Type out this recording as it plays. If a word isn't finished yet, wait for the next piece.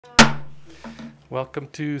Welcome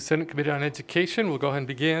to Senate Committee on Education. We'll go ahead and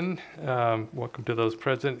begin. Welcome to those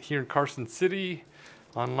present here in Carson City,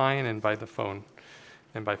 online and by phone.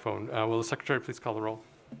 Will the Secretary please call the roll?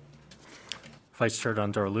 Vice Chair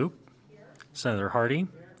Dondor-Loop, Senator Hardy,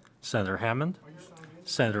 Senator Hammond,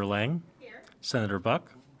 Senator Lang, Senator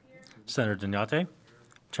Buck, Senator Dignate,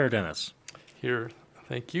 Chair Dennis. Here.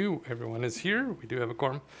 Thank you. Everyone is here. We do have a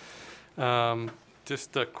quorum.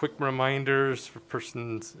 Just quick reminders for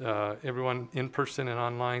persons, everyone in person and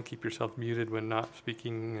online, keep yourself muted when not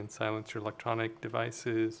speaking and silence your electronic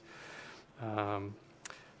devices.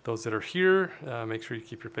 Those that are here, make sure you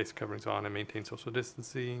keep your face coverings on and maintain social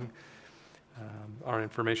distancing. Our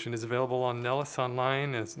information is available on Nellis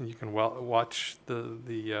online, as you can watch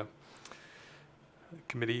the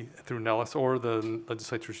committee through Nellis or the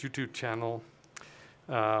legislature's YouTube channel.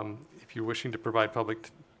 If you're wishing to provide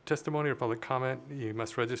public testimony or public comment, you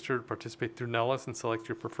must register to participate through Nellis and select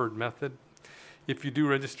your preferred method. If you do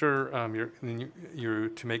register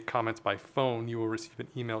to make comments by phone, you will receive an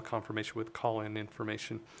email confirmation with call-in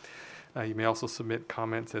information. You may also submit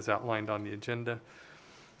comments as outlined on the agenda,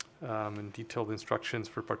 and detailed instructions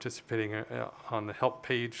for participating on the help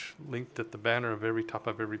page linked at the banner of top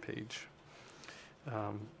of every page.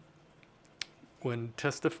 When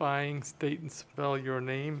testifying, state and spell your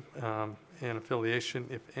name and affiliation,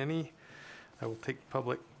 if any. I will take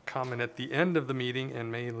public comment at the end of the meeting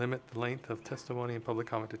and may limit the length of testimony and public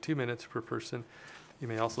comment to 2 minutes per person. You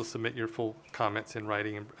may also submit your full comments in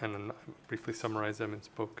writing and briefly summarize them in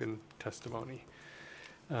spoken testimony.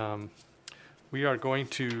 We are going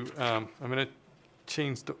to, I'm going to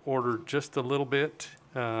change the order just a little bit.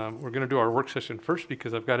 We're going to do our work session first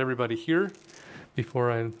because I've got everybody here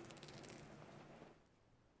before I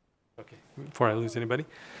lose anybody.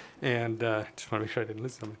 And just want to make sure I didn't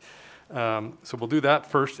lose somebody. So we'll do that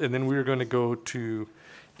first, and then we're going to go to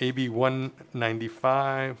AB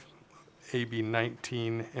 195, AB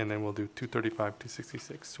 19, and then we'll do 235,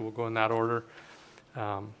 266. So we'll go in that order.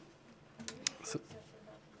 There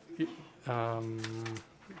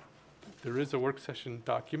is a work session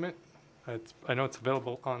document. I know it's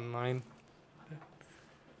available online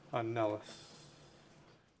on Nellis.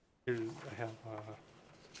 Here I have.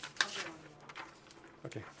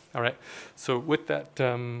 Okay. All right. So with that,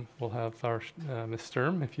 we'll have our Ms.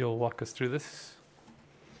 Sturm, if you'll walk us through this.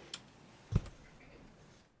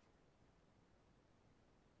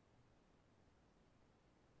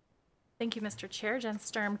 Thank you, Mr. Chair. Jen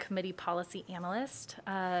Sturm, Committee Policy Analyst.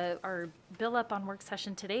 Our bill up on work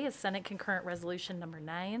session today is Senate Concurrent Resolution number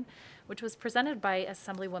 9, which was presented by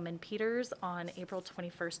Assemblywoman Peters on April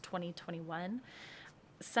 21st, 2021.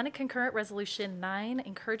 Senate Concurrent Resolution 9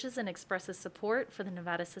 encourages and expresses support for the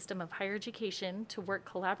Nevada system of higher education to work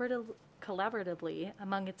collaboratively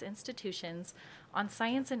among its institutions on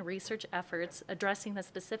science and research efforts addressing the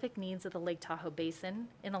specific needs of the Lake Tahoe Basin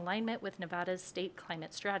in alignment with Nevada's state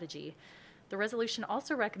climate strategy. The resolution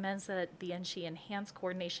also recommends that the NSHE enhance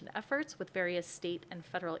coordination efforts with various state and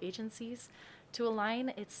federal agencies to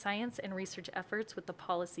align its science and research efforts with the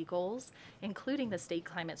policy goals, including the state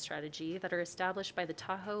climate strategy that are established by the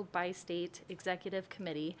Tahoe Bi-State Executive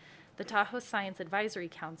Committee, the Tahoe Science Advisory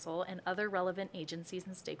Council, and other relevant agencies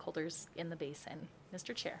and stakeholders in the basin.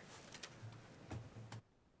 Mr. Chair.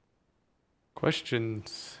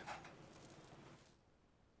 Questions?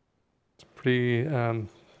 It's pretty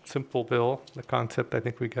simple bill. The concept, I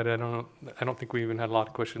think we got it. I don't think we even had a lot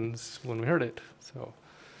of questions when we heard it. So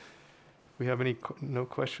if we have no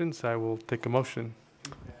questions, I will take a motion.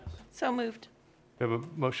 So moved. We have a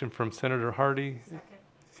motion from Senator Hardy. Second.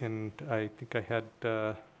 And I think I had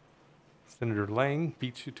Senator Lang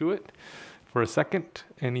beat you to it for a second.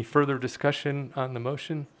 Any further discussion on the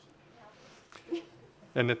motion?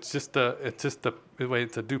 And it's a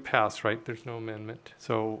do pass, right? There's no amendment.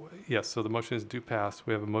 So yes, so the motion is do pass.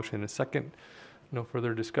 We have a motion and a second. No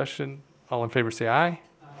further discussion. All in favor say aye.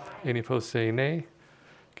 Aye. Any opposed say nay.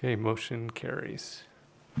 Okay, motion carries.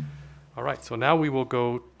 All right, so now we will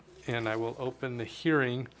go and I will open the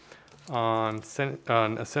hearing on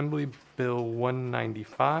Assembly Bill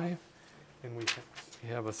 195. And we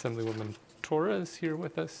have Assemblywoman Torres here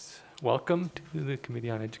with us. Welcome to the Committee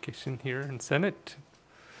on Education here in Senate.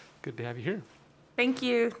 Good to have you here. Thank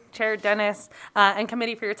you, Chair Dennis, and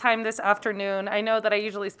committee for your time this afternoon. I know that I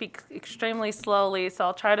usually speak extremely slowly, so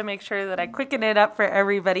I'll try to make sure that I quicken it up for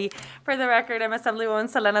everybody. For the record, I'm Assemblywoman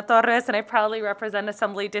Selena Torres, and I proudly represent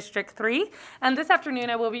Assembly District 3. And this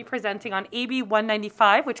afternoon, I will be presenting on AB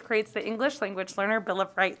 195, which creates the English Language Learner Bill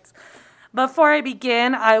of Rights. Before I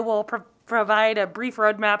begin, I will provide a brief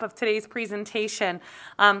roadmap of today's presentation.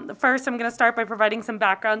 First, I'm going to start by providing some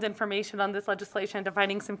background information on this legislation,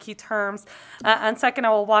 defining some key terms, and second, I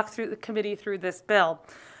will walk through the committee through this bill.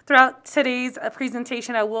 Throughout today's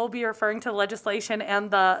presentation, I will be referring to the legislation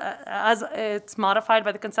and as it's modified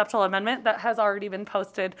by the conceptual amendment that has already been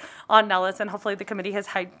posted on Nellis, and hopefully the committee has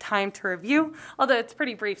had time to review, although it's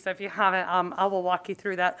pretty brief, so if you haven't, I will walk you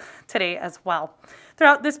through that today as well.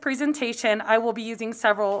 Throughout this presentation, I will be using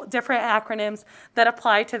several different acronyms that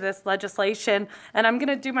apply to this legislation, and I'm going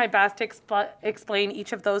to do my best to explain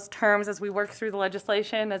each of those terms as we work through the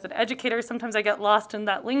legislation. As an educator, sometimes I get lost in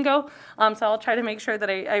that lingo, so I'll try to make sure that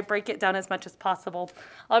I break it down as much as possible.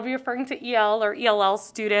 I'll be referring to EL or ELL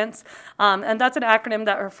students, and that's an acronym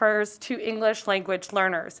that refers to English language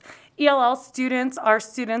learners. ELL students are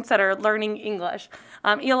students that are learning English.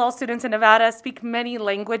 ELL students in Nevada speak many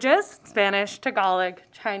languages: Spanish, Tagalog,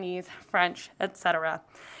 Chinese, French, etc.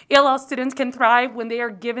 ELL students can thrive when they are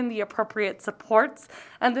given the appropriate supports,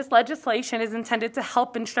 and this legislation is intended to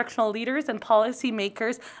help instructional leaders and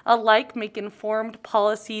policymakers alike make informed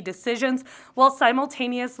policy decisions while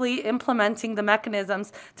simultaneously implementing the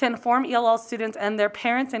mechanisms to inform ELL students and their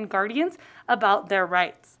parents and guardians about their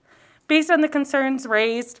rights. Based on the concerns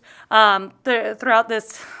raised throughout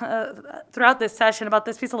this session about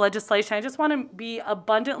this piece of legislation, I just want to be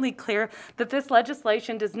abundantly clear that this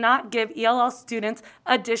legislation does not give ELL students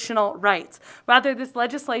additional rights. Rather, this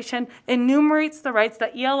legislation enumerates the rights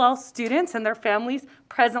that ELL students and their families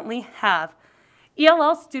presently have.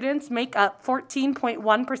 ELL students make up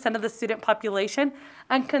 14.1% of the student population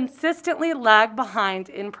and consistently lag behind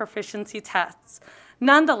in proficiency tests.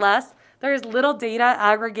 Nonetheless, there is little data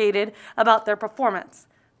aggregated about their performance.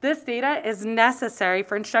 This data is necessary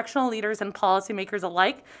for instructional leaders and policymakers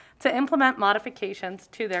alike to implement modifications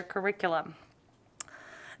to their curriculum.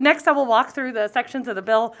 Next, I will walk through the sections of the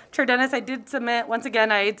bill. Chair Dennis, I did submit, once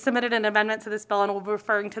again, I submitted an amendment to this bill and will be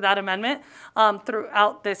referring to that amendment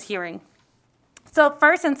throughout this hearing. So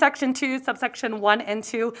first, in Section 2, subsection 1 and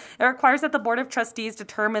 2, it requires that the Board of Trustees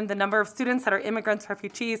determine the number of students that are immigrants,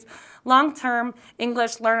 refugees, long-term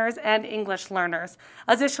English learners, and English learners.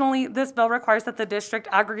 Additionally, this bill requires that the district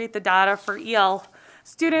aggregate the data for EL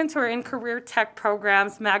students who are in career tech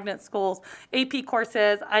programs, magnet schools, AP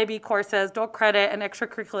courses, IB courses, dual credit, and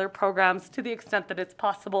extracurricular programs to the extent that it's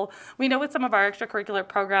possible. We know with some of our extracurricular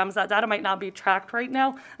programs that data might not be tracked right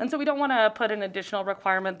now, and so we don't want to put an additional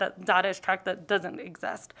requirement that data is tracked that doesn't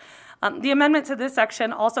exist. The amendment to this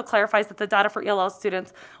section also clarifies that the data for ELL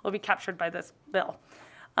students will be captured by this bill.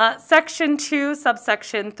 Section 2,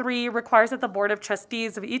 subsection 3 requires that the Board of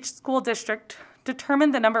Trustees of each school district determine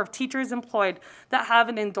the number of teachers employed that have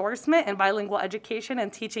an endorsement in bilingual education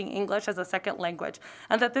and teaching English as a second language,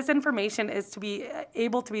 and that this information is to be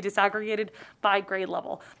able to be disaggregated by grade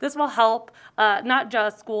level. This will help not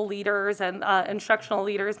just school leaders and instructional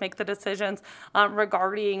leaders make the decisions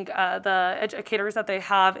regarding the educators that they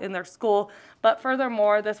have in their school, but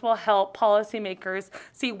furthermore, this will help policymakers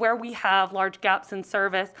see where we have large gaps in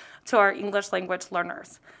service to our English language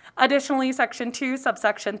learners. Additionally, Section 2,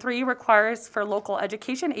 subsection 3 requires for local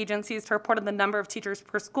education agencies to report on the number of teachers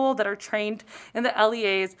per school that are trained in the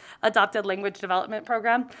LEA's Adopted Language Development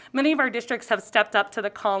Program. Many of our districts have stepped up to the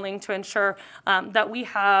calling to ensure that we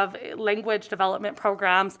have language development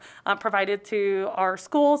programs provided to our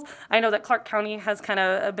schools. I know that Clark County has kind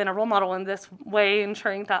of been a role model in this way,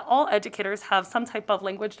 ensuring that all educators have some type of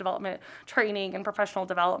language development training and professional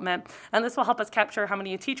development, and this will help us capture how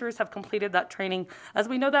many teachers have completed that training, as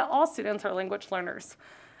we know that all students are language learners.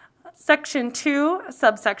 Section 2,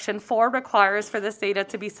 subsection 4 requires for this data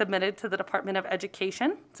to be submitted to the Department of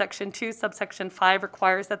Education. Section 2, subsection 5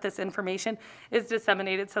 requires that this information is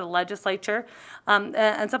disseminated to the legislature.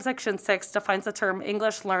 And subsection 6 defines the term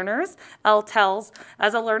English learners, LTELs,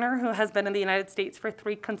 as a learner who has been in the United States for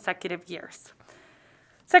 3 consecutive years.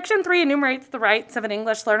 Section 3 enumerates the rights of an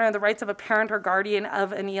English learner and the rights of a parent or guardian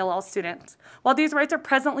of an ELL student. While these rights are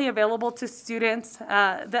presently available to students,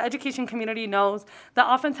 the education community knows that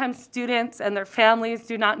oftentimes students and their families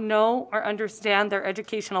do not know or understand their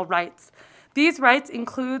educational rights. These rights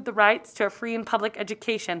include the rights to a free and public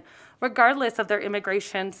education, regardless of their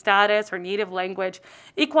immigration status or native language,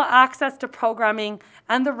 equal access to programming,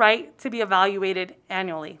 and the right to be evaluated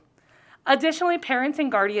annually. Additionally, parents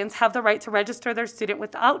and guardians have the right to register their student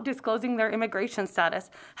without disclosing their immigration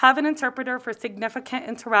status, have an interpreter for significant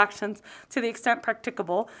interactions to the extent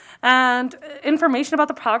practicable, and information about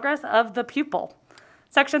the progress of the pupil.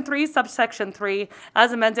 Section 3, subsection 3,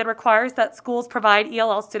 as amended, requires that schools provide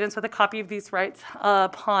ELL students with a copy of these rights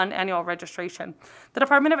upon annual registration. The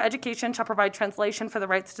Department of Education shall provide translation for the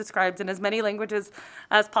rights described in as many languages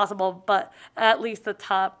as possible, but at least the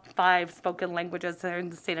top 5 spoken languages in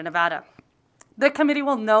the state of Nevada. The committee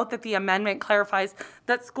will note that the amendment clarifies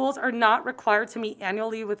that schools are not required to meet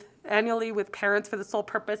annually with parents for the sole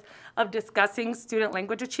purpose of discussing student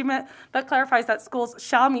language achievement, but clarifies that schools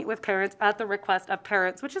shall meet with parents at the request of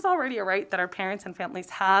parents, which is already a right that our parents and families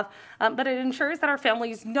have, but it ensures that our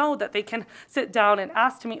families know that they can sit down and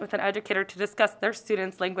ask to meet with an educator to discuss their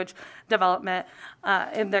students' language development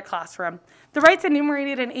in their classroom. The rights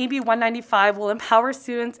enumerated in AB 195 will empower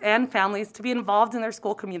students and families to be involved in their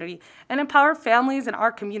school community and empower families in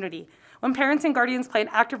our community. When parents and guardians play an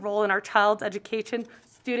active role in our child's education,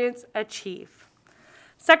 students achieve.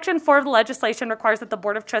 Section 4 of the legislation requires that the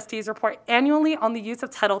Board of Trustees report annually on the use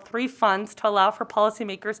of Title III funds to allow for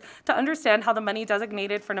policymakers to understand how the money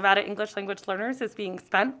designated for Nevada English language learners is being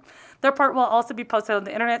spent. The report will also be posted on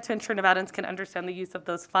the internet to ensure Nevadans can understand the use of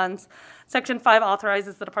those funds. Section 5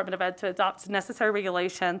 authorizes the Department of Ed to adopt necessary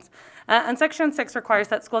regulations. And Section 6 requires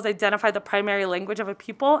that schools identify the primary language of a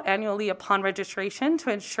pupil annually upon registration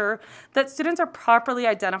to ensure that students are properly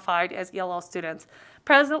identified as ELL students.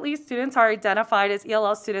 Presently, students are identified as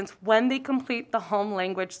ELL students when they complete the home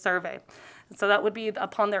language survey. So that would be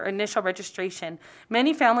upon their initial registration.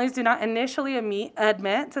 Many families do not initially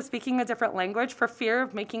admit to speaking a different language for fear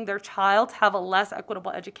of making their child have a less equitable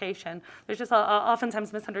education. There's just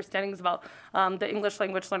oftentimes misunderstandings about the English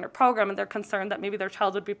language learner program, and they're concerned that maybe their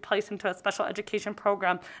child would be placed into a special education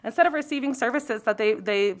program instead of receiving services that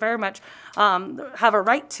they very much have a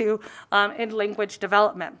right to in language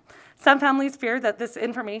development. Some families fear that this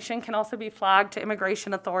information can also be flagged to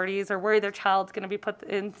immigration authorities or worry their child's going to be put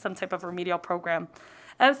in some type of remedial program.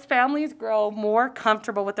 As families grow more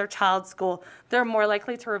comfortable with their child's school, they're more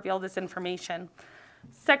likely to reveal this information.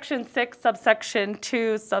 Section 6, subsection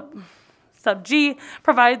 2, sub G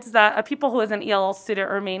provides that a pupil who is an ELL student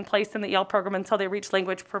remain placed in the EL program until they reach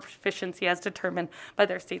language proficiency as determined by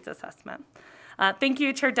their state's assessment. Thank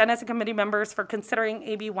you, Chair Dennis and committee members, for considering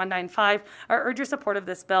AB 195. I urge your support of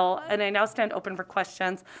this bill, and I now stand open for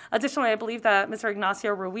questions. Additionally, I believe that Mr.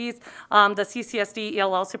 Ignacio Ruiz, the CCSD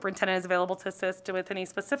ELL superintendent, is available to assist with any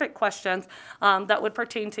specific questions that would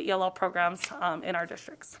pertain to ELL programs in our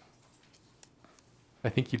districts. I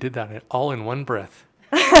think you did that all in one breath.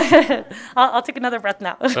 I'll take another breath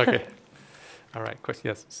now. Okay. All right. Question?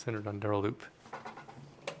 Yes, Senator Loop.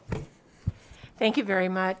 Thank you very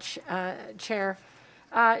much, Chair.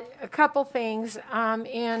 A couple things.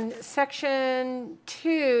 In Section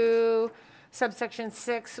 2, subsection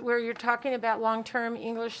 6, where you're talking about long-term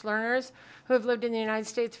English learners who have lived in the United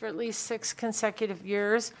States for at least 6 consecutive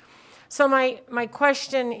years. So my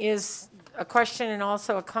question is a question and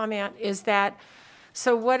also a comment is that,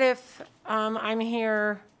 so what if I'm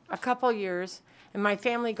here a couple years and my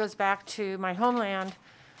family goes back to my homeland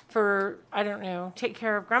for, I don't know, take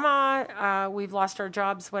care of grandma, we've lost our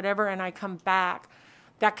jobs, whatever, and I come back.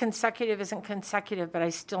 That consecutive isn't consecutive, but I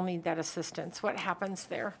still need that assistance. What happens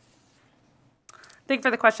there? Thank you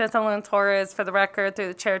for the question, Senator Torres. For the record, through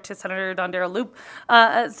the chair to Senator Dondero Loop.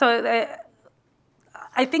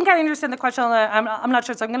 I think I understand the question. I'm not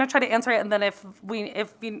sure, so I'm going to try to answer it, and then if we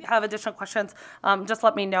have additional questions, just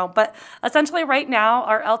let me know. But essentially, right now,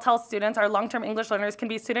 our LTEL students, our long-term English learners, can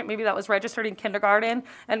be a student maybe that was registered in kindergarten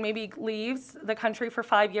and maybe leaves the country for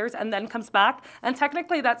 5 years and then comes back, and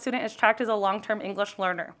technically that student is tracked as a long-term English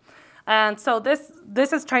learner. And so this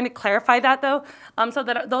is trying to clarify that, though, so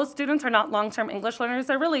that those students are not long-term English learners.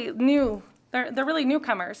 They're really new. They're really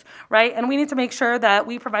newcomers, right? And we need to make sure that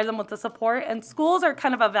we provide them with the support. And schools are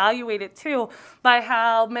kind of evaluated, too, by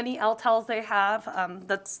how many LTELs they have.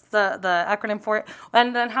 That's the acronym for it.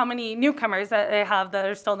 And then how many newcomers that they have that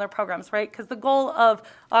are still in their programs, right? Because the goal of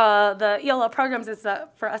the ELL programs is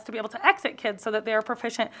for us to be able to exit kids so that they are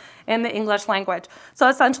proficient in the English language. So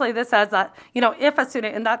essentially, this says that, if a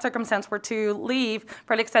student in that circumstance were to leave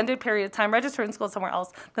for an extended period of time, register in school somewhere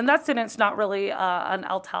else, then that student's not really an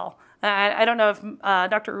LTEL. I don't know if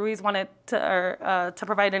Dr. Ruiz wanted to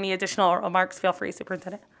provide any additional remarks. Feel free,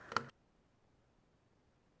 Superintendent.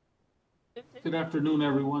 Good afternoon,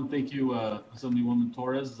 everyone. Thank you, Assemblywoman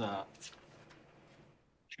Torres,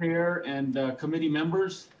 Chair and committee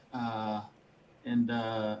members, and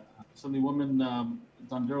Assemblywoman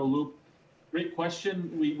Dondero Loop. Great question.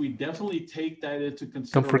 We definitely take that into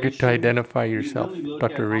consideration. Don't forget to identify yourself, we really look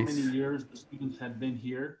Dr. at Ruiz. how many years the students have been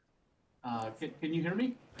here. Can you hear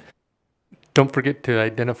me? Don't forget to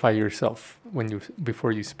identify yourself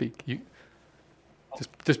before you speak.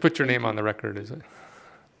 Just put your name on the record, is it?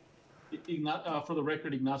 For the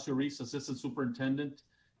record, Ignacio Reese, Assistant Superintendent,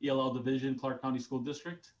 ELL Division, Clark County School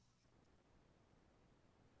District.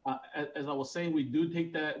 As I was saying, we do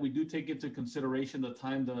take into consideration the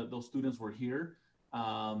time those students were here.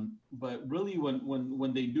 But really,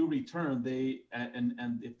 when they do return,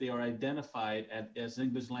 and if they are identified as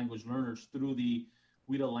English language learners through the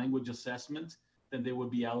WIDA language assessment, then they would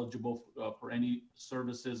be eligible for any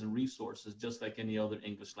services and resources, just like any other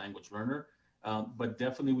English language learner. But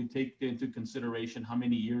definitely, we take into consideration how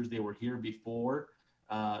many years they were here before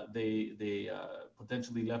they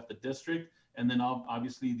potentially left the district. And then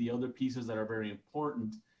obviously the other pieces that are very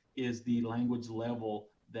important is the language level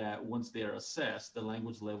that once they are assessed, the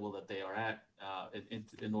language level that they are at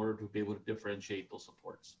in order to be able to differentiate those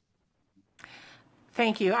supports.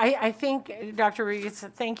 Thank you. I think, Dr. Reese,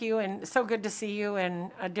 thank you, and so good to see you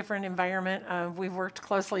in a different environment. We've worked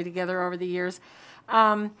closely together over the years.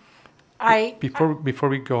 Before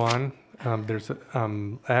we go on, there's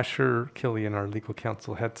Asher Killian, our legal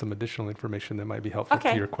counsel, had some additional information that might be helpful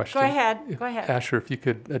to your question. Go ahead. Go ahead. Asher, if you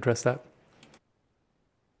could address that.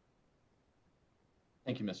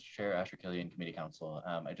 Thank you, Mr. Chair. Asher Killian, Committee Counsel.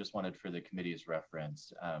 I just wanted for the committee's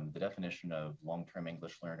reference, the definition of long-term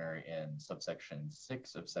English learner in subsection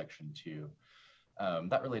 6 of section 2.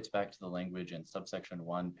 That relates back to the language in subsection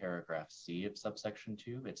 1, paragraph C of subsection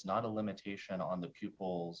 2. It's not a limitation on the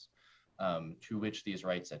pupils to which these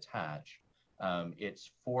rights attach.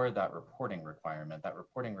 It's for that reporting requirement. That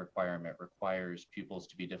reporting requirement requires pupils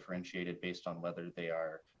to be differentiated based on whether they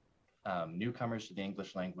are newcomers to the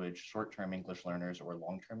English language, short-term English learners, or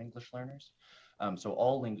long-term English learners. So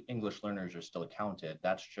all English learners are still counted.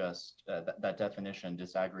 That's just, that definition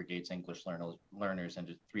disaggregates English learners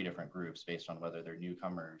into 3 different groups based on whether they're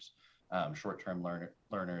newcomers, short-term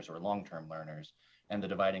learners, or long-term learners. And the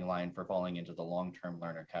dividing line for falling into the long-term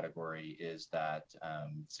learner category is that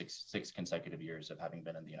six consecutive years of having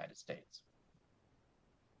been in the United States.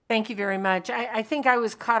 Thank you very much. I think I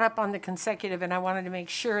was caught up on the consecutive, and I wanted to make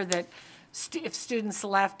sure that if students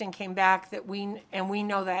left and came back, that we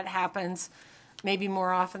know that happens maybe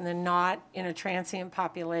more often than not in a transient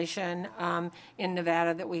population in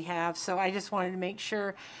Nevada that we have. So I just wanted to make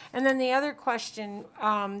sure. And then the other question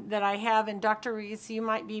that I have, and Dr. Reese, you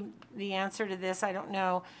might be the answer to this, I don't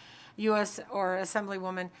know, U.S. or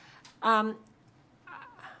Assemblywoman.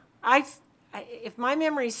 If my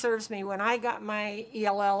memory serves me, when I got my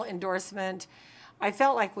ELL endorsement, I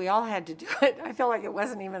felt like we all had to do it. I felt like it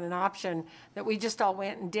wasn't even an option, that we just all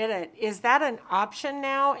went and did it. Is that an option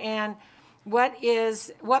now? And what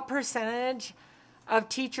percentage of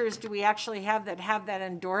teachers do we actually have that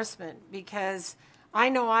endorsement? Because I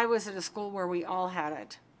know I was at a school where we all had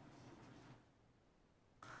it.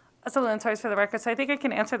 So, Lynn, sorry for the record. So I think I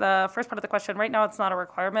can answer the first part of the question. Right now, it's not a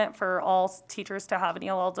requirement for all teachers to have an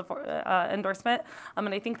ELL endorsement. And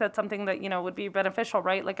I think that's something that, would be beneficial,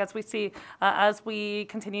 right? Like as we see, as we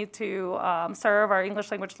continue to serve our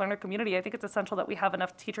English language learner community, I think it's essential that we have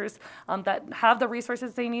enough teachers that have the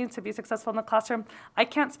resources they need to be successful in the classroom. I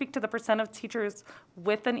can't speak to the percent of teachers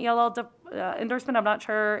with an ELL endorsement. I'm not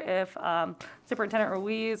sure if Superintendent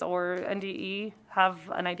Ruiz or NDE have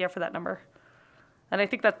an idea for that number. And I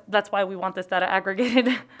think that's why we want this data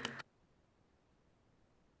aggregated.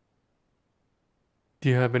 Do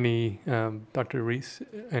you have any, Dr. Reese,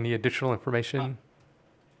 any additional information?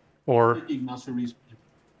 Or Ignacio Reese,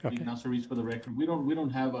 okay. Ignacio Reese for the record. We don't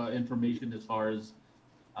have information as far as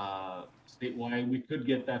statewide. We could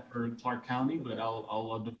get that for Clark County, but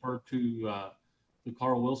I'll defer to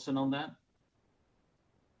Carl Wilson on that.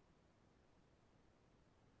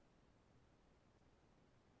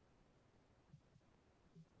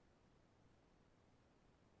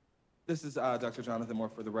 This is Dr. Jonathan Moore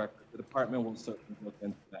for the record. The department will certainly look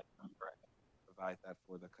into that number and provide that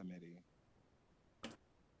for the committee.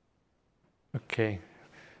 Okay.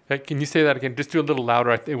 Can you say that again? Just do a little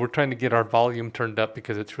louder. We're trying to get our volume turned up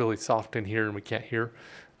because it's really soft in here and we can't hear.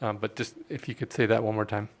 But just if you could say that one more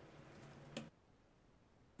time.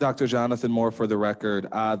 Dr. Jonathan Moore for the record.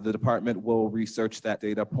 The department will research that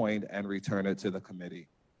data point and return it to the committee.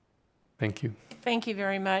 Thank you. Thank you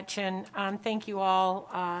very much, and thank you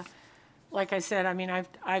all. Like I said, I mean,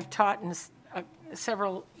 I've taught in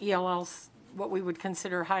several ELLs, what we would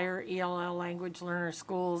consider higher ELL language learner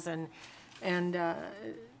schools, and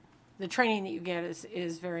the training that you get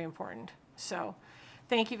is very important. So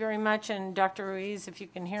thank you very much, and Dr. Ruiz, if you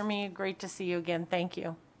can hear me, great to see you again. Thank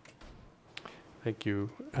you. Thank you,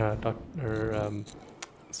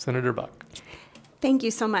 Senator Buck. Thank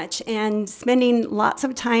you so much. And spending lots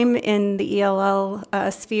of time in the ELL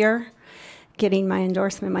sphere, getting my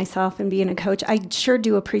endorsement myself and being a coach. I sure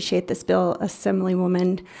do appreciate this bill,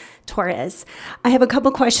 Assemblywoman Torres. I have a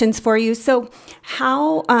couple questions for you. So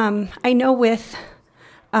how, I know with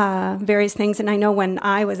various things, and I know when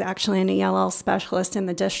I was actually an ELL specialist in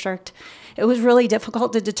the district, it was really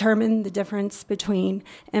difficult to determine the difference between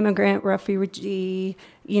immigrant, refugee,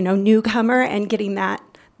 newcomer, and getting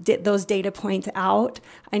those data points out.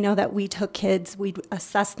 I know that we took kids, we'd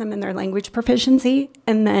assess them in their language proficiency,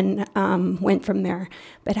 and then went from there.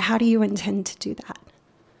 But how do you intend to do that?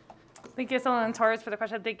 Thank you, Senator Torres, for the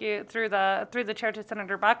question. Thank you through the chair to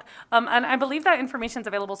Senator Buck. And I believe that information is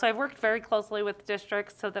available. So I've worked very closely with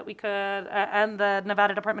districts so that we could, and the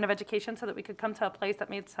Nevada Department of Education, so that we could come to a place that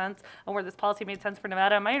made sense and where this policy made sense for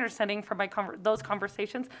Nevada. My understanding from those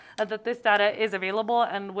conversations that this data is available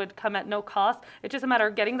and would come at no cost. It's just a matter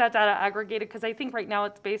of getting that data aggregated, because I think right now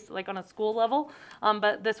it's based like on a school level,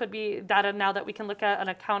 but this would be data now that we can look at on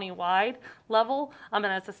a county-wide level and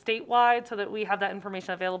as a statewide, so that we have that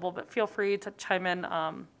information available. But feel free to chime in,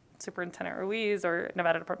 Superintendent Ruiz or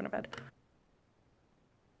Nevada Department of Ed.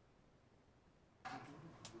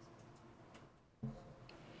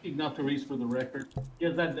 Ignacio Ruiz for the record.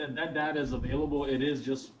 Yes, that data is available. It is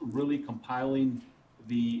just really compiling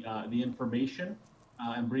the information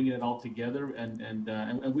and bringing it all together.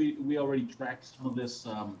 And we already tracked some of this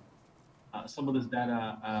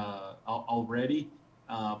data already,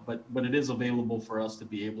 but it is available for us to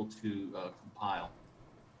be able to compile.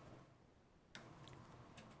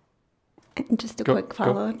 And just a quick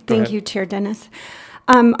follow-up. Thank you, Chair Dennis.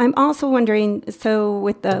 I'm also wondering, so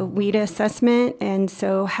with the WIDA assessment, and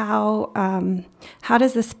so how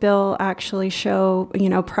does this bill actually show,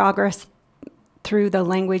 progress through the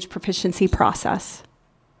language proficiency process?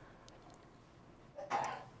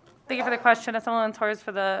 Thank you for the question. Senator Torres,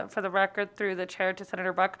 for the record, through the chair to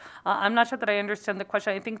Senator Buck. I'm not sure that I understand the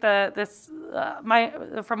question. I think that this,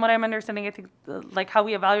 from what I'm understanding, I think like how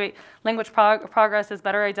we evaluate language progress is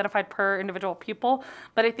better identified per individual pupil.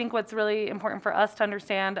 But I think what's really important for us to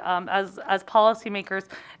understand as policymakers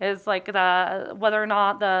is like whether or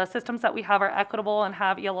not the systems that we have are equitable and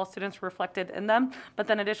have ELL students reflected in them. But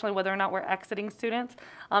then additionally, whether or not we're exiting students.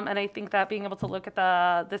 And I think that being able to look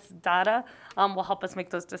at this data will help us make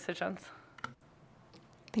those decisions.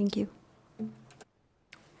 Thank you.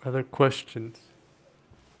 Other questions?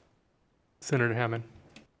 Senator Hammond.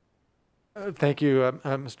 Thank you,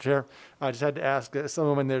 Mr. Chair. I just had to ask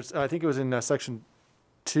someone, I think it was in section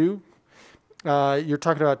 2. You're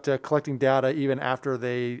talking about collecting data even after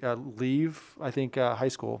they leave, I think, high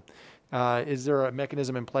school. Is there a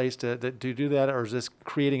mechanism in place to do that, or is this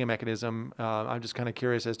creating a mechanism? I'm just kind of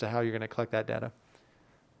curious as to how you're going to collect that data.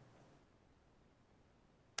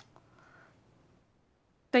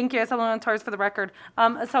 Thank you, Senator Torres, for the record.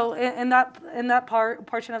 So in that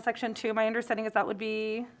portion of section 2, my understanding is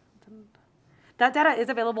that data is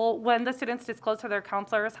available when the students disclose to their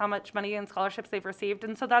counselors how much money and scholarships they've received,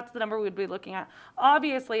 and so that's the number we'd be looking at.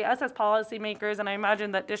 Obviously, us as policymakers, and I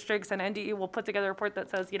imagine that districts and NDE will put together a report that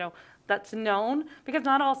says, that's known, because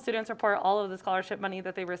not all students report all of the scholarship money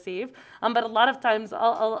that they receive, but a lot of times,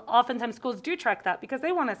 oftentimes schools do track that because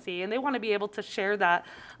they want to see and they want to be able to share that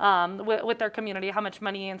with their community, how much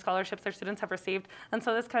money and scholarships their students have received, and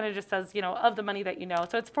so this kind of just says, of the money that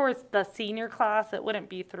so it's for the senior class, it wouldn't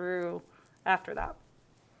be through after that.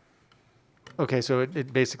 Okay, so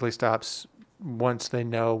it basically stops once they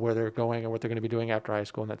know where they're going and what they're going to be doing after high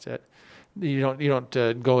school, and that's it. You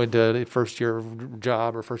don't go into the first year of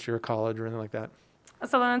job or first year of college or anything like that.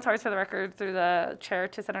 So then, sorry for the record, through the chair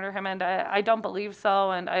to Senator Hammond, I don't believe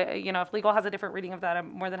so, and if legal has a different reading of that,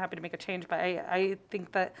 I'm more than happy to make a change. But I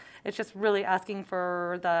think that it's just really asking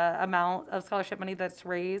for the amount of scholarship money that's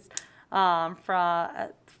raised from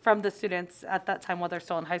the students at that time while they're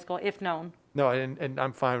still in high school, if known. No, and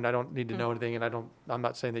I'm fine. I don't need to know anything, and I'm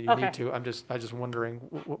not saying that you need to. I'm just wondering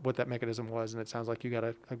what that mechanism was, and it sounds like you got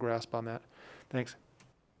a grasp on that. Thanks.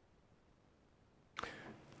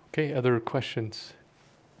 Okay, other questions?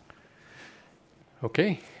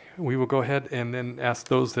 Okay, we will go ahead and then ask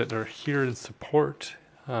those that are here in support.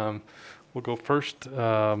 We'll go first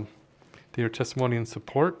to your testimony in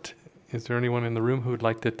support. Is there anyone in the room who would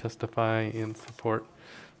like to testify in support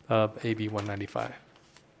of AB 195?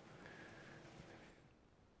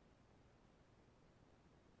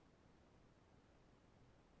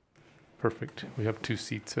 Perfect. We have 2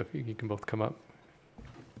 seats, so if you can both come up.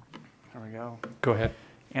 There we go. Go ahead.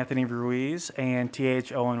 Anthony Ruiz,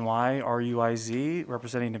 ANTHONY-RUIZ,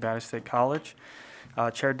 representing Nevada State College.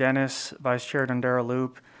 Chair Dennis, Vice Chair Dondera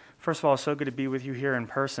Loop. First of all, it's so good to be with you here in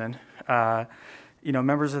person.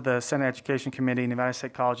 Members of the Senate Education Committee, Nevada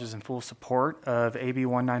State College is in full support of AB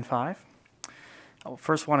 195. I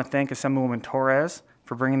first want to thank Assemblywoman Torres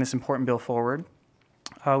for bringing this important bill forward.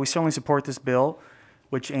 We certainly support this bill,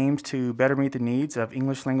 which aims to better meet the needs of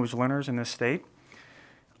English language learners in this state.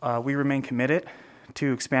 We remain committed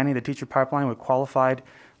to expanding the teacher pipeline with qualified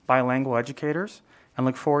bilingual educators and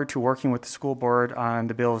look forward to working with the school board on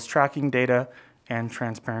the bill's tracking data and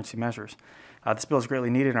transparency measures. This bill is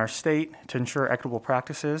greatly needed in our state to ensure equitable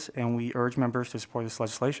practices, and we urge members to support this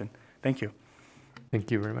legislation. Thank you.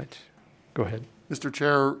 Thank you very much. Go ahead. Mr.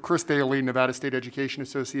 Chair, Chris Daly, Nevada State Education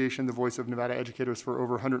Association, the voice of Nevada educators for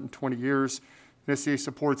over 120 years. NSCA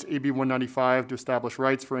supports AB 195 to establish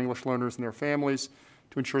rights for English learners and their families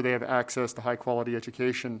to ensure they have access to high-quality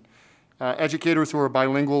education. Educators who are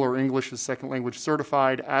bilingual or English as second language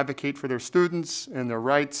certified advocate for their students and their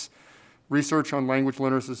rights. Research on language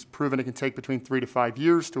learners has proven it can take between 3 to 5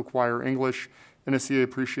 years to acquire English. NSCA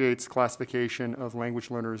appreciates classification of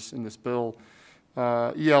language learners in this bill.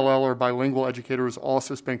 ELL or bilingual educators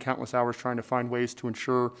also spend countless hours trying to find ways to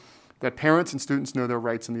ensure that parents and students know their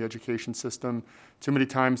rights in the education system. Too many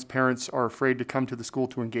times parents are afraid to come to the school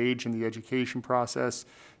to engage in the education process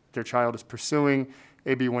their child is pursuing.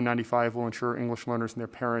 AB 195 will ensure English learners and their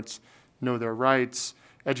parents know their rights.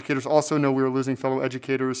 Educators also know we are losing fellow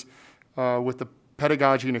educators with the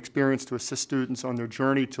pedagogy and experience to assist students on their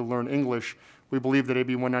journey to learn English. We believe that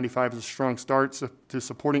AB 195 is a strong start to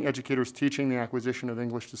supporting educators teaching the acquisition of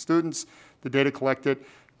English to students. The data collected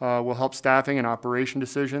will help staffing and operation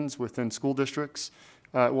decisions within school districts.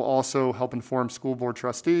 It will also help inform school board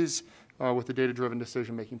trustees with the data-driven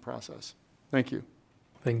decision-making process. Thank you.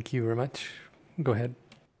 Thank you very much. Go ahead.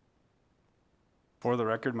 For the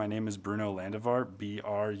record, my name is Bruno Landivar,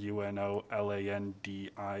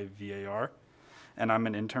 B-R-U-N-O-L-A-N-D-I-V-A-R, and I'm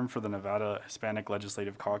an intern for the Nevada Hispanic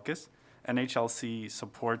Legislative Caucus. NHLC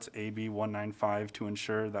supports AB 195 to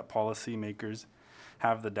ensure that policymakers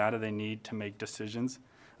have the data they need to make decisions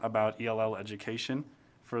about ELL education.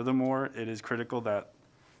 Furthermore, it is critical that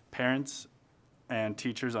parents and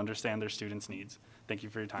teachers understand their students' needs. Thank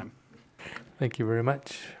you for your time. Thank you very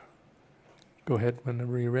much. Go ahead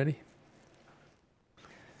whenever you're ready.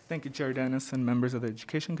 Thank you, Chair Dennis and members of the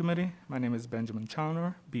Education Committee. My name is Benjamin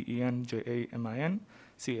Challinor,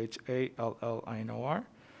 B-E-N-J-A-M-I-N-C-H-A-L-L-I-N-O-R.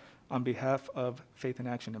 On behalf of Faith in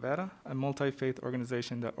Action Nevada, a multi-faith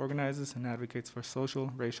organization that organizes and advocates for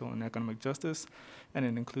social, racial, and economic justice and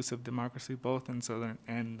an inclusive democracy both in Southern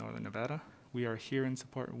and Northern Nevada, we are here in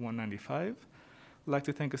support of 195. I'd like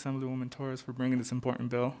to thank Assemblywoman Torres for bringing this important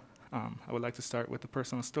bill. I would like to start with a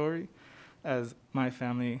personal story. As my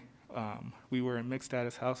family, we were a mixed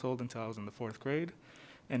status household until I was in the 4th grade.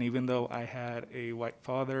 And even though I had a white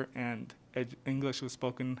father and fluent English was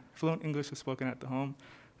spoken at the home,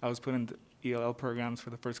 I was put in the ELL programs for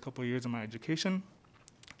the first couple of years of my education.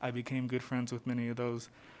 I became good friends with many of those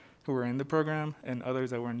who were in the program and others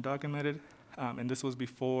that were undocumented. And this was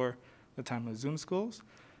before the time of Zoom schools.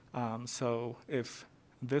 So if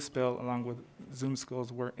this bill, along with Zoom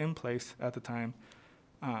schools, were in place at the time,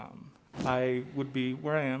 I would be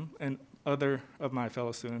where I am, and other of my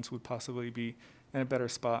fellow students would possibly be in a better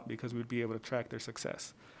spot because we'd be able to track their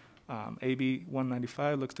success. AB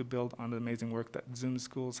 195 looks to build on the amazing work that Zoom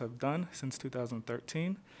schools have done since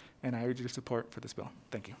 2013, and I urge your support for this bill.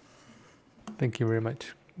 Thank you. Thank you very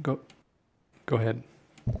much. Go ahead.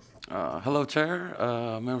 Hello, Chair,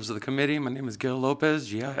 members of the committee. My name is Gil Lopez,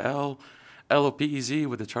 G-I-L-L-O-P-E-Z,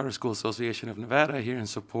 with the Charter School Association of Nevada, here in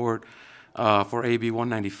support for AB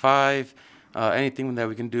 195. Anything that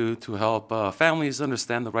we can do to help families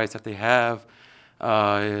understand the rights that they have,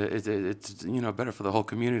 it's better for the whole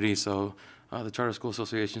community. So the Charter School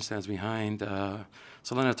Association stands behind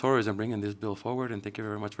Selena Torres in bringing this bill forward, and thank you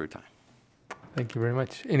very much for your time. Thank you very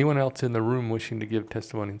much. Anyone else in the room wishing to give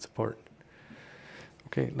testimony in support?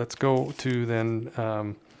 Okay, let's go to then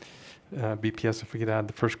BPS, if we could add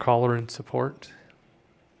the first caller in support.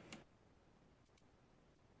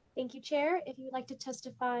 Thank you, Chair. If you would like to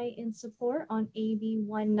testify in support on AB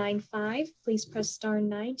 195, please press star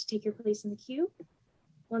 9 to take your place in the queue.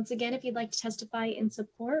 Once again, if you'd like to testify in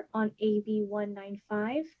support on AB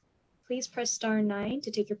 195, please press star 9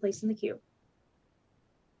 to take your place in the queue.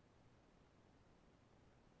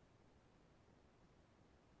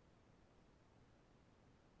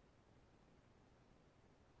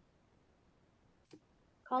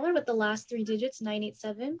 Caller with the last 3 digits,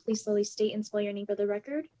 987, please slowly state and spell your name for the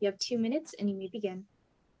record. You have 2 minutes and you may begin.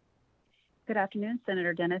 Good afternoon,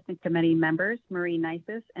 Senator Dennis and committee members. Marie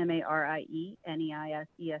Nisus, M-A-R-I-E-N-E-I-S-E-S-S,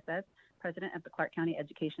 President of the Clark County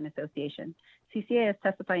Education Association. CCA is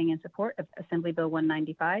testifying in support of Assembly Bill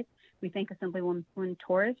 195. We thank Assemblywoman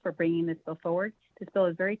Torres for bringing this bill forward. This bill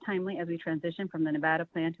is very timely as we transition from the Nevada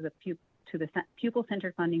plan to the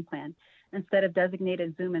pupil-centered funding plan. Instead of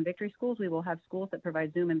designated Zoom and Victory schools, we will have schools that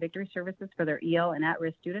provide Zoom and Victory services for their EL and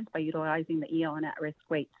at-risk students by utilizing the EL and at-risk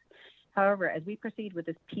weights. However, as we proceed with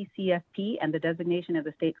this PCFP and the designation of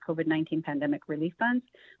the state's COVID-19 pandemic relief funds,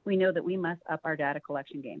 we know that we must up our data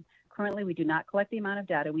collection game. Currently, we do not collect the amount of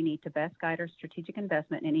data we need to best guide our strategic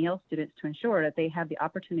investment in EL students to ensure that they have the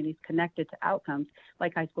opportunities connected to outcomes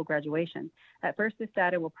like high school graduation. At first, this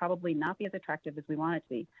data will probably not be as attractive as we want it to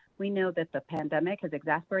be. We know that the pandemic has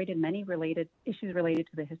exacerbated many issues related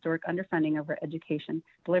to the historic underfunding of our education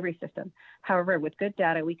delivery system. However, with good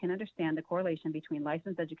data, we can understand the correlation between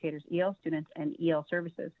licensed educators, EL students, and EL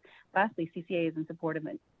services. Lastly, CCA is in support of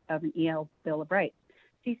an EL Bill of Rights.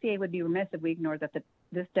 CCA would be remiss if we ignore that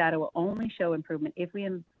this data will only show improvement if we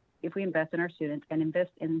invest in our students and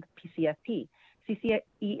invest in PCFP.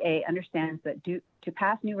 CCEA understands that to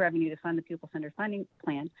pass new revenue to fund the pupil-centered funding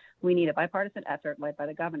plan, we need a bipartisan effort led by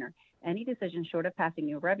the governor. Any decision short of passing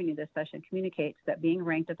new revenue this session communicates that being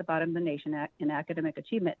ranked at the bottom of the nation in academic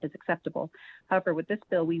achievement is acceptable. However, with this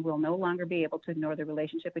bill, we will no longer be able to ignore the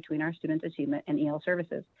relationship between our students' achievement and EL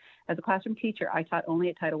services. As a classroom teacher, I taught only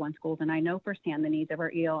at Title I schools, and I know firsthand the needs of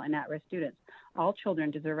our EL and at-risk students. All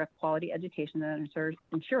children deserve a quality education that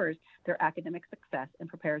ensures their academic success and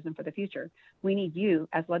prepares them for the future. We need you,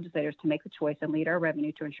 as legislators, to make the choice and lead our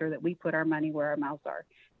revenue to ensure that we put our money where our mouths are.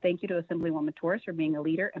 Thank you to Assemblywoman Torres for being a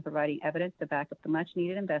leader and providing evidence to back up the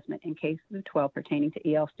much-needed investment in K-12 pertaining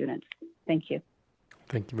to EL students. Thank you.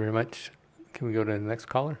 Thank you very much. Can we go to the next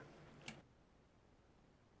caller?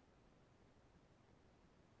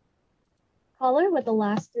 Caller with the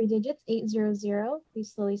last 3 digits, 800.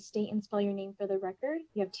 Please slowly state and spell your name for the record.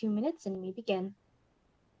 You have 2 minutes and you may begin.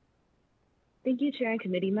 Thank you, Chair and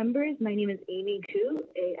committee members. My name is Amy Koo,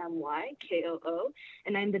 AMYKOO,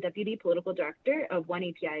 and I'm the Deputy Political Director of One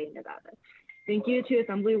API in Nevada. Thank you to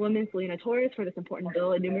Assemblywoman Selena Torres for this important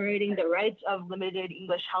bill enumerating the rights of limited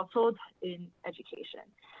English households in education.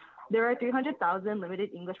 There are 300,000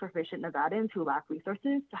 limited English proficient Nevadans who lack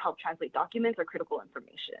resources to help translate documents or critical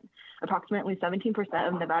information. Approximately 17%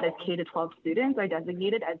 of Nevada's K-12 students are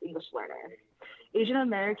designated as English learners. Asian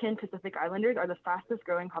American Pacific Islanders are the fastest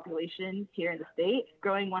growing population here in the state,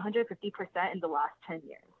 growing 150% in the last 10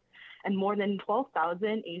 years. And more than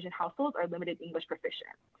 12,000 Asian households are limited English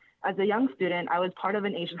proficient. As a young student, I was part of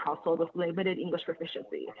an Asian household with limited English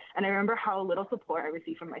proficiency, and I remember how little support I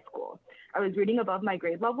received from my school. I was reading above my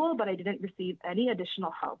grade level, but I didn't receive any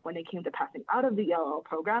additional help when it came to passing out of the ELL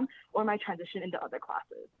program or my transition into other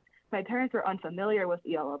classes. My parents were unfamiliar with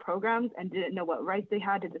ELL programs and didn't know what rights they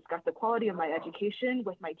had to discuss the quality of my education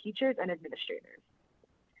with my teachers and administrators.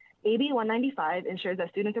 AB 195 ensures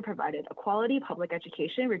that students are provided a quality public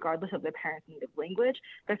education regardless of their parents' native language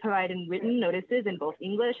by providing written notices in both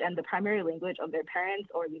English and the primary language of their parents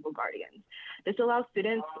or legal guardians. This allows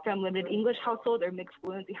students from limited English households or mixed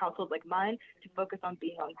fluency households like mine to focus on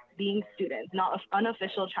being students, not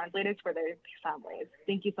unofficial translators for their families.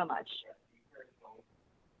 Thank you so much.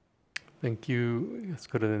 Thank you. Let's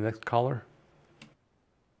go to the next caller.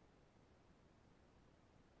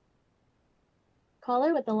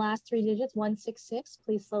 Caller with the last 3 digits, 166.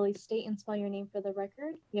 Please slowly state and spell your name for the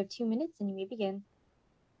record. You have 2 minutes and you may begin.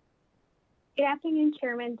 Good afternoon,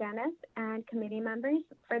 Chairman Dennis and committee members.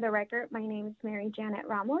 For the record, my name is Mary Janet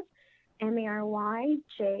Ramos,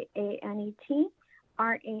 MaryJanet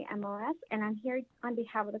and I'm here on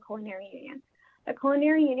behalf of the Culinary Union. The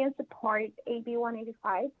Culinary Union supports AB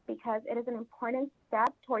 185 because it is an important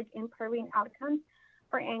step towards improving outcomes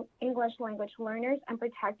for English language learners and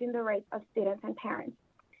protecting the rights of students and parents.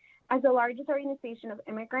 As the largest organization of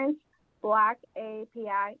immigrants, Black,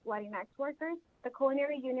 API, Latinx workers, the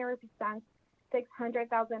Culinary Union represents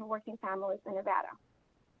 600,000 working families in Nevada.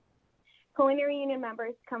 Culinary Union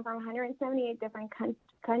members come from 178 different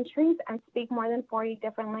countries and speak more than 40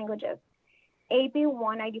 different languages. AB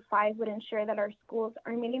 195 would ensure that our schools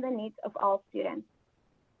are meeting the needs of all students.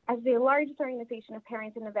 As the largest organization of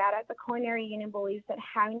parents in Nevada, the Culinary Union believes that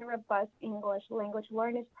having a robust English language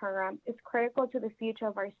learners program is critical to the future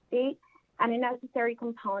of our state and a necessary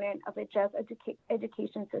component of a just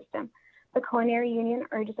education system. The Culinary Union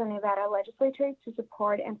urges the Nevada Legislature to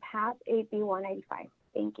support and pass AB 195.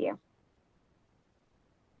 Thank you.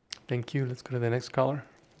 Thank you. Let's go to the next caller.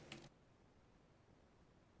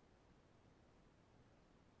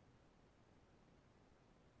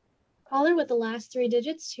 Caller with the last 3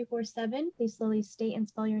 digits, 247. Please slowly state and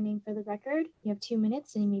spell your name for the record. You have 2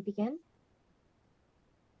 minutes and you may begin.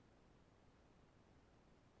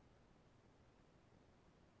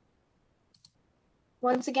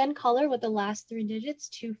 Once again, caller with the last 3 digits,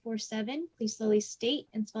 247. Please slowly state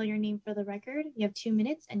and spell your name for the record. You have 2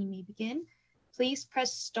 minutes and you may begin. Please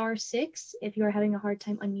press *6 if you are having a hard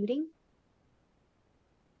time unmuting.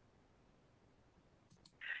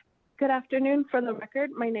 Good afternoon. For the record,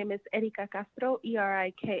 my name is Erika Castro,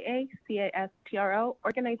 ERIKACASTRO,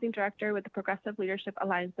 Organizing Director with the Progressive Leadership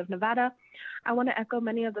Alliance of Nevada. I want to echo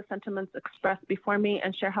many of the sentiments expressed before me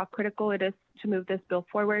and share how critical it is to move this bill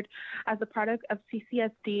forward. As a product of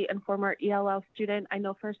CCSD and former ELL student, I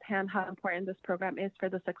know firsthand how important this program is for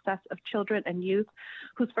the success of children and youth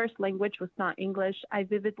whose first language was not English. I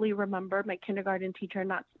vividly remember my kindergarten teacher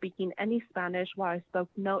not speaking any Spanish while I spoke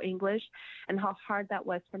no English, and how hard that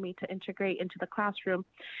was for me to integrate into the classroom.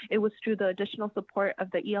 It was through the additional support of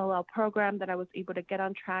the ELL program that I was able to get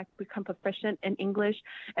on track, become proficient in English,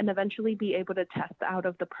 and eventually be able to test out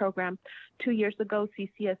of the program. 2 years ago,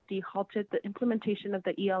 CCSD halted the implementation of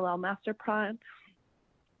the ELL master plan,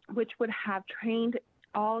 which would have trained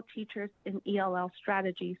all teachers in ELL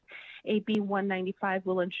strategies. AB 195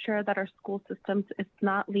 will ensure that our school systems is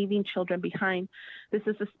not leaving children behind. This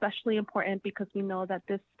is especially important because we know that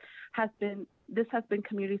this has been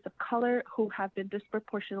communities of color who have been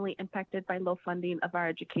disproportionately impacted by low funding of our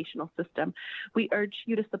educational system. We urge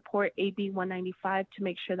you to support AB 195 to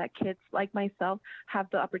make sure that kids like myself have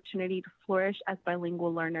the opportunity to flourish as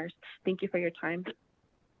bilingual learners. Thank you for your time.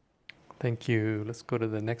 Thank you. Let's go to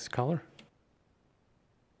the next caller.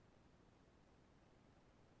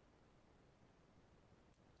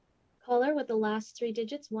 Caller with the last 3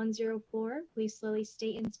 digits, 104. Please slowly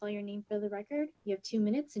state and spell your name for the record. You have 2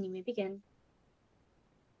 minutes and you may begin.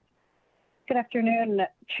 Good afternoon,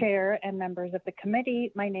 Chair and members of the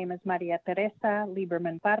committee. My name is Maria Teresa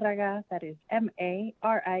Lieberman Barraga. That is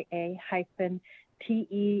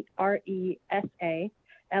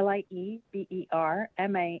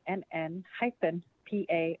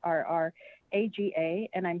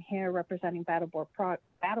And I'm here representing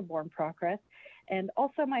Battleborn Progress. And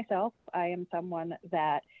also myself, I am someone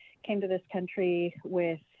that came to this country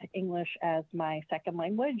with English as my second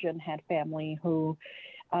language and had family who,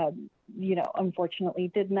 unfortunately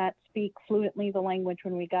did not speak fluently the language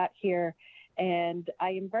when we got here. And I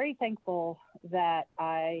am very thankful that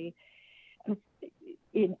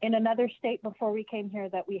in another state before we came here,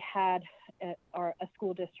 that we had a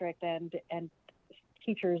school district and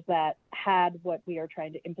teachers that had what we are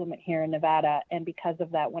trying to implement here in Nevada. And because of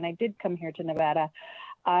that, when I did come here to Nevada,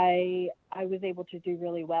 I was able to do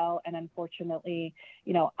really well. And unfortunately,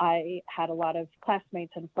 I had a lot of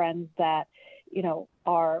classmates and friends that,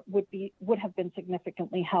 would have been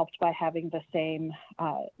significantly helped by having the same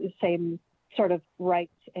sort of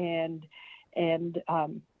rights and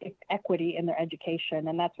equity in their education.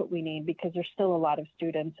 And that's what we need, because there's still a lot of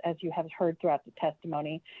students, as you have heard throughout the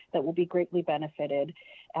testimony, that will be greatly benefited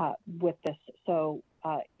with this. So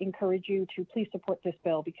encourage you to please support this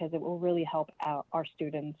bill, because it will really help out our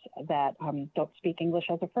students that don't speak English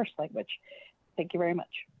as a first language. Thank you very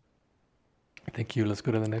much. Thank you. Let's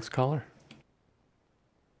go to the next caller.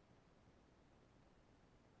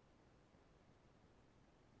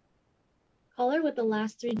 Caller with the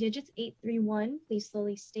last 3 digits, 831. Please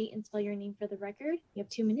slowly state and spell your name for the record. You have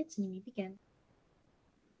 2 minutes and you may begin.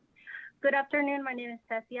 Good afternoon. My name is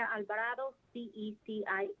Cecia Alvarado,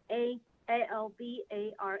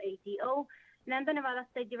 CECIA-ALVARADO, and I'm the Nevada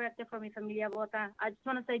State Director for Mi Familia Vota. I just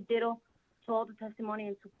want to say ditto to all the testimony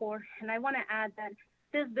and support. And I want to add that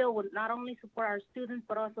this bill would not only support our students,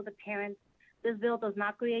 but also the parents. This bill does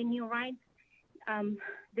not create new rights.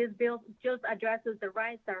 This bill just addresses the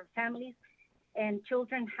rights that our families and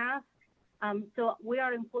children have. So we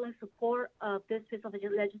are in full support of this piece of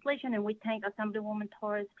legislation, and we thank Assemblywoman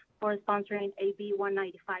Torres for sponsoring AB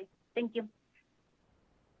 195. Thank you.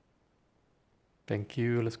 Thank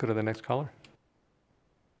you. Let's go to the next caller.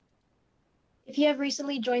 If you have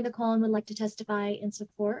recently joined the call and would like to testify in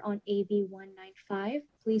support on AB 195,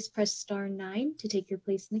 please press *9 to take your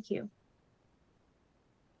place in the queue.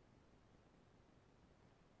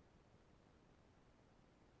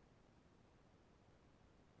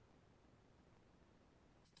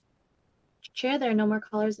 Chair, there are no more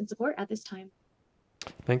callers in support at this time.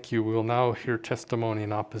 Thank you. We will now hear testimony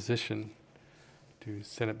in opposition to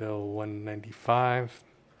Senate Bill 195.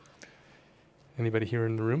 Anybody here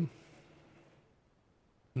in the room?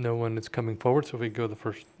 No one is coming forward, so if we go the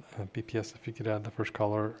first, BPS, if you could add the first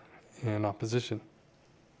caller in opposition.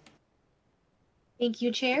 Thank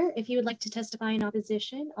you, Chair. If you would like to testify in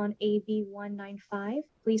opposition on AB 195,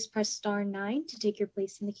 please press *9 to take your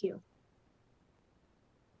place in the queue.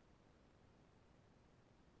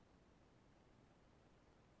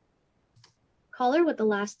 Caller with the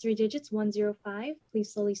last three digits, 105.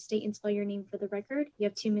 Please slowly state and spell your name for the record. You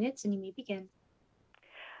have 2 minutes and you may begin.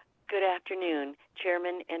 Good afternoon,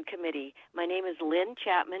 Chairman and Committee. My name is Lynn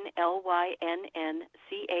Chapman, Lynnchapman,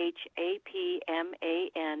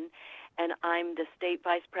 and I'm the State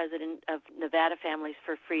Vice President of Nevada Families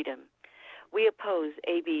for Freedom. We oppose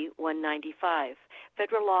AB 195.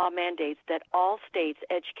 Federal law mandates that all states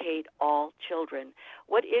educate all children.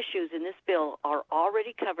 What issues in this bill are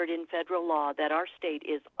already covered in federal law that our state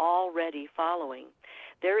is already following?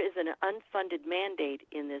 There is an unfunded mandate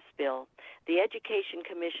in this bill. The Education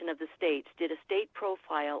Commission of the States did a state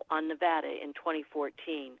profile on Nevada in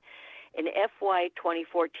 2014. In FY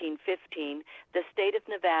 2014-15, the state of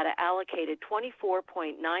Nevada allocated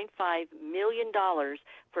 $24.95 million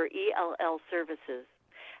for ELL services.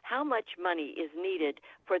 How much money is needed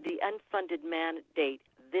for the unfunded mandate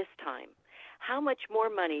this time? How much more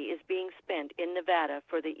money is being spent in Nevada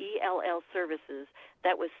for the ELL services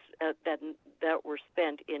that were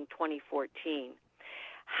spent in 2014?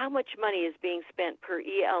 How much money is being spent per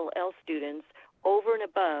ELL students over and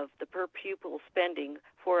above the per pupil spending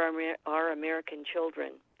for our American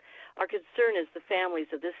children? Our concern is the families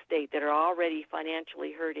of this state that are already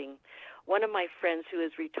financially hurting. One of my friends who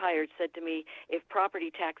is retired said to me, if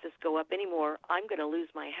property taxes go up anymore, I'm going to lose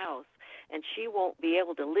my house. And she won't be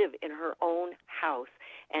able to live in her own house.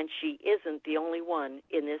 And she isn't the only one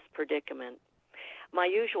in this predicament. My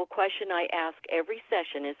usual question I ask every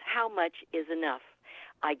session is, how much is enough?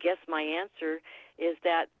 I guess my answer is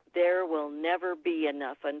that there will never be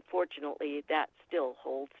enough. Unfortunately, that still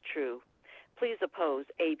holds true. Please oppose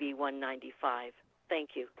AB 195. Thank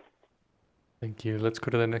you. Thank you. Let's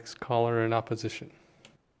go to the next caller in opposition.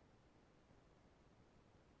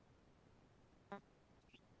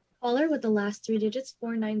 Caller with the last three digits,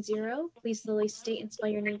 490. Please slowly state and spell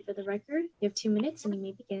your name for the record. You have 2 minutes and you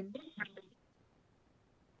may begin.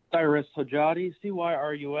 Cyrus Hojjati,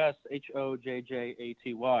 Cyrus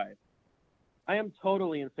Hojjaty. I am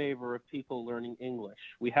totally in favor of people learning English.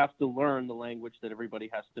 We have to learn the language that everybody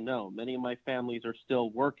has to know. Many of my families are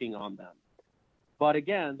still working on them. But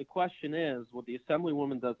again, the question is, what the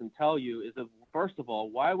Assemblywoman doesn't tell you is, first of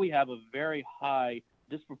all, why we have a very high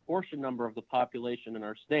disproportionate number of the population in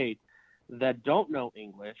our state that don't know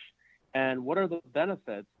English, and what are the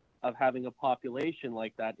benefits of having a population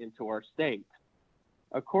like that into our state?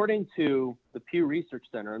 According to the Pew Research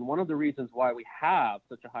Center, and one of the reasons why we have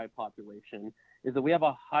such a high population is that we have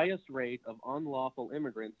a highest rate of unlawful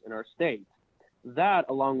immigrants in our state. That,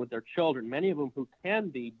 along with their children, many of them who can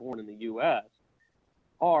be born in the U.S.,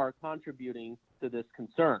 are contributing to this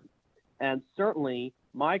concern. And certainly,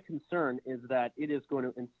 my concern is that it is going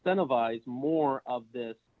to incentivize more of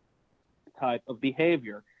this type of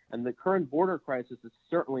behavior. And the current border crisis is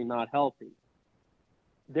certainly not healthy.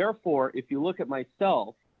 Therefore, if you look at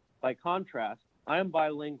myself, by contrast, I am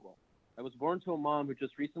bilingual. I was born to a mom who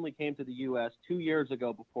just recently came to the U.S. 2 years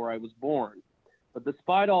ago before I was born. But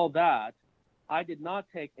despite all that, I did not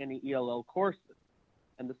take any ELL courses.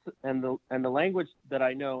 And the language that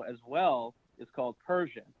I know as well is called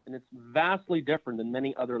Persian, and it's vastly different than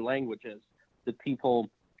many other languages that people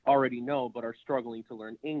already know but are struggling to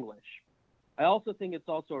learn English. I also think it's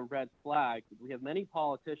also a red flag. We have many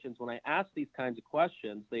politicians, when I ask these kinds of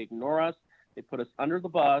questions, they ignore us, they put us under the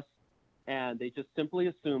bus, and they just simply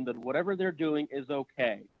assume that whatever they're doing is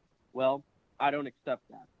okay. Well, I don't accept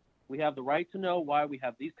that. We have the right to know why we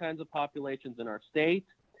have these kinds of populations in our state.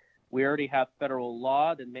 We already have federal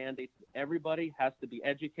law that mandates that everybody has to be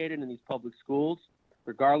educated in these public schools,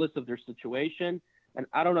 regardless of their situation. And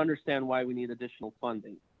I don't understand why we need additional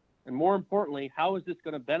funding. And more importantly, how is this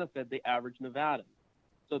going to benefit the average Nevadan?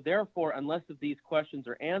 So therefore, unless these questions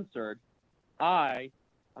are answered, I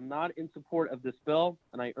am not in support of this bill,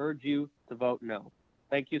 and I urge you to vote no.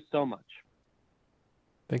 Thank you so much.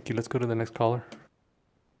 Thank you. Let's go to the next caller.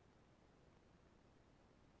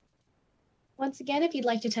 Once again, if you'd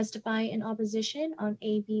like to testify in opposition on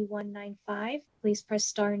AB 195, please press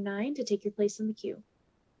star 9 to take your place in the queue.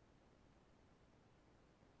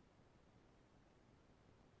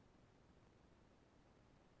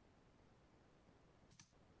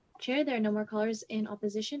 Chair, there are no more callers in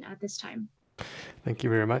opposition at this time. Thank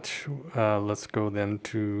you very much. Let's go then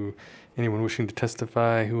to anyone wishing to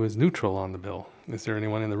testify who is neutral on the bill. Is there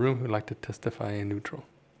anyone in the room who would like to testify in neutral?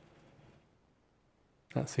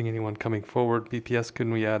 Not seeing anyone coming forward. BPS,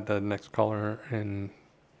 can we add the next caller in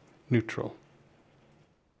neutral?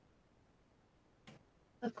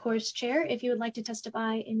 Of course, Chair. If you would like to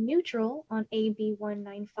testify in neutral on AB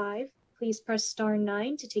 195, please press star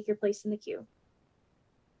 9 to take your place in the queue.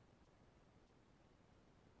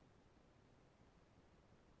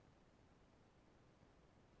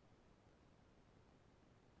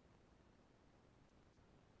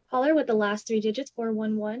 Caller with the last 3 digits,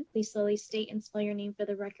 411, please slowly state and spell your name for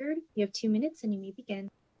the record. You have 2 minutes and you may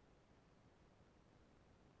begin.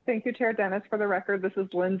 Thank you, Chair Dennis. For the record, this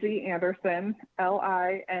is Lindsay Anderson,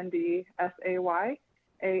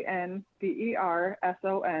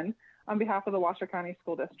 LINDSAYANDERSON, on behalf of the Washoe County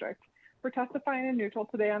School District. For testifying in neutral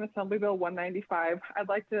today on Assembly Bill 195, I'd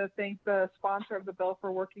like to thank the sponsor of the bill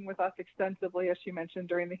for working with us extensively, as she mentioned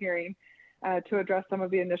during the hearing, to address some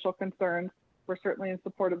of the initial concerns. We're certainly in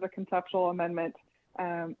support of the conceptual amendment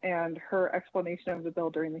and her explanation of the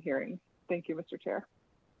bill during the hearing. Thank you, Mr. Chair.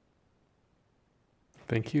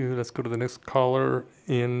 Thank you. Let's go to the next caller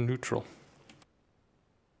in neutral.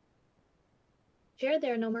 Chair,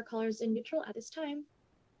 there are no more callers in neutral at this time.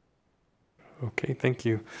 Okay, thank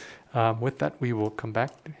you. With that, we will come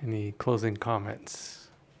back. Any closing comments?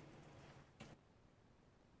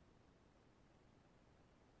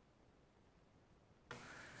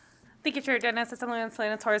 Thank you, Chair Dennis. Assemblywoman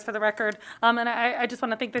Selena Torres for the record. And I just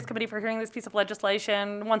want to thank this committee for hearing this piece of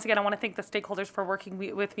legislation. Once again, I want to thank the stakeholders for working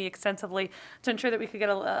with me extensively to ensure that we could get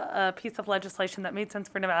a piece of legislation that made sense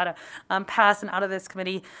for Nevada pass and out of this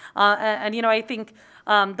committee. And you know, I think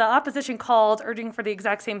the opposition called, urging for the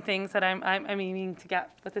exact same things that I'm aiming to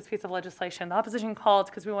get with this piece of legislation. The opposition called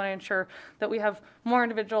because we want to ensure that we have more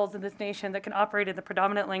individuals in this nation that can operate in the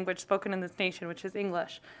predominant language spoken in this nation, which is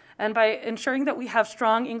English. And by ensuring that we have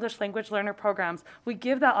strong English language learner programs, we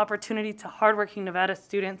give that opportunity to hardworking Nevada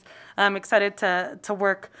students. I'm excited to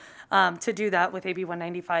work to do that with AB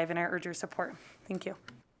 195, and I urge your support. Thank you.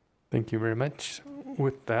 Thank you very much.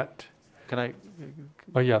 With that, Can I?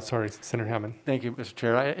 Oh yeah, sorry, Senator Hammond. Thank you, Mr.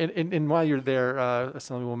 Chair. And while you're there,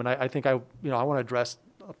 Assemblywoman, I think I want to address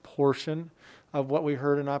a portion of what we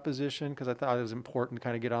heard in opposition because I thought it was important to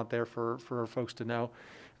kind of get out there for folks to know.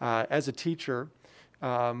 As a teacher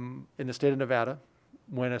in the state of Nevada,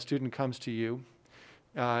 when a student comes to you,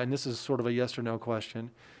 and this is sort of a yes or no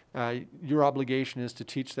question, your obligation is to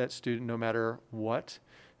teach that student no matter what.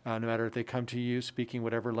 No matter if they come to you speaking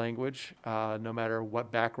whatever language, no matter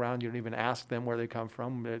what background, you don't even ask them where they come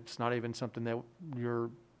from. It's not even something that you're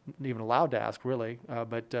even allowed to ask, really,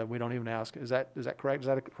 but we don't even ask. Is that correct? Is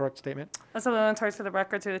that a correct statement? Assemblywoman Torres for the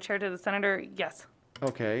record, through the chair to the senator, yes.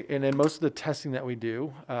 Okay. And then most of the testing that we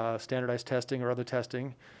do, standardized testing or other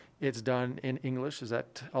testing, it's done in English. Is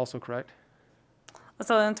that also correct?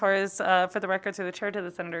 Assemblywoman Torres for the record, through the chair to the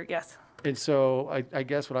senator, yes. And so I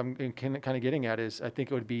guess what I'm kind of getting at is I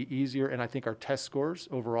think it would be easier, and I think our test scores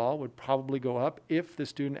overall would probably go up if the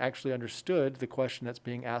student actually understood the question that's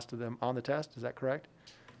being asked of them on the test. Is that correct?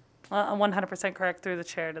 100% correct, through the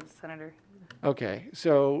chair to the senator. Okay,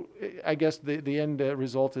 so I guess the end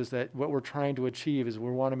result is that what we're trying to achieve is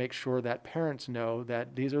we want to make sure that parents know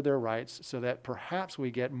that these are their rights so that perhaps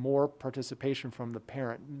we get more participation from the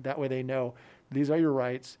parent. That way they know these are your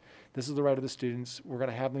rights, this is the right of the students, we're going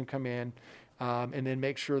to have them come in and then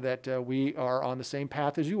make sure that we are on the same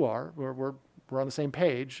path as you are. We're on the same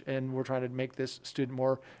page, and we're trying to make this student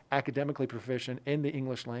more academically proficient in the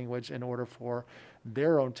English language in order for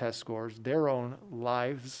their own test scores, their own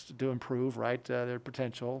lives to improve, right? Their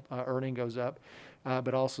potential earning goes up,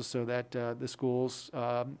 but also so that the schools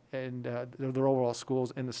and their overall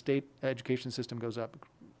schools and the state education system goes up.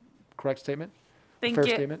 Correct statement? Thank Fair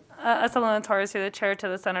you. statement? Assemblywoman Torres, through the chair to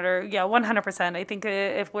the senator. Yeah, 100%. I think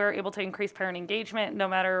if we're able to increase parent engagement, no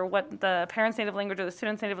matter what the parent's native language or the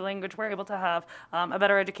student's native language, we're able to have a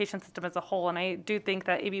better education system as a whole. And I do think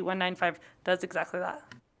that AB 195 does exactly that.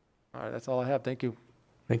 All right, that's all I have. Thank you.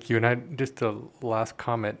 Thank you. And just a last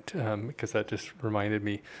comment, because that just reminded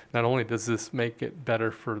me, not only does this make it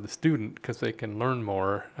better for the student because they can learn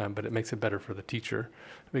more, but it makes it better for the teacher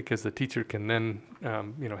because the teacher can then,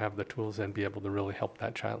 have the tools and be able to really help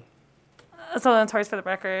that child. So, Torres, for the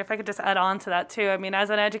record, if I could just add on to that too. I mean, as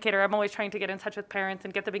an educator, I'm always trying to get in touch with parents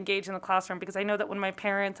and get them engaged in the classroom because I know that when my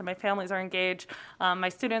parents and my families are engaged, my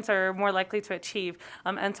students are more likely to achieve.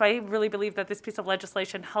 And so I really believe that this piece of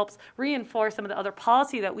legislation helps reinforce some of the other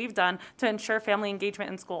policy that we've done to ensure family engagement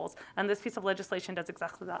in schools. And this piece of legislation does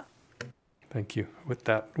exactly that. Thank you. With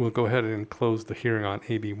that, we'll go ahead and close the hearing on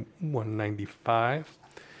AB 195.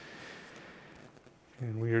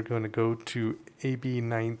 And we are going to go to AB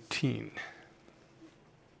 19.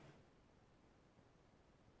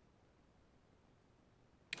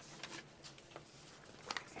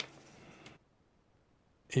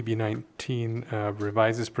 AB 19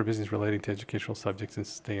 revises provisions relating to educational subjects and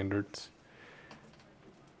standards.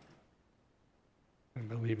 I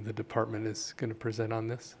believe the department is going to present on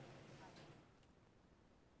this.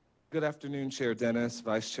 Good afternoon, Chair Dennis,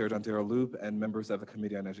 Vice Chair Dantero Loop, and members of the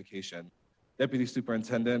Committee on Education. Deputy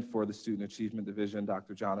Superintendent for the Student Achievement Division,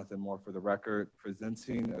 Dr. Jonathan Moore, for the record,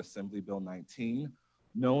 presenting Assembly Bill 19,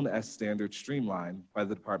 known as Standard Streamline by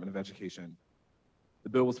the Department of Education. The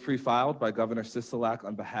bill was pre-filed by Governor Sisolak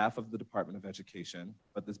on behalf of the Department of Education,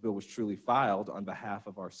 but this bill was truly filed on behalf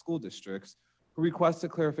of our school districts who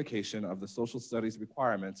requested clarification of the social studies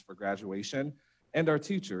requirements for graduation and our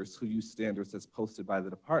teachers who use standards as posted by the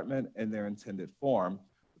department in their intended form,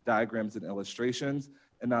 with diagrams and illustrations,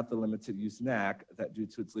 and not the limited use NAC that, due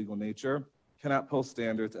to its legal nature, cannot post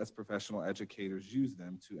standards as professional educators use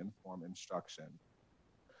them to inform instruction.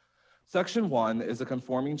 Section 1 is a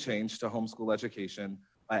conforming change to homeschool education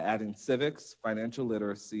by adding civics, financial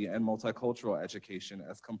literacy, and multicultural education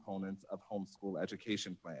as components of homeschool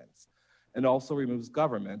education plans, and also removes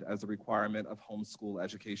government as a requirement of homeschool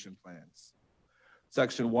education plans.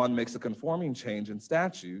 Section 1 makes a conforming change in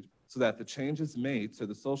statute so that the changes made to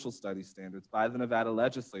the social studies standards by the Nevada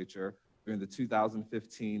Legislature during the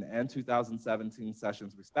 2015 and 2017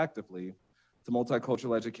 sessions respectively to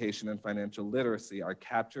multicultural education and financial literacy are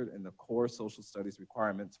captured in the core social studies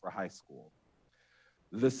requirements for high school.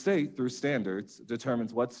 The state, through standards,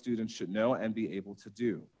 determines what students should know and be able to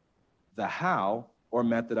do. The how or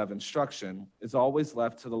method of instruction is always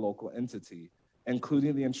left to the local entity,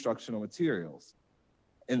 including the instructional materials.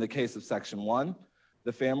 In the case of Section 1,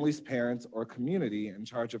 the family's parents or community in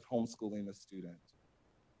charge of homeschooling the student.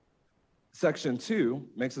 Section 2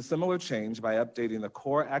 makes a similar change by updating the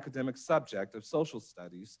core academic subject of social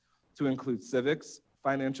studies to include civics,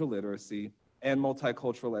 financial literacy, and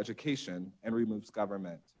multicultural education, and removes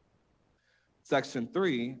government. Section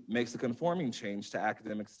 3 makes a conforming change to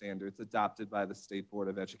academic standards adopted by the State Board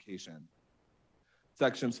of Education.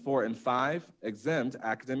 Sections 4 and 5 exempt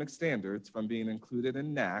academic standards from being included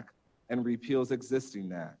in NAC and repeals existing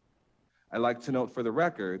NAC. I'd like to note for the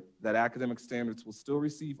record that academic standards will still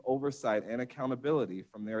receive oversight and accountability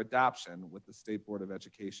from their adoption with the State Board of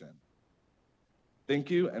Education. Thank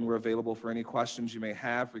you, and we're available for any questions you may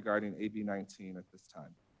have regarding AB 19 at this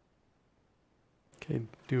time. Okay,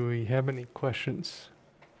 do we have any questions?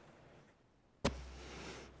 I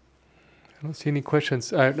don't see any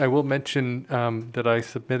questions. I will mention that I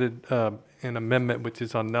submitted an amendment, which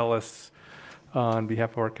is on Nellis on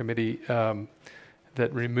behalf of our committee,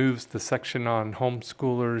 that removes the section on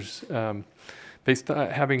homeschoolers based on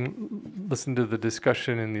having listened to the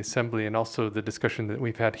discussion in the assembly and also the discussion that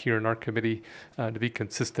we've had here in our committee to be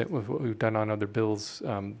consistent with what we've done on other bills.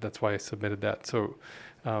 That's why I submitted that. So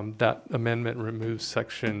that amendment removes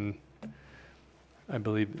section, I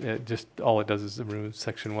believe, just all it does is remove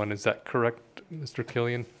section 1. Is that correct, Mr.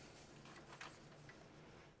 Killian?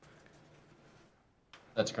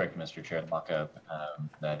 That's correct, Mr. Chair. Lockup,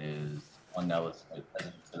 that is on Nellis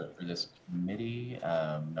for this committee,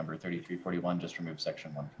 number 3341, just remove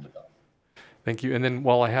section 1 from the bill. Thank you. And then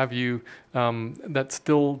while I have you, that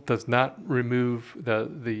still does not remove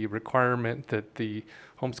the requirement that the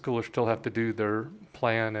homeschoolers still have to do their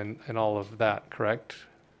plan and all of that, correct?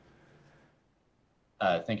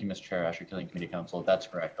 Thank you, Mr. Chair, Asher Killian Committee Council. That's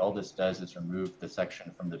correct. All this does is remove the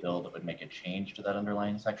section from the bill that would make a change to that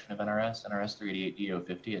underlying section of NRS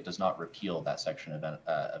 388D050. It does not repeal that section of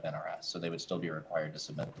NRS, so they would still be required to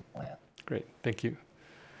submit the plan. Great, thank you.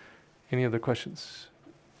 Any other questions?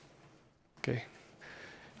 Okay.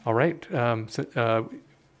 All right.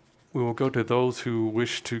 We will go to those who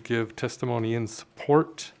wish to give testimony in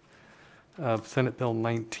support of Senate Bill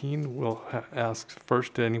 19. We'll ask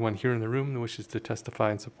first to anyone here in the room that wishes to testify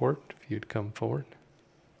in support, if you'd come forward.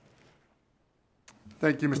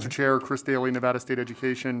 Thank you, Mr. Chair. Chris Daly, Nevada State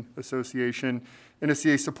Education Association.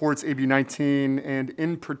 NSCA supports AB 19 and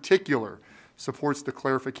in particular supports the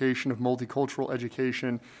clarification of multicultural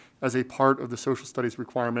education as a part of the social studies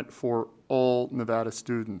requirement for all Nevada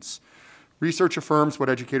students. Research affirms what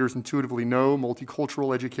educators intuitively know: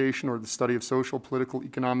 multicultural education, or the study of social, political,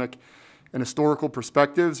 economic, and historical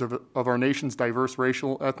perspectives of our nation's diverse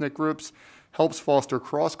racial ethnic groups, helps foster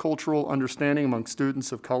cross-cultural understanding among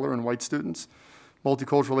students of color and white students.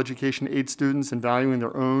 Multicultural education aids students in valuing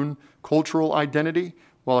their own cultural identity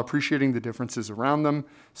while appreciating the differences around them.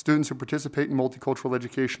 Students who participate in multicultural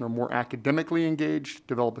education are more academically engaged,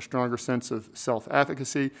 develop a stronger sense of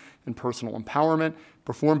self-efficacy and personal empowerment,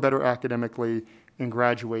 perform better academically, and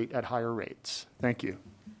graduate at higher rates. Thank you.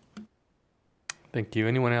 Thank you.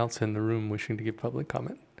 Anyone else in the room wishing to give public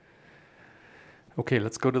comment? Okay,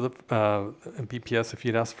 let's go to the BPS. If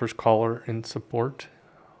you'd ask first caller in support.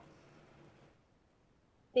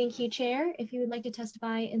 Thank you, Chair. If you would like to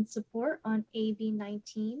testify in support on AB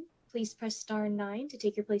 19, please press star 9 to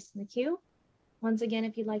take your place in the queue. Once again,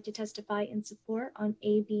 if you'd like to testify in support on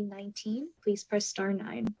AB 19, please press star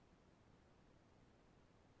 9.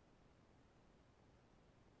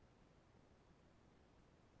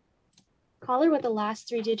 Caller with the last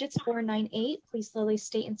three digits, 498. Please slowly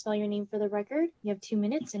state and spell your name for the record. You have 2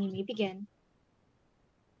 minutes and you may begin.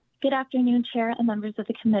 Good afternoon, Chair and members of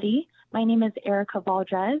the committee. My name is Erica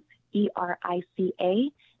Valdrez,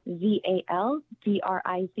 ERICAVALDRIZ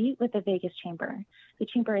with the Vegas Chamber. The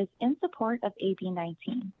Chamber is in support of AB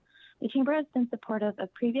 19. The Chamber has been supportive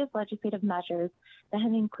of previous legislative measures that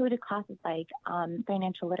have included classes like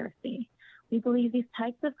financial literacy. We believe these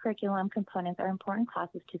types of curriculum components are important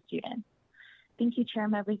classes to students. Thank you, Chair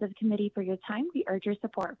and members of the committee, for your time. We urge your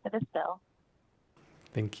support for this bill.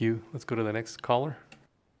 Thank you. Let's go to the next caller.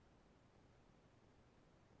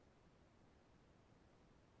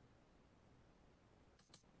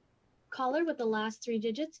 Caller with the last three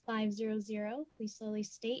digits, 500. Please slowly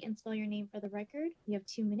state and spell your name for the record. You have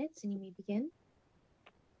 2 minutes and you may begin.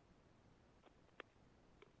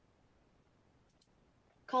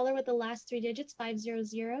 Caller with the last three digits, 500.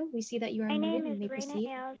 We see that you are My muted name and is may Raina proceed.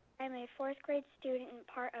 Ailes. I'm a fourth grade student and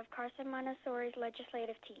part of Carson Montessori's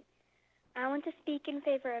legislative team. I want to speak in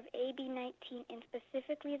favor of AB 19 and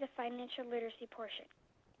specifically the financial literacy portion.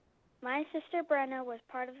 My sister Brenna was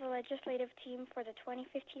part of the legislative team for the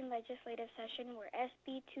 2015 legislative session where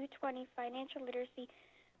SB 220 financial literacy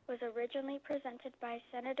was originally presented by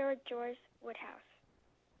Senator Joyce Woodhouse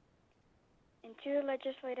and two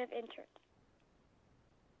legislative interns,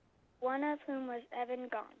 one of whom was Evan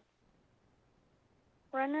Gahn.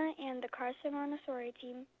 Brenna and the Carson Montessori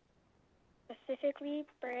team, specifically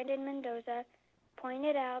Brandon Mendoza,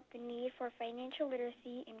 pointed out the need for financial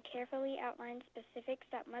literacy and carefully outlined specifics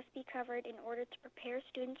that must be covered in order to prepare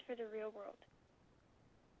students for the real world.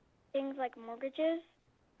 Things like mortgages,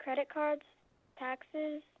 credit cards,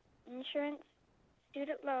 taxes, insurance,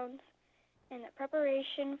 student loans, and the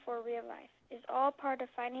preparation for real life is all part of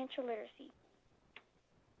financial literacy.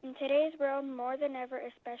 In today's world, more than ever,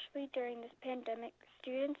 especially during this pandemic,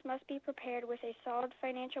 students must be prepared with a solid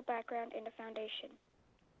financial background and a foundation.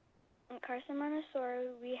 At Carson Montessori,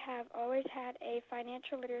 we have always had a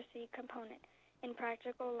financial literacy component in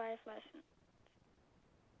practical life lessons.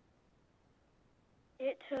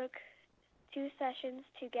 It took 2 sessions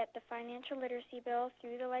to get the financial literacy bill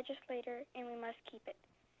through the legislature, and we must keep it.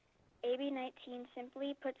 AB 19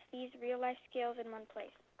 simply puts these real-life skills in one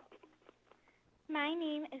place. My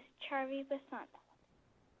name is Charvi Basant.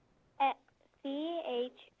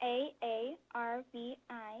 CHAARVI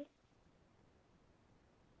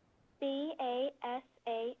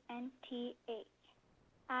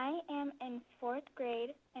I am in 4th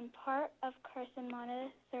grade and part of Carson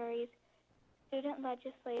Montessori's student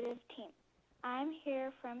legislative team. I'm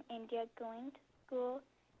here from India going to school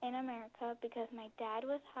in America because my dad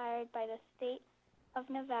was hired by the state of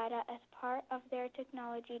Nevada as part of their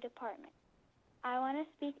technology department. I want to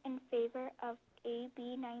speak in favor of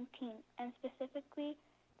AB 19 and specifically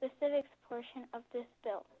the civics portion of this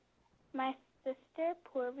bill. My sister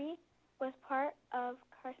Purvi was part of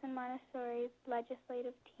Carson Montessori's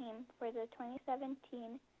legislative team for the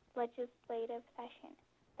 2017 legislative session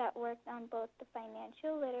that worked on both the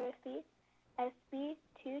financial literacy, SB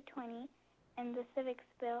 220, and the civics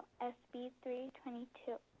bill, SB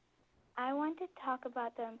 322. I want to talk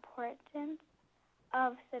about the importance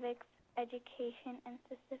of civics education and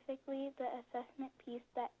specifically the assessment piece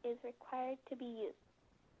that is required to be used.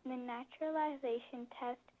 The naturalization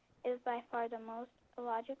test is by far the most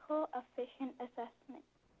logical, efficient assessment.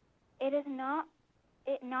 It not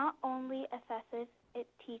only assesses, it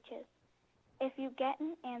teaches. If you get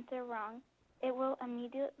an answer wrong, it will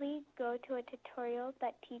immediately go to a tutorial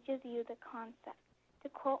that teaches you the concept. To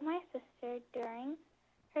quote my sister during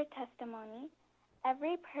her testimony,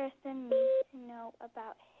 every person needs to know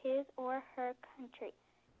about his or her country,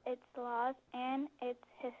 its laws, and its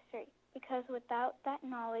history, because without that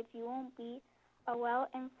knowledge, you won't be a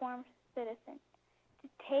well-informed citizen.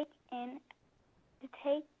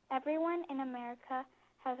 Everyone in America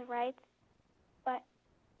has rights, but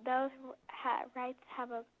those rights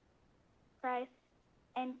have a price,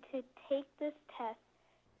 and to take this test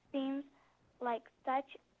seems like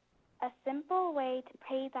such a simple way to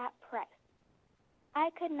pay that price. I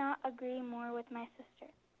could not agree more with my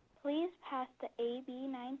sister. Please pass the AB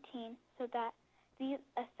 19 so that these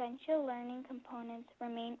essential learning components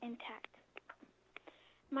remain intact.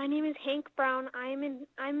 My name is Hank Brown. I'm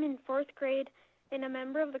in 4th grade and a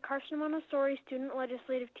member of the Carson Montessori Student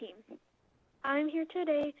Legislative Team. I'm here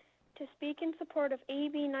today to speak in support of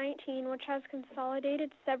AB 19, which has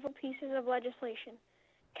consolidated several pieces of legislation.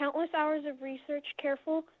 Countless hours of research,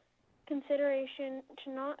 careful consideration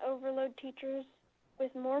to not overload teachers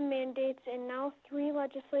with more mandates, and now 3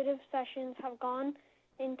 legislative sessions have gone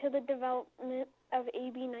into the development of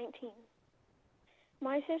AB 19.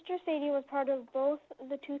 My sister Sadie was part of both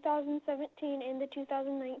the 2017 and the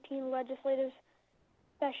 2019 legislative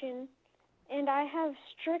session, and I have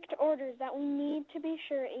strict orders that we need to be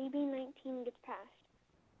sure AB 19 gets passed.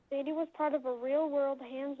 Sadie was part of a real-world,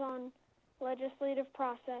 hands-on legislative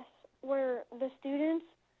process where the students,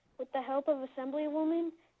 with the help of Assemblywoman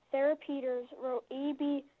Sarah Peters, wrote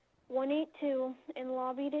AB 182 and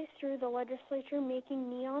lobbied it through the legislature, making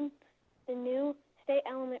neon the new state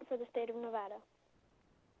element for the state of Nevada.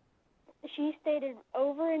 She stated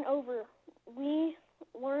over and over, we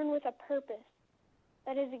learn with a purpose.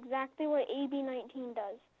 That is exactly what AB 19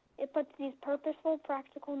 does. It puts these purposeful,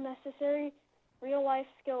 practical, necessary, real-life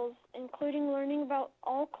skills, including learning about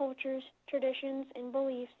all cultures, traditions, and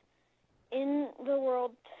beliefs in the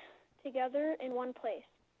world together in one place.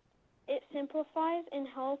 It simplifies and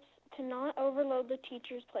helps to not overload the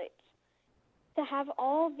teacher's plates. To have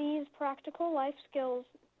all these practical life skills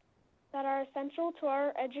that are essential to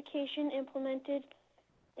our education implemented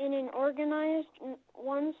in an organized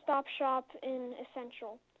one-stop shop is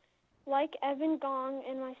essential. Like Evan Gong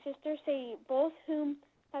and my sister Sadie, both whom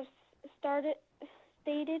have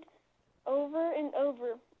stated over and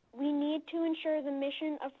over, we need to ensure the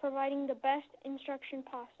mission of providing the best instruction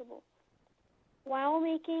possible, while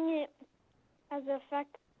making it as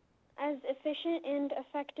efficient and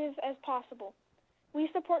effective as possible. We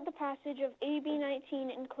support the passage of AB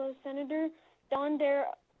 19 and close Senator Don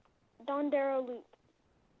Darrow Loop.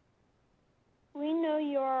 We know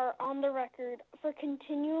you are on the record for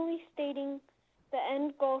continually stating the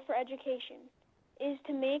end goal for education is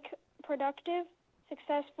to make productive,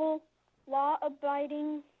 successful,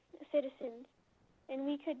 law-abiding citizens, and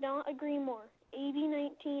we could not agree more. AB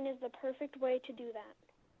 19 is the perfect way to do that.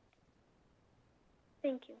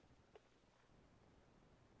 Thank you.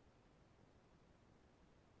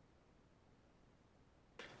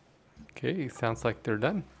 Okay, sounds like they're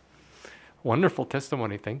done. Wonderful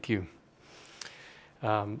testimony, thank you.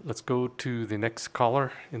 Let's go to the next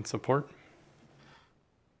caller in support.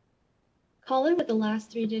 Caller with the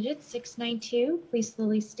last three digits, 692. Please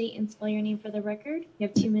slowly state and spell your name for the record. You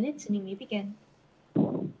have 2 minutes and you may begin.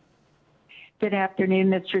 Good afternoon,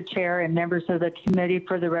 Mr. Chair and members of the committee.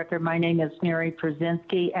 For the record, my name is Mary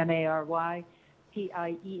Przinski, MaryPierczynski,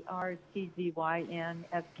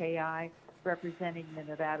 representing the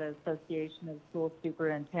Nevada Association of School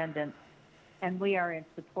Superintendents. And we are in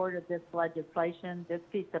support of this legislation. This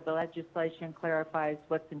piece of legislation clarifies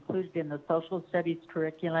what's included in the social studies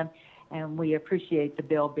curriculum, and we appreciate the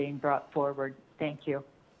bill being brought forward. Thank you.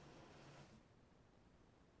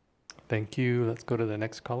 Thank you. Let's go to the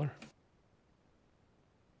next caller.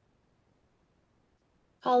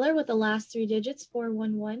 Caller with the last three digits,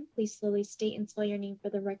 411. Please slowly state and spell your name for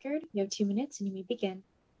the record. You have 2 minutes and you may begin.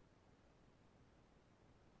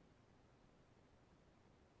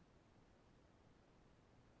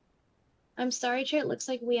 I'm sorry, Chair. It looks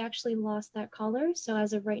like we actually lost that caller. So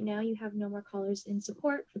as of right now, you have no more callers in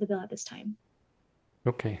support for the bill at this time.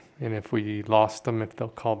 Okay, and if we lost them, if they'll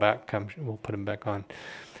call back, we'll put them back on.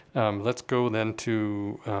 Let's go then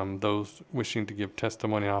to those wishing to give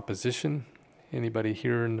testimony in opposition. Anybody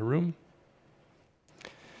here in the room?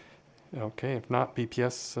 Okay, if not,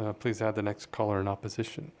 BPS, please add the next caller in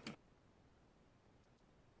opposition.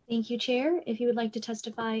 Thank you, Chair. If you would like to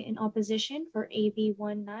testify in opposition for AB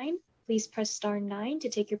 19, please press star 9 to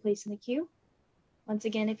take your place in the queue. Once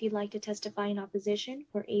again, if you'd like to testify in opposition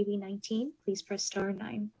for AB 19, please press star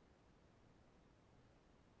 9.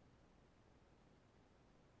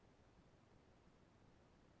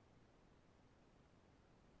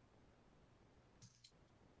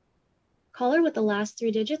 Caller with the last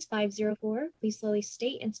three digits, 504, please slowly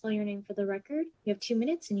state and spell your name for the record. You have 2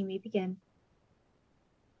 minutes and you may begin.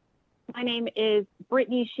 My name is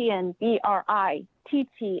Brittany Sheehan, BRITTANYSHEEHAN.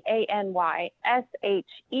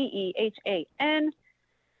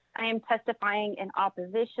 I am testifying in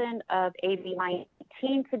opposition of AB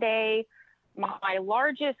 19 today. My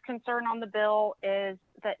largest concern on the bill is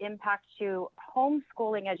the impact to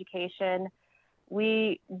homeschooling education.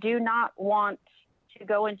 We do not want to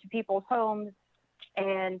go into people's homes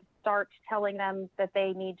and start telling them that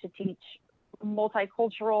they need to teach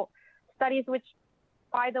multicultural studies, which,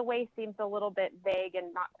 by the way, seems a little bit vague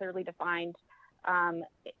and not clearly defined.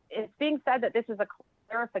 It's being said that this is a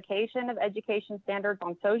clarification of education standards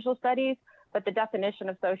on social studies, but the definition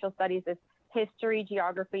of social studies is history,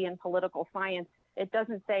 geography, and political science. It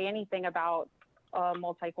doesn't say anything about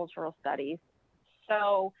multicultural studies.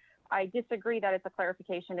 So I disagree that it's a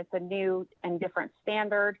clarification. It's a new and different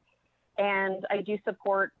standard. And I do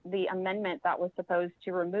support the amendment that was supposed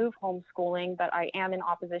to remove homeschooling, but I am in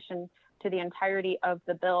opposition to the entirety of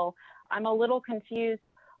the bill. I'm a little confused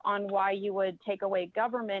on why you would take away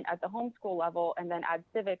government at the homeschool level and then add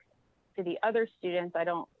civics to the other students. I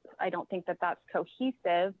don't think that that's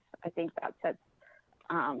cohesive. I think that sets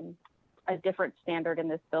a different standard in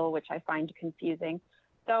this bill, which I find confusing.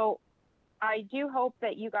 So I do hope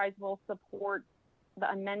that you guys will support the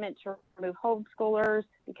amendment to remove homeschoolers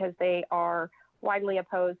because they are widely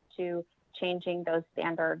opposed to changing those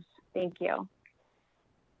standards. Thank you.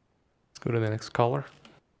 Let's go to the next caller.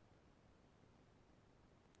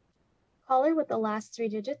 Caller with the last three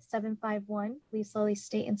digits, 751. Please slowly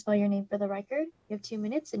state and spell your name for the record. You have 2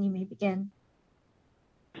 minutes and you may begin.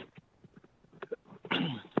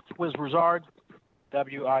 Wiz Broussard,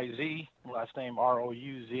 W-I-Z, last name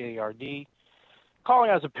R-O-U-Z-A-R-D.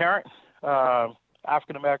 Calling as a parent,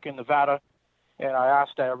 African-American, Nevada, and I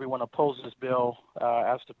ask that everyone oppose this bill.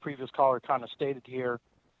 As the previous caller kind of stated here,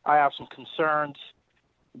 I have some concerns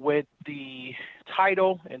with the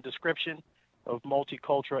title and description of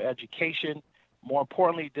multicultural education. More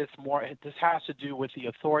importantly, this has to do with the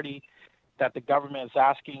authority that the government is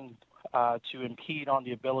asking to impede on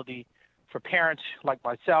the ability for parents like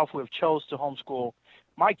myself who have chose to homeschool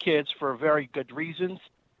my kids for very good reasons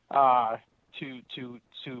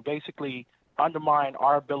to basically undermine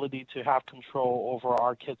our ability to have control over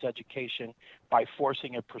our kids' education by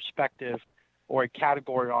forcing a perspective or a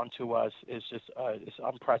category onto us is just is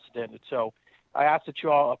unprecedented. So I ask that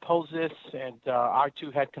you all oppose this, and I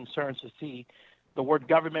too had concerns to see the word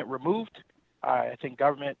government removed. I think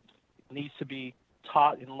government needs to be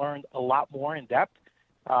taught and learned a lot more in depth,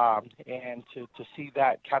 and to see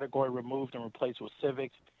that category removed and replaced with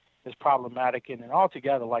civics is problematic. And then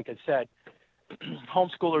altogether, like I said,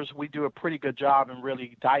 homeschoolers, we do a pretty good job in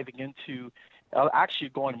really diving into actually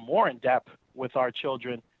going more in depth with our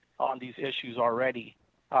children on these issues already.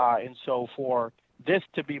 And so for this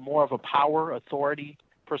to be more of a power authority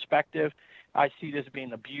perspective, I see this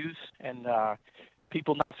being abused, and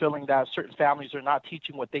people not feeling that certain families are not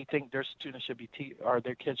teaching what they think their students should be or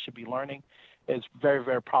their kids should be learning is very,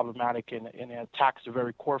 very problematic, and it attacks the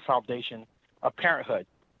very core foundation of parenthood.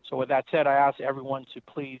 So with that said, I ask everyone to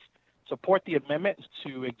please support the amendment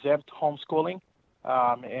to exempt homeschooling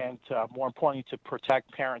and more importantly, to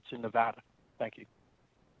protect parents in Nevada. Thank you.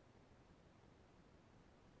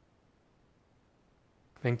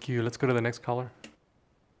 Thank you. Let's go to the next caller.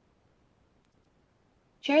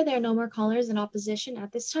 Chair, there are no more callers in opposition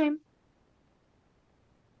at this time.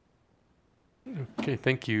 Okay,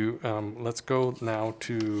 thank you. Let's go now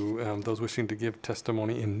to those wishing to give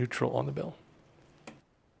testimony in neutral on the bill.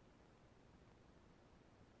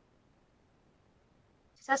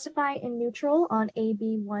 To testify in neutral on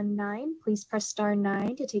AB 19, please press star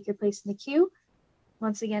 9 to take your place in the queue.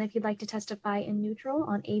 Once again, if you'd like to testify in neutral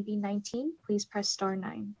on AB 19, please press star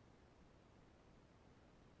 9.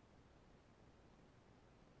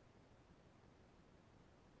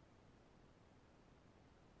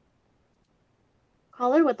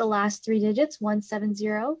 Caller with the last three digits,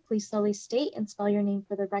 170, please slowly state and spell your name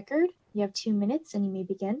for the record. You have 2 minutes and you may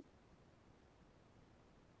begin.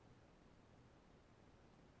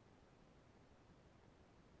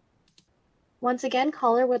 Once again,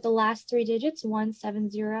 caller with the last three digits,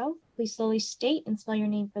 170, please slowly state and spell your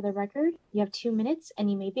name for the record. You have 2 minutes and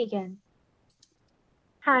you may begin.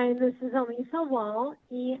 Hi, this is Elisa Wall,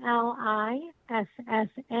 ELISSAWAHL.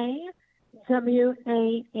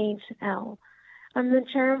 I'm the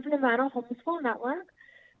chair of Nevada Homeschool Network.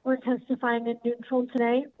 We're testifying in neutral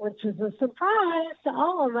today, which is a surprise to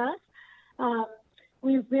all of us.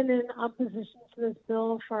 We've been in opposition to this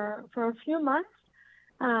bill for a few months,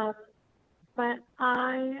 but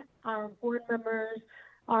our board members,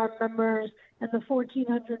 our members, and the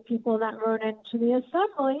 1,400 people that wrote into the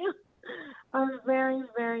assembly are very,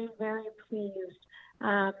 very, very pleased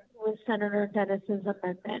with Senator Dennis's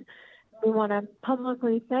amendment. We want to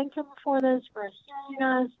publicly thank him for this, for hearing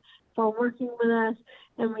us, for working with us,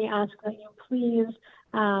 and we ask that you please,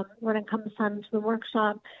 when it comes time to the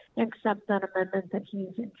workshop, accept that amendment that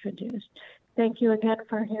he's introduced. Thank you again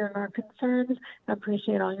for hearing our concerns. I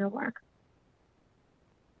appreciate all your work.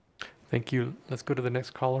 Thank you. Let's go to the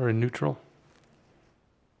next caller in neutral.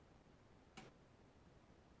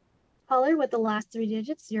 Caller with the last three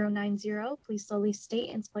digits, 090, please slowly state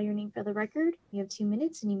and spell your name for the record. You have 2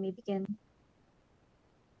 minutes and you may begin.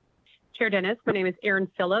 Chair Dennis, my name is Erin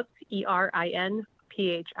Phillips, ERINPHILLIPS.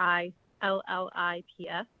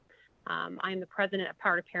 I'm the president of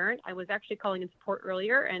Power to Parent. I was actually calling in support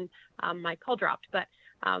earlier and my call dropped, but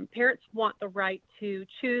parents want the right to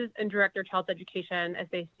choose and direct their child's education as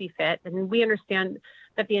they see fit. And we understand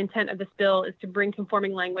that the intent of this bill is to bring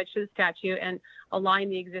conforming language to the statute and align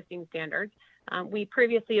the existing standards. We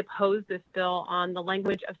previously opposed this bill on the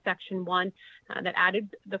language of Section 1 that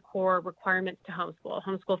added the core requirements to homeschool.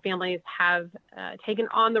 Homeschool families have taken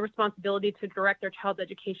on the responsibility to direct their child's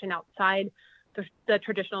education outside the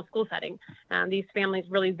traditional school setting. These families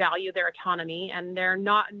really value their autonomy, and they're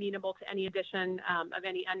not amenable to any addition of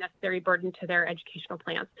any unnecessary burden to their educational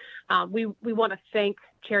plans. We want to thank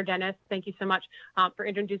Chair Dennis, thank you so much for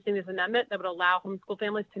introducing this amendment that would allow homeschool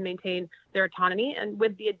families to maintain their autonomy. And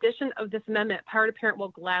with the addition of this amendment, Power to Parent will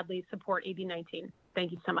gladly support AB 19.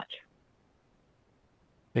 Thank you so much.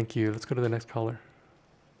 Thank you. Let's go to the next caller.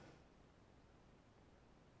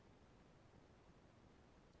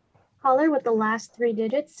 Caller with the last 3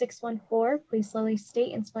 digits, 614, please slowly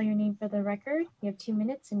state and spell your name for the record. You have 2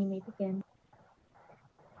 minutes and you may begin.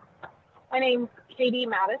 My name's Katie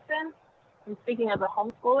Madison. I'm speaking as a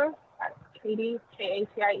homeschooler. That's Katie,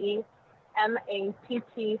 KATIE,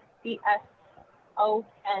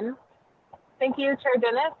 Thank you, Chair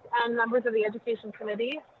Dennis and members of the Education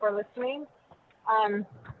Committee for listening. I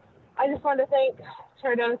just want to thank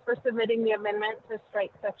Chair Dennis for submitting the amendment to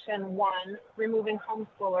strike Section 1, removing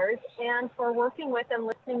homeschoolers, and for working with and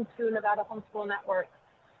listening to Nevada Homeschool Network,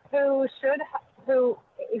 who is the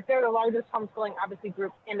largest homeschooling advocacy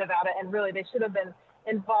group in Nevada, and really they should have been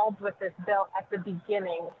involved with this bill at the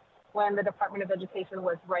beginning when the Department of Education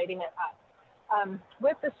was writing it up.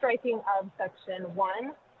 With the striking of Section 1,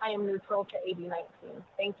 I am neutral to AB 19.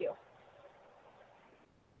 Thank you.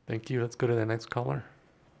 Thank you. Let's go to the next caller.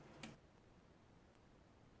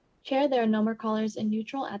 Chair, there are no more callers in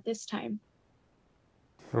neutral at this time.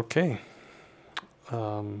 Okay.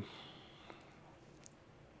 All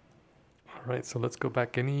right, so let's go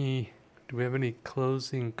back. Do we have any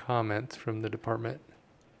closing comments from the department?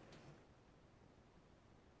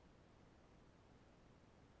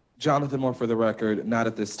 Jonathan Moore for the record, not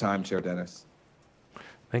at this time, Chair Dennis.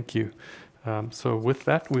 Thank you. So with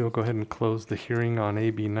that, we'll go ahead and close the hearing on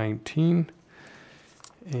AB 19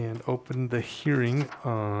 and open the hearing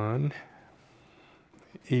on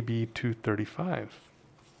AB 235.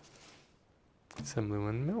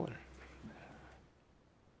 Assemblyman Miller.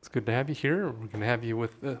 It's good to have you here. We're going to have you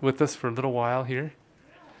with us for a little while here.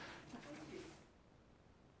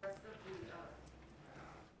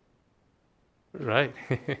 Right.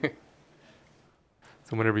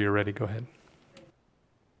 So whenever you're ready, go ahead.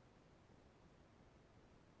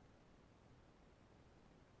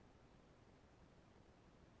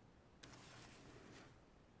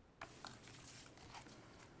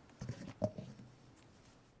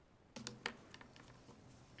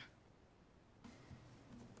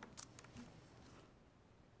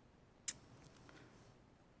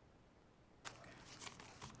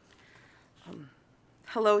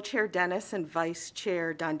 Hello, Chair Dennis and Vice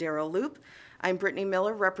Chair Dondero Loop. I'm Brittany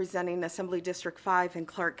Miller, representing Assembly District 5 in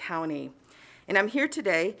Clark County. And I'm here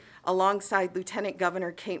today alongside Lieutenant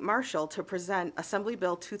Governor Kate Marshall to present Assembly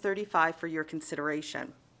Bill 235 for your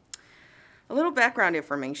consideration. A little background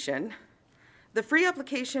information. The free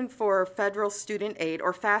application for federal student aid,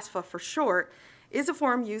 or FAFSA for short, is a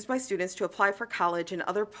form used by students to apply for college and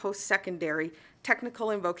other post-secondary technical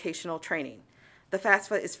and vocational training. The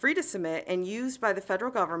FAFSA is free to submit and used by the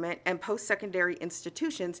federal government and post-secondary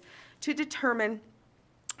institutions to determine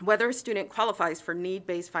whether a student qualifies for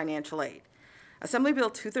need-based financial aid. Assembly Bill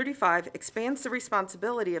 235 expands the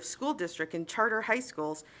responsibility of school district and charter high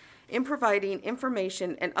schools in providing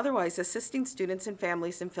information and otherwise assisting students and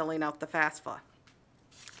families in filling out the FAFSA.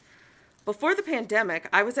 Before the pandemic,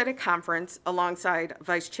 I was at a conference alongside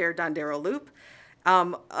Vice Chair Dondero Loop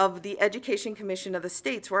of the Education Commission of the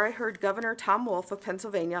States, where I heard Governor Tom Wolf of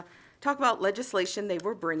Pennsylvania talk about legislation they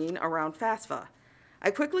were bringing around FAFSA.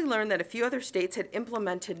 I quickly learned that a few other states had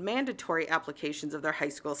implemented mandatory applications of their high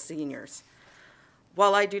school seniors.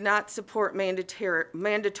 While I do not support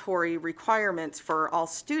mandatory requirements for all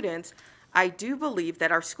students, I do believe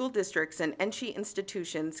that our school districts and NSHE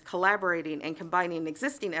institutions collaborating and combining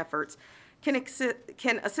existing efforts can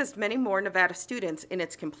assist many more Nevada students in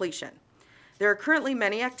its completion. There are currently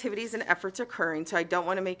many activities and efforts occurring, so I don't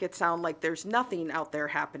want to make it sound like there's nothing out there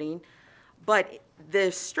happening, but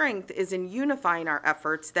the strength is in unifying our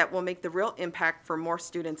efforts that will make the real impact for more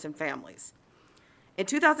students and families. In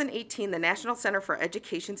 2018, the National Center for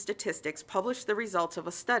Education Statistics published the results of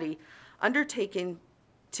a study undertaken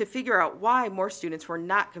to figure out why more students were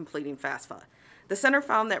not completing FAFSA. The center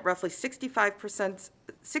found that roughly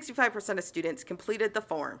 65% of students completed the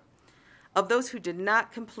form. Of those who did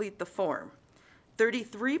not complete the form,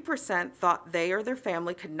 33% thought they or their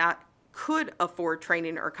family could afford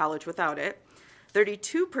training or college without it.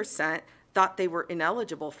 32% thought they were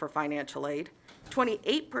ineligible for financial aid.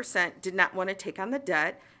 28% did not want to take on the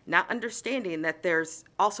debt. not understanding that there's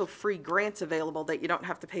also free grants available that you don't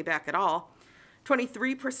have to pay back at all.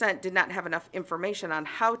 23% did not have enough information on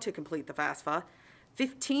how to complete the FAFSA.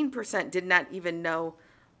 15% did not even know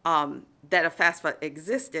that a FAFSA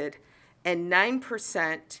existed, and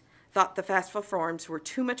 9% thought the FAFSA forms were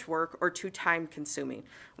too much work or too time consuming,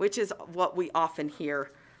 which is what we often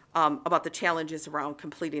hear about the challenges around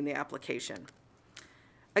completing the application.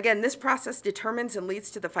 Again, this process determines and leads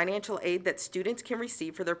to the financial aid that students can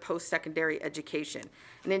receive for their post-secondary education.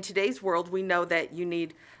 And in today's world, we know that you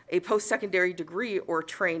need a post-secondary degree or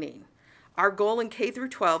training. Our goal in K through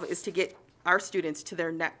 12 is to get our students to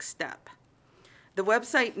their next step. The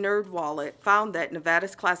website NerdWallet found that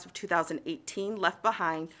Nevada's class of 2018 left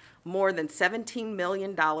behind more than $17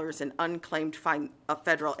 million in unclaimed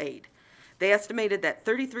federal aid. They estimated that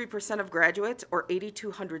 33% of graduates, or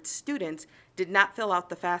 8,200 students, did not fill out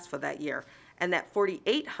the FAFSA that year, and that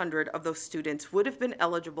 4,800 of those students would have been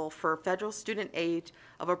eligible for federal student aid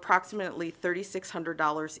of approximately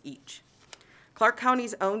 $3,600 each. Clark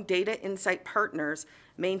County's own Data Insight Partners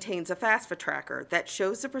maintains a FAFSA tracker that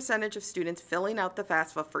shows the percentage of students filling out the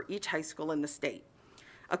FAFSA for each high school in the state.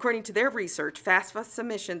 According to their research, FAFSA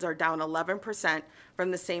submissions are down 11% from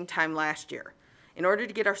the same time last year. In order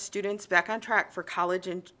to get our students back on track for college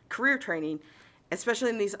and career training, especially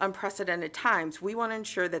in these unprecedented times, we want to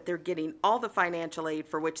ensure that they're getting all the financial aid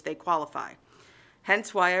for which they qualify.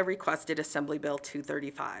 Hence why I requested Assembly Bill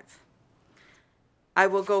 235. I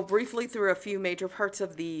will go briefly through a few major parts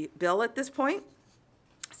of the bill at this point.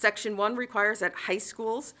 Section 1 requires that high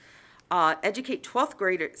schools educate 12th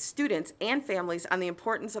grade students and families on the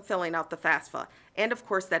importance of filling out the FAFSA, and of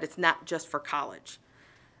course that it's not just for college.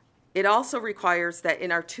 It also requires that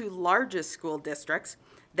in our 2 largest school districts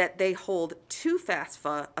that they hold 2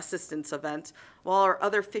 FAFSA assistance events, while our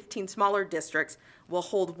other 15 smaller districts will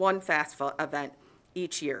hold 1 FAFSA event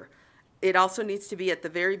each year. It also needs to be at the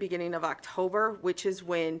very beginning of October, which is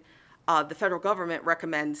when the federal government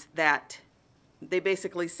recommends that they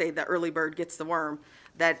basically say the early bird gets the worm,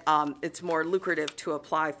 that it's more lucrative to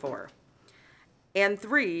apply for. And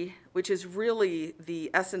 3, which is really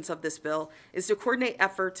the essence of this bill, is to coordinate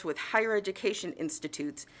efforts with higher education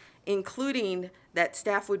institutes, including that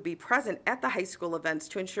staff would be present at the high school events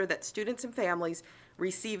to ensure that students and families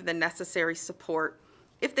receive the necessary support,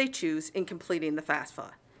 if they choose, in completing the FAFSA.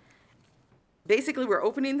 Basically, we're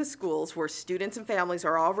opening the schools where students and families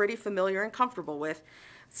are already familiar and comfortable with,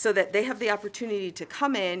 so that they have the opportunity to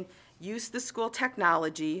come in, use the school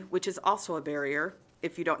technology, which is also a barrier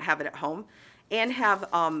if you don't have it at home, and have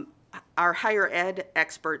our higher ed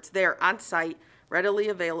experts there on site readily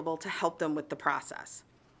available to help them with the process.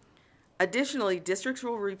 Additionally, districts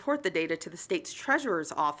will report the data to the state's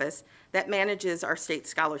treasurer's office that manages our state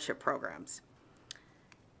scholarship programs.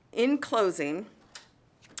 In closing,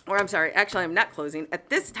 or I'm sorry, actually I'm not closing. At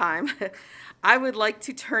this time, I would like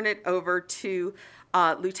to turn it over to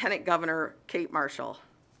Lieutenant Governor Kate Marshall.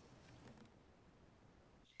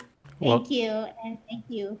 Thank you, and thank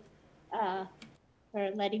you for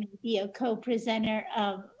letting me be a co-presenter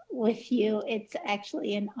with you. It's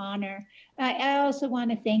actually an honor. I also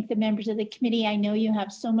want to thank the members of the committee. I know you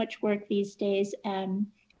have so much work these days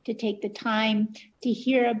to take the time to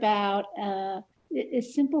hear about a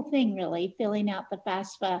simple thing, really, filling out the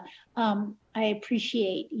FAFSA. I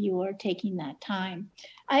appreciate your taking that time.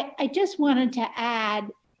 I just wanted to add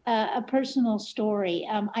a personal story.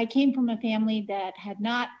 I came from a family that had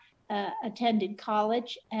not attended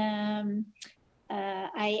college.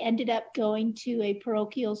 I ended up going to a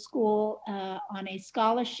parochial school on a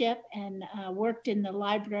scholarship and worked in the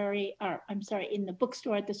library, or I'm sorry, in the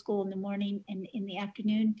bookstore at the school in the morning and in the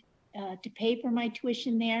afternoon to pay for my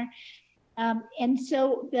tuition there. And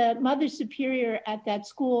so the Mother Superior at that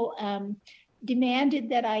school demanded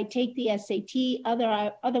that I take the SAT,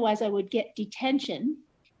 otherwise I would get detention,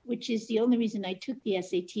 which is the only reason I took the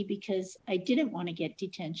SAT, because I didn't want to get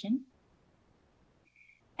detention.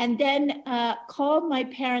 And then called my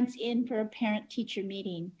parents in for a parent-teacher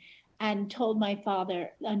meeting and told my father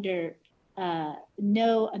under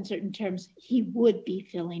no uncertain terms he would be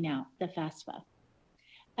filling out the FAFSA.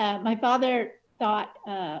 My father thought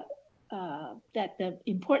that the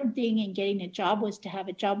important thing in getting a job was to have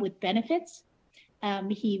a job with benefits.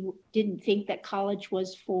 He didn't think that college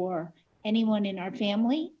was for anyone in our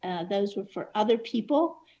family. Those were for other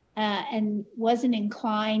people, and wasn't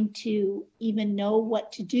inclined to even know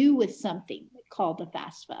what to do with something called a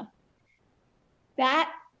FAFSA.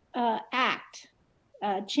 That act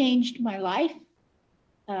changed my life.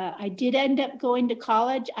 I did end up going to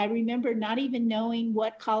college. I remember not even knowing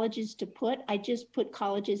what colleges to put. I just put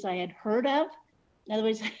colleges I had heard of. In other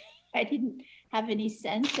words, I didn't have any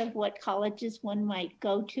sense of what colleges one might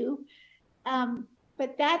go to.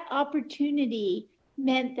 But that opportunity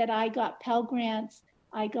meant that I got Pell Grants,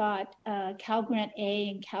 I got Cal Grant A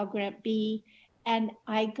and Cal Grant B, and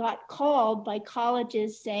I got called by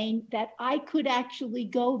colleges saying that I could actually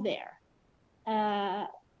go there.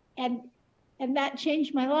 And that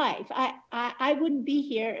changed my life. I wouldn't be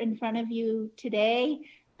here in front of you today.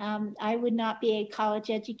 I would not be a college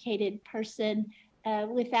educated person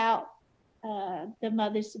without the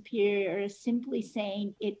Mother Superior simply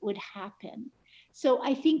saying it would happen. So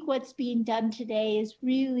I think what's being done today is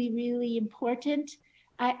really, really important.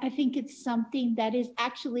 I think it's something that is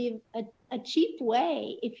actually a cheap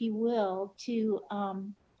way, if you will, to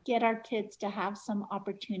get our kids to have some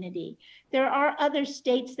opportunity. There are other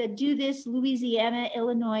states that do this. Louisiana,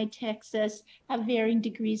 Illinois, Texas have varying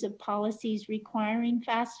degrees of policies requiring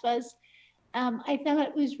FAFSAs. I thought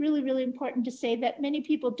it was really, really important to say that many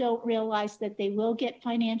people don't realize that they will get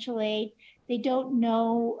financial aid. They don't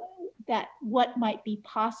know that what might be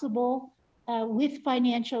possible with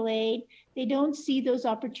financial aid. They don't see those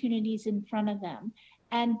opportunities in front of them.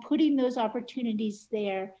 And putting those opportunities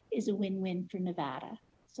there is a win-win for Nevada.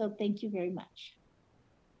 So thank you very much.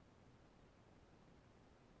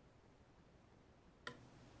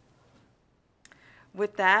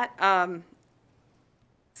 With that,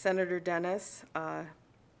 Senator Dennis,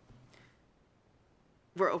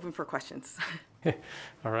 we're open for questions.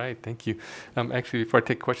 All right, thank you. Actually, before I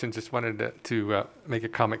take questions, just wanted to make a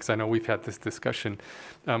comment because I know we've had this discussion.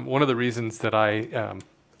 One of the reasons that I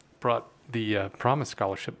brought the Promise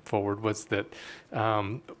Scholarship forward was that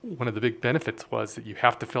one of the big benefits was that you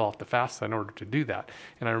have to fill out the FAFSA in order to do that.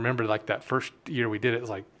 And I remember like that first year we did it, it was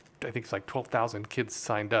like, I think it's like 12,000 kids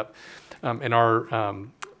signed up. And our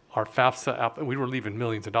FAFSA, we were leaving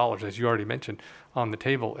millions of dollars, as you already mentioned, on the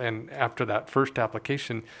table. And after that first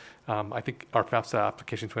application, I think our FAFSA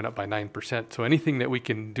applications went up by 9%. So anything that we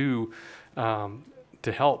can do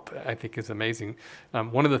to help, I think is amazing.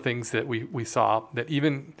 One of the things that we saw that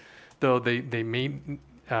even though they made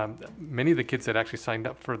many of the kids that actually signed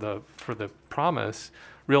up for the Promise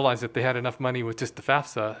realized that they had enough money with just the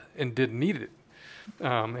FAFSA and didn't need it.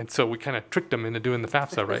 And so we kind of tricked them into doing the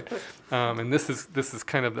FAFSA, right? And this is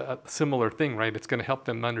kind of a similar thing, right? It's going to help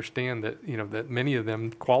them understand that, you know, that many of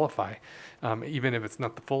them qualify, even if it's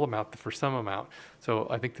not the full amount, for some amount. So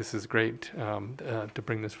I think this is great to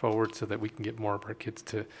bring this forward so that we can get more of our kids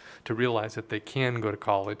to realize that they can go to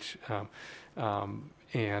college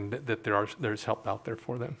and that there's help out there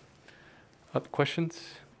for them. Other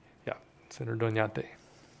questions? Yeah, Senator Doñate.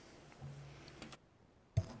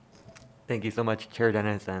 Thank you so much, Chair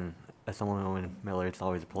Dennis and Assemblywoman Miller. It's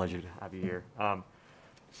always a pleasure to have you here.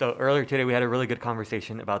 So earlier today, we had a really good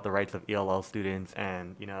conversation about the rights of ELL students.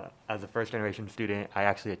 And, you know, as a first-generation student, I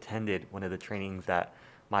actually attended one of the trainings that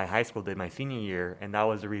my high school did my senior year. And that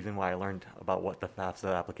was the reason why I learned about what the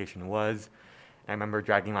FAFSA application was. I remember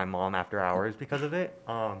dragging my mom after hours because of it.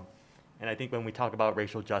 And I think when we talk about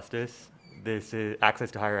racial justice, this is access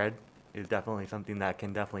to higher ed is definitely something that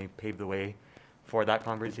can definitely pave the way for that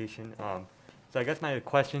conversation. So I guess my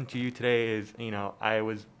question to you today is, you know, I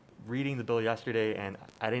was reading the bill yesterday and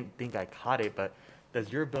I didn't think I caught it, but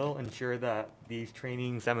does your bill ensure that these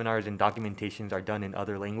training seminars and documentations are done in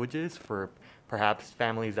other languages for perhaps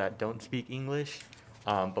families that don't speak English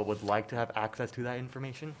but would like to have access to that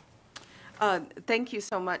information? Thank you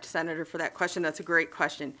so much, Senator, for that question. That's a great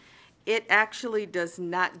question. It actually does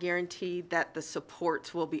not guarantee that the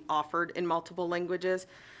supports will be offered in multiple languages,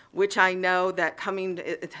 which I know that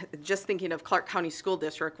just thinking of Clark County School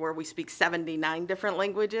District where we speak 79 different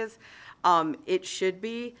languages, it should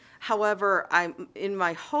be. However, I'm in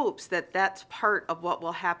my hopes that that's part of what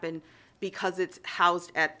will happen because it's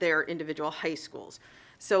housed at their individual high schools.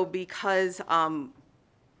 So because,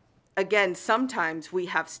 again, sometimes we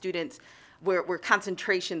have students where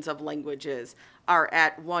concentrations of languages are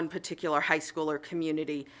at one particular high school or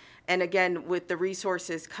community. And again, with the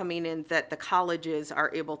resources coming in that the colleges are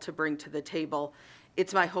able to bring to the table,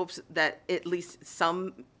 it's my hopes that at least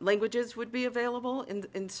some languages would be available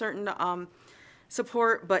in certain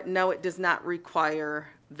support, but no, it does not require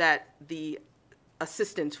that the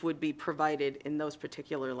assistance would be provided in those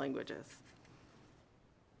particular languages.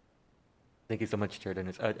 Thank you so much, Chair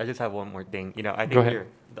Dennis. I just have one more thing. You know, I think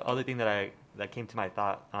the other thing that came to my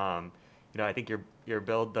thought, you know, I think your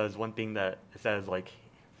bill does one thing that says, like,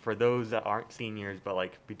 for those that aren't seniors, but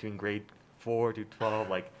like between grade 4 to 12,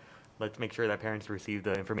 like, let's make sure that parents receive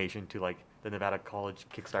the information to like the Nevada College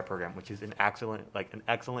Kickstart program, which is an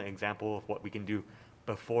excellent example of what we can do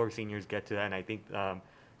before seniors get to that. And I think,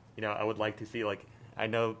 you know, I would like to see like I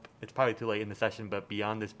know it's probably too late in the session, but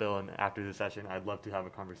beyond this bill and after the session, I'd love to have a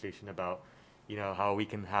conversation about, how we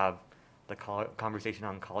can have the conversation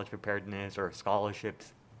on college preparedness or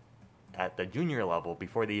scholarships at the junior level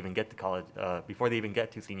before they even get to college, before they even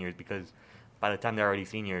get to seniors, because by the time they're already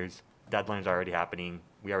seniors, deadlines are already happening.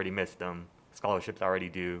 We already missed them. Scholarships already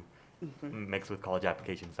due, mixed with college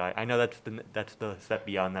applications. So I know that's the step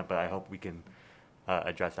beyond that, but I hope we can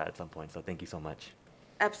address that at some point. So thank you so much.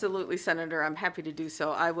 Absolutely, Senator. I'm happy to do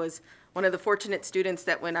so. I was one of the fortunate students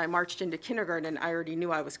that when I marched into kindergarten, I already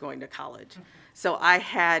knew I was going to college. So I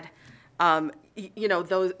had,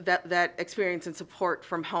 that experience and support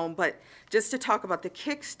from home. But just to talk about the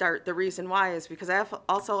Kickstart, the reason why is because I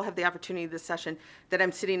also have the opportunity this session that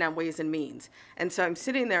I'm sitting on Ways and Means. And so I'm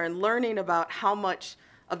sitting there and learning about how much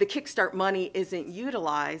of the Kickstart money isn't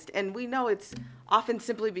utilized. And we know it's often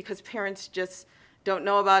simply because parents just don't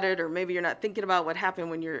know about it, or maybe you're not thinking about what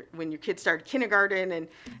happened when your kids started kindergarten.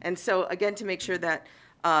 And so again, to make sure that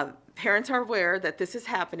parents are aware that this is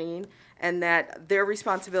happening and that their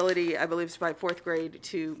responsibility, I believe, is by 4th grade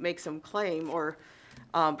to make some claim or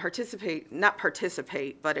not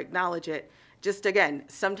participate, but acknowledge it. Just again,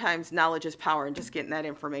 sometimes knowledge is power, and just getting that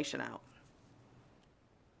information out.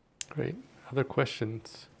 Great. Other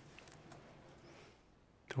questions?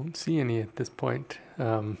 Don't see any at this point.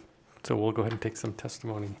 So we'll go ahead and take some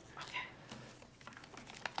testimony.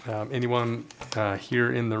 Okay. Anyone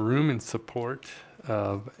here in the room in support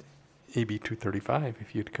of AB 235,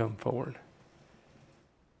 if you'd come forward.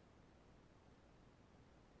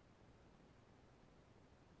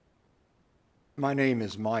 My name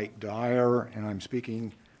is Mike Dyer, and I'm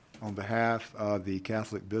speaking on behalf of the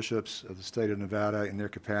Catholic bishops of the state of Nevada in their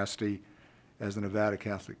capacity as the Nevada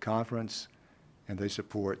Catholic Conference, and they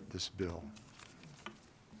support this bill.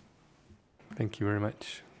 Thank you very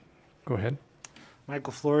much. Go ahead.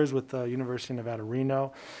 Michael Flores with the University of Nevada,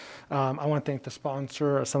 Reno. I want to thank the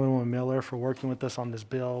sponsor, Assemblywoman Miller, for working with us on this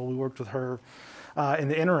bill. We worked with her in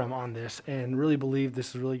the interim on this and really believe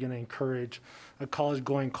this is really going to encourage a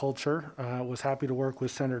college-going culture. Was happy to work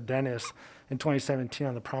with Senator Dennis in 2017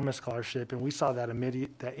 on the Promise Scholarship, and we saw that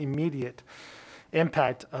immediate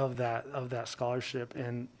impact of that scholarship,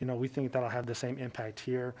 and we think that'll have the same impact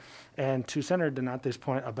here. And to Senator Donate's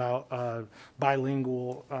point about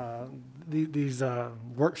bilingual, these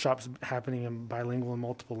workshops happening in bilingual and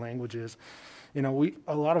multiple languages,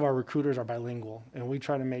 a lot of our recruiters are bilingual, and we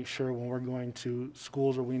try to make sure when we're going to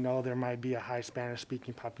schools where we know there might be a high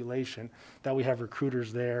Spanish-speaking population that we have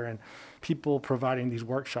recruiters there and people providing these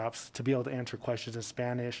workshops to be able to answer questions in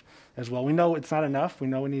Spanish as well. We know it's not enough. We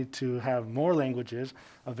know we need to have more languages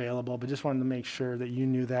available, but just wanted to make sure that you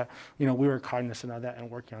knew that, we were cognizant of that and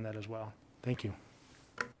working on that as well. Thank you.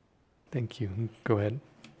 Thank you. Go ahead.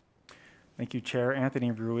 Thank you, Chair.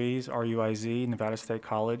 Anthony Ruiz, RUIZ, Nevada State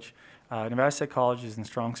College. Nevada State College is in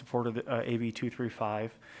strong support of the, AB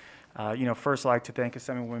 235. First, I'd like to thank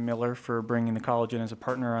Assemblywoman Miller for bringing the college in as a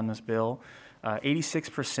partner on this bill.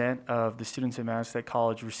 86% of the students at Nevada State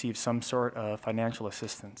College receive some sort of financial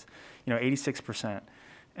assistance. 86%.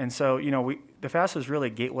 And so, the FAFSA is really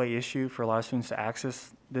a gateway issue for a lot of students to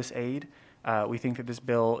access this aid. We think that this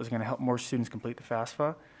bill is going to help more students complete the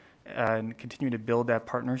FAFSA and continue to build that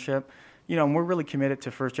partnership. And we're really committed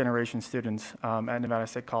to first-generation students at Nevada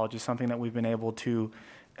State College. Is something that we've been able to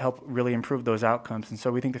help really improve those outcomes. And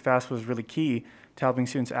so we think the FAFSA was really key to helping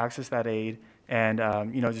students access that aid and,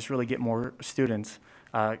 just really get more students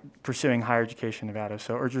pursuing higher education in Nevada.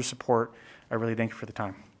 So urge your support. I really thank you for the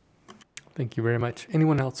time. Thank you very much.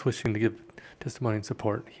 Anyone else wishing to give testimony and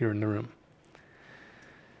support here in the room?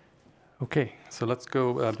 Okay, so let's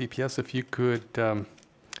go BPS, if you could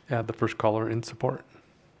add the first caller in support.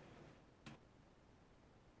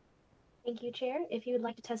 Thank you, Chair. If you would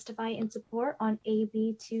like to testify in support on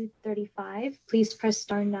AB 235, please press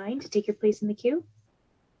star 9 to take your place in the queue.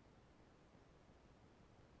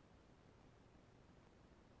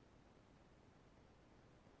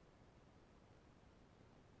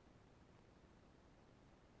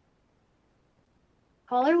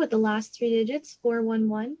 Caller with the last 3 digits,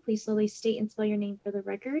 411, please slowly state and spell your name for the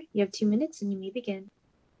record. You have 2 minutes and you may begin.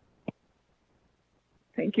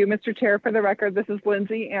 Thank you, Mr. Chair. For the record, this is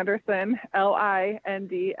Lindsay Anderson,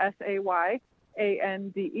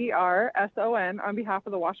 LINDSAYANDERSON, on behalf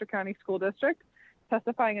of the Washoe County School District,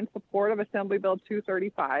 testifying in support of Assembly Bill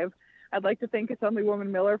 235. I'd like to thank Assemblywoman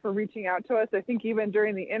Miller for reaching out to us, I think even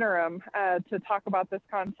during the interim, to talk about this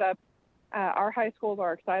concept. Our high schools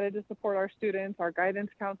are excited to support our students. Our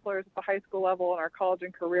guidance counselors at the high school level and our college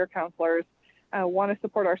and career counselors want to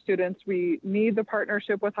support our students. We need the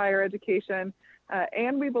partnership with higher education.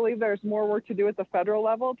 And we believe there's more work to do at the federal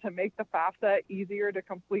level to make the FAFSA easier to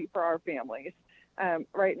complete for our families.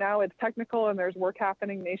 Right now it's technical and there's work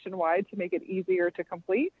happening nationwide to make it easier to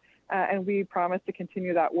complete. And we promise to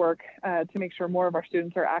continue that work to make sure more of our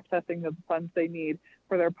students are accessing the funds they need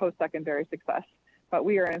for their post-secondary success. But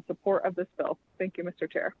we are in support of this bill. Thank you, Mr.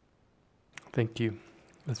 Chair. Thank you.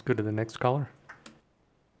 Let's go to the next caller.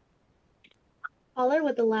 Caller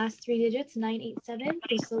with the last three digits, 987.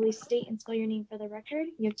 Please slowly state and spell your name for the record.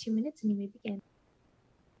 You have 2 minutes and you may begin.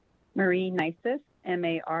 Marie Nices,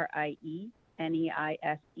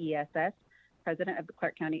 MARIE-NEISESS, President of the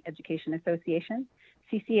Clark County Education Association.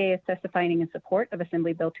 CCA is testifying in support of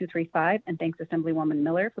Assembly Bill 235 and thanks Assemblywoman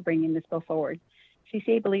Miller for bringing this bill forward.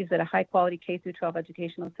 CCA believes that a high-quality K-12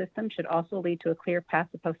 educational system should also lead to a clear path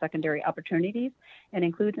to post-secondary opportunities and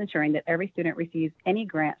includes ensuring that every student receives any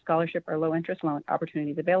grant, scholarship, or low-interest loan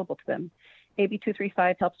opportunities available to them. AB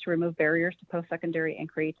 235 helps to remove barriers to post-secondary and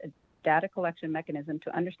creates a data collection mechanism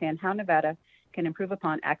to understand how Nevada can improve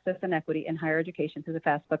upon access and equity in higher education through the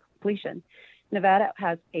FAFSA completion. Nevada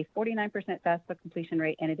has a 49% FAFSA completion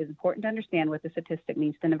rate, and it is important to understand what the statistic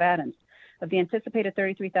means to Nevadans. Of the anticipated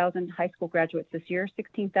 33,000 high school graduates this year,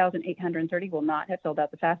 16,830 will not have filled out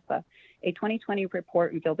the FAFSA. A 2020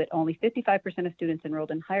 report revealed that only 55% of students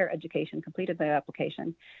enrolled in higher education completed the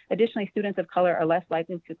application. Additionally, students of color are less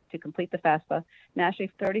likely to complete the FAFSA. Nationally,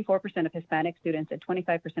 34% of Hispanic students and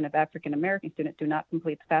 25% of African American students do not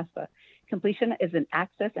complete the FAFSA. Completion is an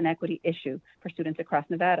access and equity issue for students across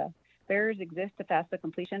Nevada. Barriers exist to FAFSA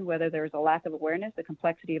completion, whether there is a lack of awareness, the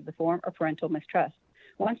complexity of the form, or parental mistrust.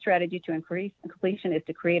 One strategy to increase completion is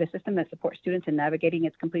to create a system that supports students in navigating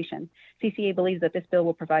its completion. CCA believes that this bill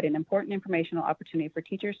will provide an important informational opportunity for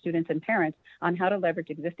teachers, students, and parents on how to leverage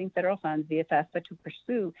existing federal funds via FAFSA to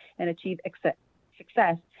pursue and achieve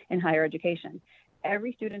success in higher education.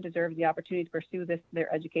 Every student deserves the opportunity to pursue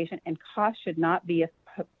their education, and cost should not be a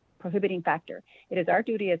prohibiting factor. It is our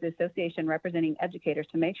duty as the association representing educators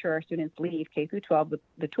to make sure our students leave K-12 with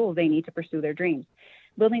the tools they need to pursue their dreams.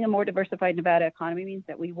 Building a more diversified Nevada economy means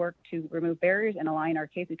that we work to remove barriers and align our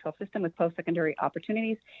K-12 system with post-secondary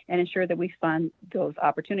opportunities and ensure that we fund those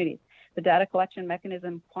opportunities. The data collection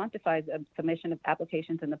mechanism quantifies the submission of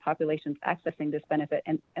applications and the populations accessing this benefit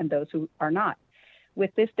and those who are not.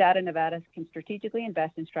 With this data, Nevada can strategically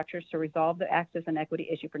invest in structures to resolve the access and equity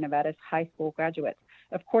issue for Nevada's high school graduates.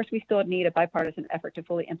 Of course, we still need a bipartisan effort to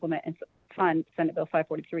fully implement and fund Senate Bill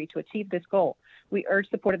 543 to achieve this goal. We urge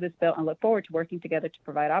support of this bill and look forward to working together to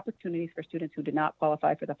provide opportunities for students who do not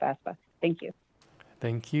qualify for the FAFSA. Thank you.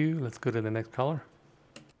 Thank you. Let's go to the next caller.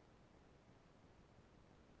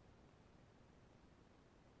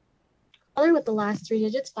 Caller with the last three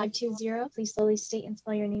digits, 520. Please slowly state and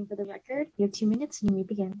spell your name for the record. You have 2 minutes and you may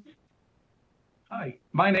begin. Hi,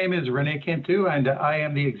 my name is Rene Cantu, and I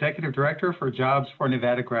am the Executive Director for Jobs for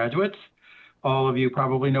Nevada Graduates. All of you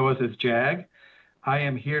probably know us as JAG. I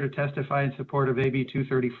am here to testify in support of AB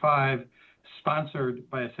 235, sponsored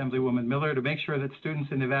by Assemblywoman Miller, to make sure that students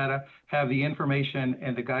in Nevada have the information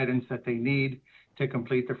and the guidance that they need to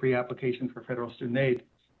complete the free application for federal student aid.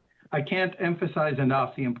 I can't emphasize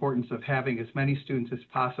enough the importance of having as many students as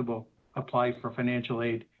possible apply for financial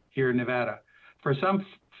aid here in Nevada. For some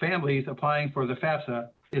families, applying for the FAFSA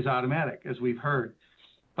is automatic, as we've heard.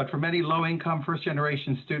 But for many low-income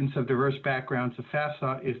first-generation students of diverse backgrounds, the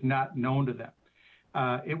FAFSA is not known to them.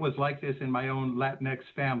 It was like this in my own Latinx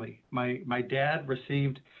family. My dad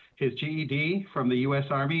received his GED from the U.S.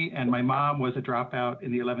 Army, and my mom was a dropout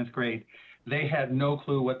in the 11th grade. They had no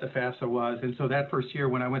clue what the FAFSA was. And so that first year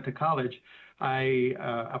when I went to college, I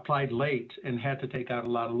applied late and had to take out a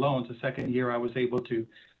lot of loans. The second year I was able to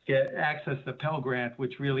get access to the Pell Grant,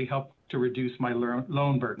 which really helped to reduce my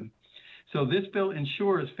loan burden. So this bill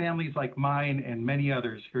ensures families like mine and many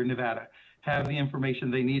others here in Nevada have the information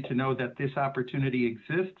they need to know that this opportunity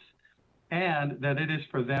exists and that it is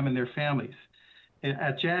for them and their families.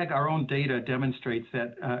 At JAG, our own data demonstrates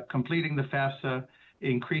that completing the FAFSA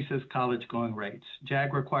increases college going rates.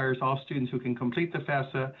 JAG requires all students who can complete the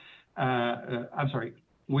FAFSA,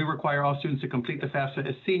 we require all students to complete the FAFSA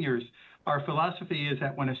as seniors. Our philosophy is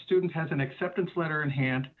that when a student has an acceptance letter in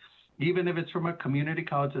hand, even if it's from a community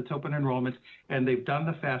college that's open enrollment and they've done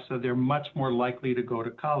the FAFSA, they're much more likely to go to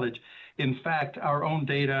college. In fact, our own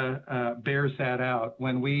data bears that out.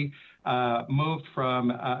 When we moved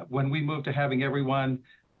to having everyone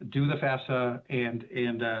do the FAFSA and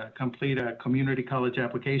complete a community college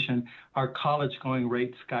application, our college going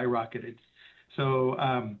rate skyrocketed. So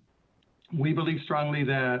we believe strongly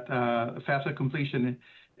that FAFSA completion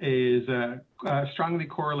is strongly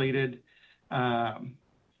correlated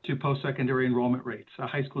to post-secondary enrollment rates. A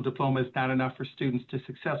high school diploma is not enough for students to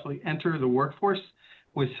successfully enter the workforce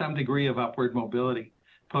with some degree of upward mobility.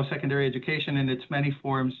 Post-secondary education in its many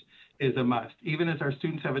forms is a must. Even as our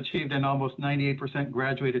students have achieved an almost 98%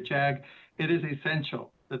 graduated JAG, it is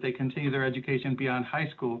essential that they continue their education beyond high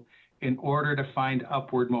school in order to find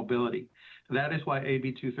upward mobility. That is why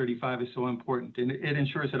AB 235 is so important. And it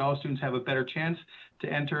ensures that all students have a better chance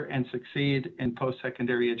to enter and succeed in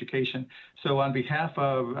post-secondary education. So on behalf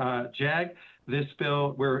of JAG, this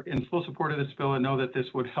bill, we're in full support of this bill and know that this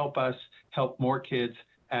would help us help more kids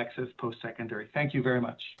access post-secondary. Thank you very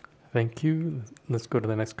much. Thank you. Let's go to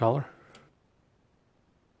the next caller.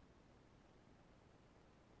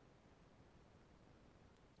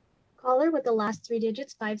 Caller with the last three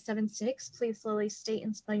digits, 576. Please slowly state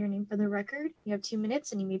and spell your name for the record. You have 2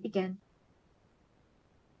 minutes and you may begin.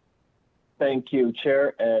 Thank you,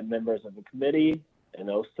 Chair and members of the committee, and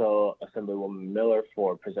also Assemblywoman Miller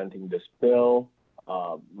for presenting this bill.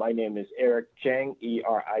 My name is Eric Jang,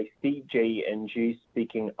 E-R-I-C-J-E-N-G,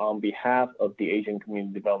 speaking on behalf of the Asian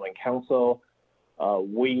Community Development Council.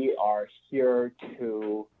 We are here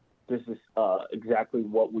to, this is exactly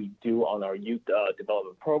what we do on our youth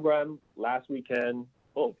development program. Last weekend,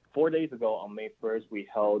 4 days ago on May 1st, we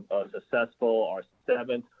held a successful, our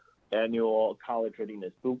 7th annual college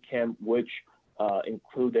readiness boot camp, which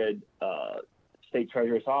included State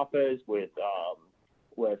Treasurer's Office with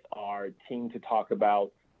our team to talk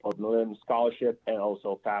about both Millennium Scholarship and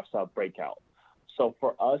also FAFSA breakout. So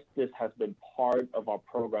for us, this has been part of our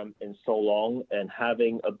program in so long, and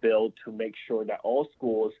having a bill to make sure that all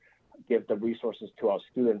schools give the resources to our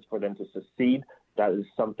students for them to succeed, that is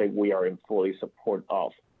something we are in fully support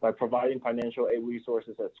of. By providing financial aid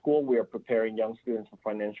resources at school, we are preparing young students for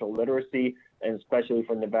financial literacy, and especially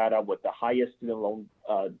for Nevada with the highest student loan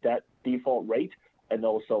debt default rate, and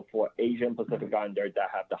also for Asian Pacific Islander that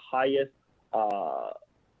have the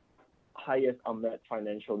highest unmet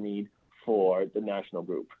financial need for the national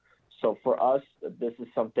group. So for us, this is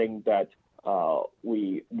something that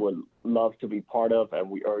we would love to be part of, and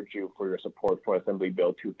we urge you for your support for Assembly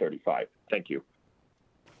Bill 235. Thank you.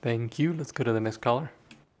 Thank you. Let's go to the next caller.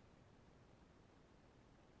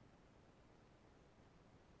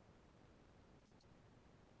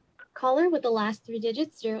 Caller with the last three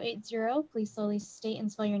digits, 080. Please slowly state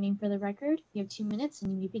and spell your name for the record. You have 2 minutes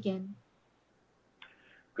and you may begin.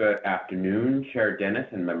 Good afternoon, Chair Dennis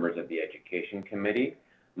and members of the Education Committee.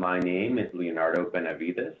 My name is Leonardo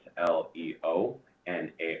Benavides,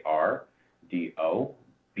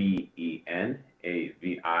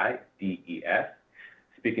 Leonardo-Benavides,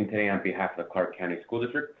 speaking today on behalf of the Clark County School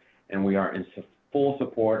District, and we are in full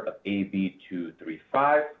support of AB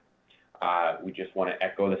 235. We just want to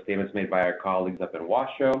echo the statements made by our colleagues up in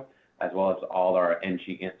Washoe, as well as all our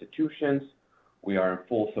NG institutions. We are in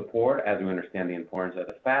full support as we understand the importance of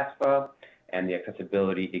the FAFSA and the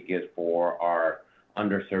accessibility it gives for our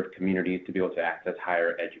underserved communities to be able to access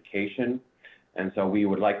higher education. And so we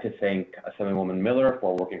would like to thank Assemblywoman Miller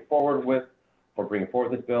for bringing forward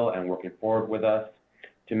this bill and working forward with us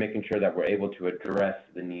to making sure that we're able to address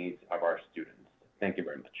the needs of our students. Thank you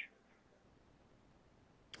very much.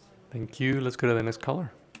 Thank you. Let's go to the next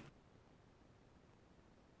caller.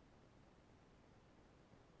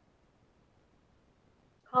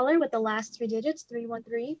 Caller with the last three digits,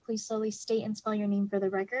 313. Please slowly state and spell your name for the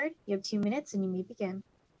record. You have 2 minutes and you may begin.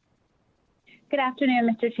 Good afternoon,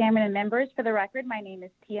 Mr. Chairman and members. For the record, my name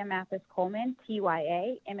is Tia Mathis Coleman,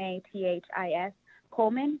 T-Y-A-M-A-T-H-I-S,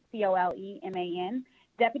 Coleman, C-O-L-E-M-A-N,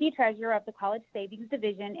 Deputy Treasurer of the College Savings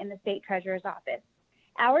Division in the State Treasurer's Office.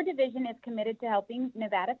 Our division is committed to helping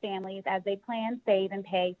Nevada families as they plan, save, and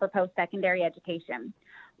pay for post-secondary education.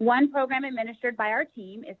 One program administered by our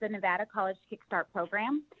team is the Nevada College Kickstart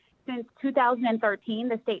Program. Since 2013,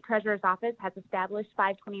 the State Treasurer's Office has established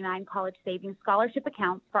 529 college savings scholarship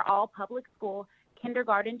accounts for all public school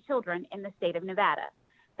kindergarten children in the state of Nevada.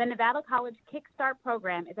 The Nevada College Kickstart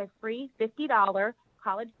Program is a free $50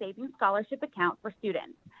 college savings scholarship account for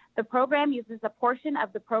students. The program uses a portion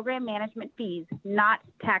of the program management fees, not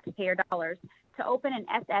taxpayer dollars, to open an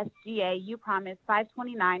SSGA U-Promise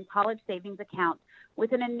 529 college savings account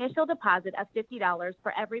with an initial deposit of $50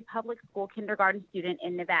 for every public school kindergarten student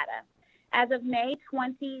in Nevada. As of May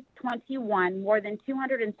 2021, more than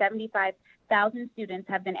 275,000 students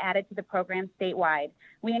have been added to the program statewide.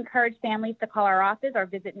 We encourage families to call our office or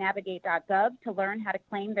visit navigate.gov to learn how to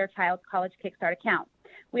claim their child's college Kickstart account.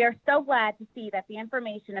 We are so glad to see that the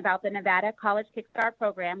information about the Nevada College Kickstart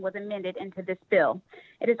program was amended into this bill.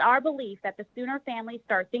 It is our belief that the sooner families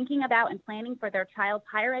start thinking about and planning for their child's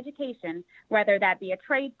higher education, whether that be a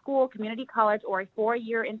trade school, community college, or a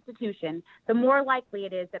four-year institution, the more likely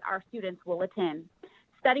it is that our students will attend.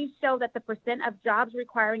 Studies show that the percent of jobs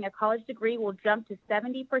requiring a college degree will jump to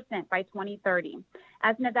 70% by 2030.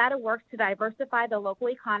 As Nevada works to diversify the local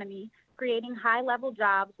economy, creating high-level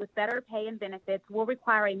jobs with better pay and benefits will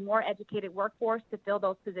require a more educated workforce to fill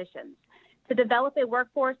those positions. To develop a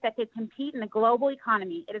workforce that can compete in the global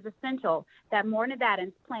economy, it is essential that more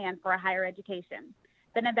Nevadans plan for a higher education.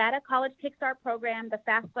 The Nevada College Kickstart program, the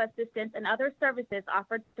FAFSA assistance, and other services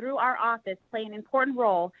offered through our office play an important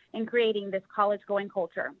role in creating this college-going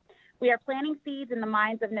culture. We are planting seeds in the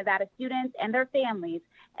minds of Nevada students and their families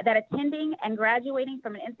that attending and graduating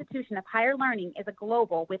from an institution of higher learning is a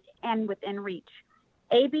global within reach.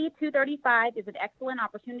 AB 235 is an excellent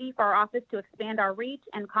opportunity for our office to expand our reach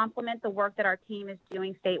and complement the work that our team is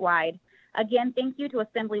doing statewide. Again, thank you to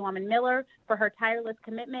Assemblywoman Miller for her tireless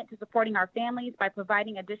commitment to supporting our families by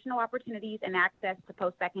providing additional opportunities and access to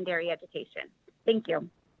post-secondary education. Thank you.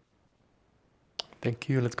 Thank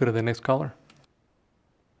you. Let's go to the next caller.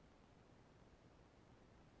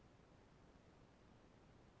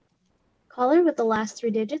 Caller with the last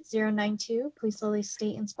three digits, 092, please slowly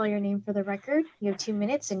state and spell your name for the record. You have 2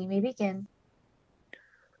 minutes and you may begin.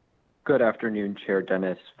 Good afternoon, Chair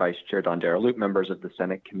Dennis, Vice Chair Dondera Loop, members of the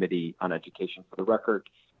Senate Committee on Education. For the record,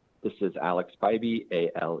 this is Alex Bybee,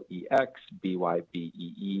 ALEX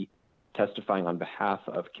BYBEE, testifying on behalf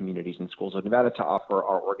of Communities and Schools of Nevada to offer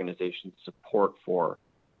our organization's support for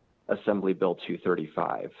Assembly Bill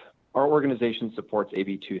 235. Our organization supports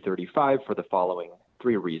AB 235 for the following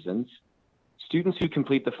 3 reasons. Students who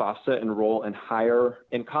complete the FAFSA enroll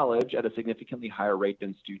in college at a significantly higher rate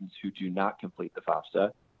than students who do not complete the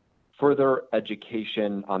FAFSA. Further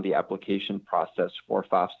education on the application process for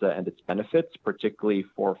FAFSA and its benefits, particularly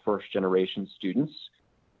for first-generation students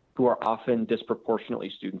who are often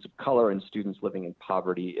disproportionately students of color and students living in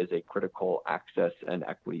poverty, is a critical access and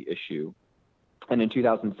equity issue. And in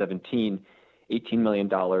 2017, $18 million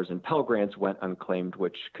in Pell Grants went unclaimed,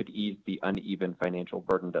 which could ease the uneven financial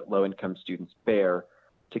burden that low-income students bear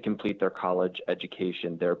to complete their college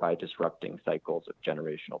education, thereby disrupting cycles of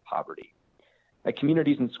generational poverty. At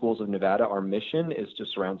Communities and Schools of Nevada, our mission is to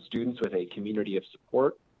surround students with a community of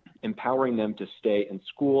support, empowering them to stay in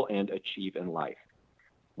school and achieve in life.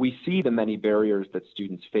 We see the many barriers that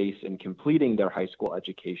students face in completing their high school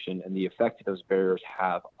education and the effect those barriers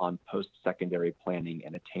have on post-secondary planning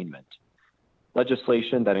and attainment.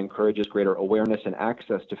 Legislation that encourages greater awareness and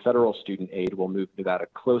access to federal student aid will move Nevada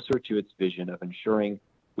closer to its vision of ensuring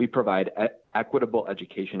we provide equitable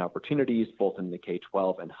education opportunities both in the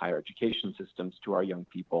K-12 and higher education systems to our young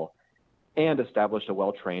people, and establish a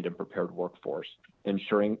well-trained and prepared workforce,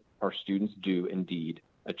 ensuring our students do indeed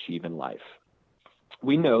achieve in life.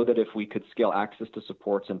 We know that if we could scale access to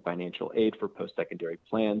supports and financial aid for post-secondary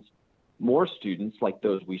plans, more students like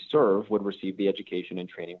those we serve would receive the education and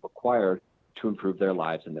training required to improve their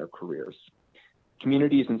lives and their careers.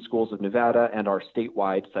 Communities and Schools of Nevada and our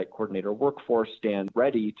statewide site coordinator workforce stand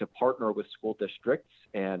ready to partner with school districts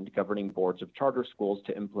and governing boards of charter schools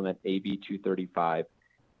to implement AB 235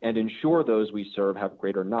 and ensure those we serve have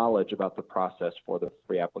greater knowledge about the process for the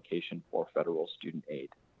free application for federal student aid.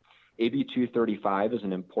 AB 235 is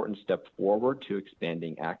an important step forward to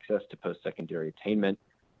expanding access to post-secondary attainment.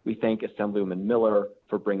 We thank Assemblywoman Miller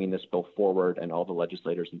for bringing this bill forward and all the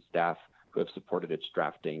legislators and staff who have supported its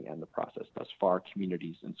drafting and the process thus far.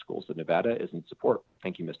 Communities and Schools of Nevada is in support.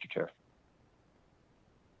 Thank you, Mr. Chair.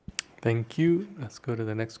 Thank you. Let's go to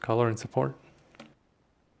the next caller in support.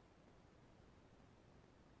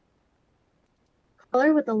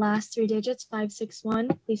 Caller with the last three digits, 561,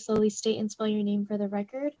 please slowly state and spell your name for the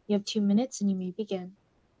record. You have 2 minutes and you may begin.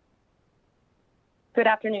 Good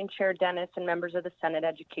afternoon, Chair Dennis and members of the Senate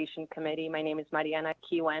Education Committee. My name is Mariana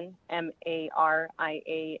Kiwen, MARIANA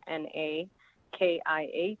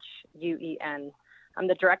KIHUEN. I'm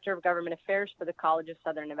the Director of Government Affairs for the College of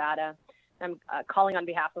Southern Nevada. I'm calling on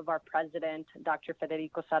behalf of our President, Dr.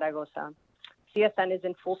 Federico Zaragoza. CSN is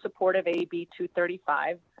in full support of AB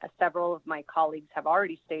 235. As several of my colleagues have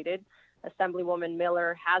already stated, Assemblywoman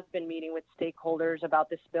Miller has been meeting with stakeholders about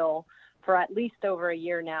this bill for at least over a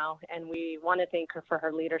year now, and we want to thank her for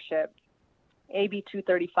her leadership. AB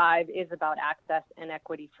 235 is about access and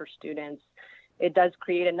equity for students. It does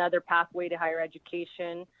create another pathway to higher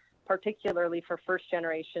education, particularly for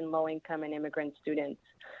first-generation low-income and immigrant students.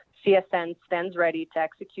 CSN stands ready to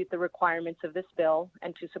execute the requirements of this bill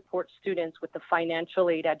and to support students with the financial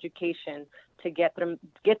aid education to get them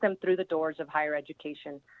through the doors of higher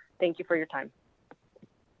education. Thank you for your time.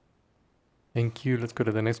 Thank you. Let's go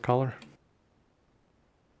to the next caller.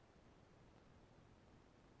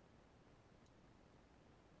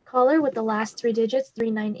 Caller with the last three digits,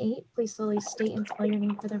 398. Please slowly state and spell your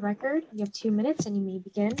name for the record. You have 2 minutes and you may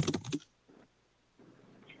begin.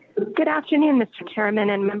 Good afternoon, Mr. Chairman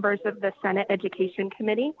and members of the Senate Education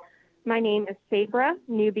Committee. My name is Sabra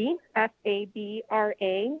Newby, Sabranewby,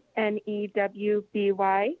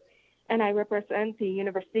 and I represent the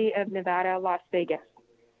University of Nevada, Las Vegas.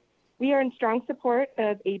 We are in strong support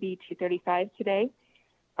of AB 235 today.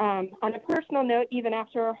 On a personal note, even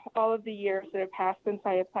after all of the years that have passed since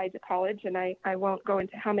I applied to college, and I won't go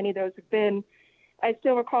into how many those have been, I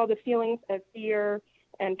still recall the feelings of fear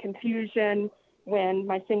and confusion when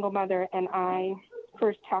my single mother and I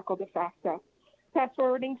first tackled the FAFSA. Fast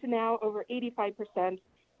forwarding to now, over 85%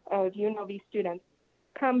 of UNLV students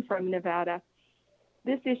come from Nevada.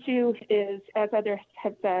 This issue is, as others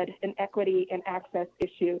have said, an equity and access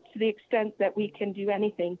issue. To the extent that we can do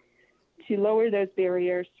anything to lower those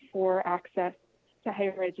barriers for access to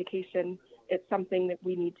higher education, it's something that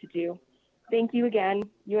we need to do. Thank you again.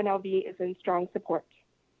 UNLV is in strong support.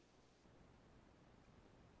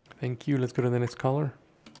 Thank you. Let's go to the next caller.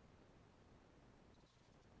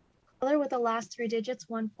 Caller with the last three digits,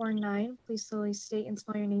 149. Please slowly state and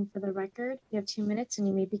spell your name for the record. You have 2 minutes and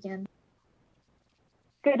you may begin.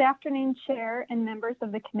 Good afternoon, Chair and members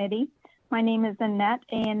of the committee. My name is Annette,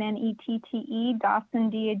 A-N-N-E-T-T-E,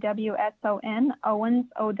 Dawson, D-A-W-S-O-N, Owens,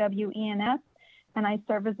 O-W-E-N-S, and I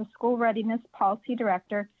serve as the School Readiness Policy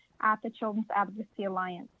Director at the Children's Advocacy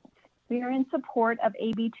Alliance. We are in support of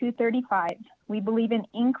AB 235. We believe in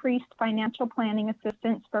increased financial planning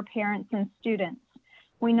assistance for parents and students.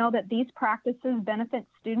 We know that these practices benefit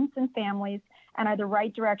students and families and are the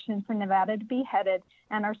right direction for Nevada to be headed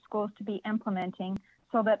and our schools to be implementing,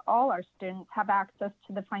 so that all our students have access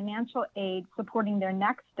to the financial aid supporting their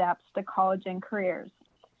next steps to college and careers.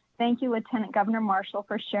 Thank you, Lieutenant Governor Marshall,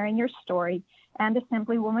 for sharing your story, and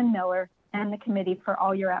Assemblywoman Miller and the committee for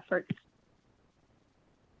all your efforts.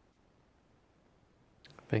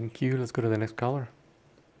 Thank you. Let's go to the next caller.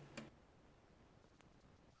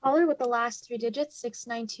 Caller with the last three digits,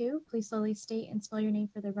 692. Please slowly state and spell your name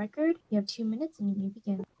for the record. You have 2 minutes and you may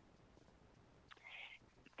begin.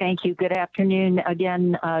 Thank you. Good afternoon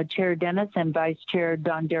again, Chair Dennis and Vice Chair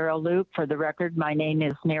Dondero Loop. For the record, my name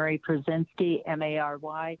is Mary Przinski,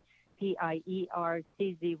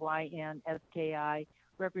 M-A-R-Y-P-I-E-R-C-Z-Y-N-S-K-I,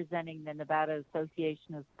 representing the Nevada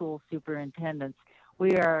Association of School Superintendents.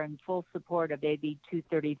 We are in full support of AB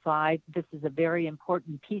 235. This is a very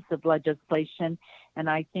important piece of legislation, and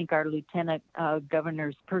I think our Lieutenant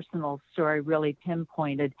Governor's personal story really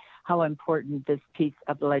pinpointed how important this piece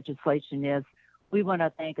of legislation is. We want to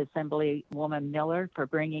thank Assemblywoman Miller for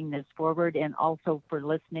bringing this forward and also for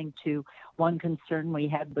listening to one concern we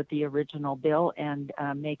had with the original bill and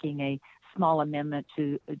making a small amendment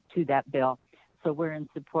to that bill. So we're in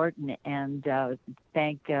support and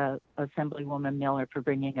thank Assemblywoman Miller for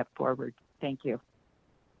bringing it forward. Thank you.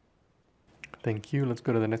 Thank you. Let's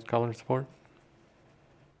go to the next caller support.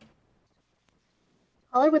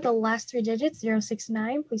 Caller with the last three digits,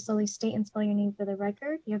 069. Please slowly state and spell your name for the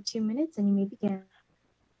record. You have 2 minutes and you may begin.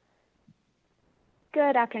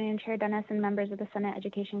 Good afternoon, Chair Dennis and members of the Senate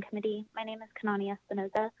Education Committee. My name is Kanani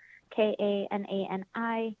Espinoza,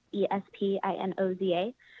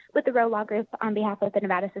 K-A-N-A-N-I-E-S-P-I-N-O-Z-A, with the Roe Law Group on behalf of the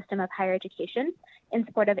Nevada System of Higher Education in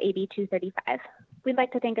support of AB 235. We'd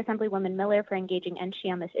like to thank Assemblywoman Miller for engaging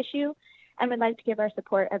NSHE on this issue, and would like to give our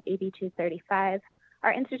support of AB 235.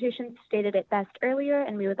 Our institution stated it best earlier,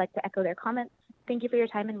 and we would like to echo their comments. Thank you for your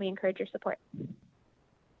time, and we encourage your support.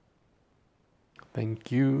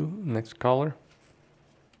 Thank you. Next caller.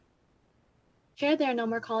 Chair, there are no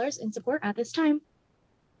more callers in support at this time.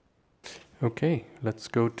 Okay, let's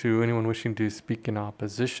go to anyone wishing to speak in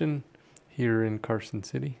opposition here in Carson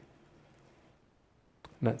City.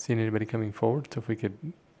 Not seeing anybody coming forward, so if we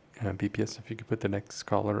could, BPS, if you could put the next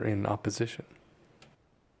caller in opposition.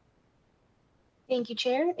 Thank you,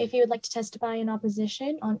 Chair. If you would like to testify in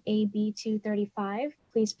opposition on AB 235,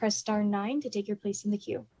 please press star 9 to take your place in the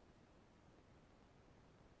queue.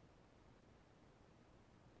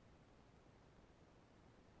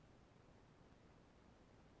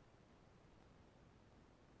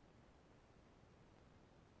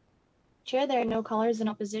 Chair, there are no callers in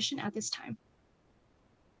opposition at this time.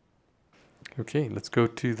 Okay, let's go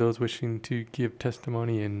to those wishing to give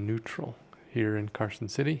testimony in neutral here in Carson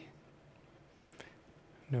City.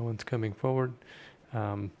 No one's coming forward.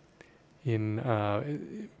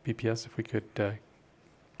 in BPS, if we could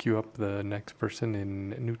queue up the next person in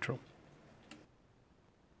neutral.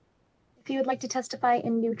 If you would like to testify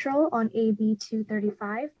in neutral on AB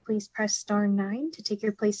 235, please press star 9 to take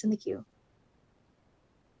your place in the queue.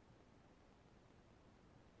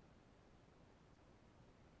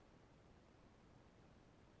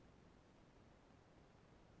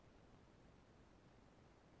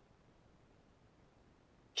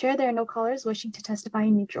 Chair, there are no callers wishing to testify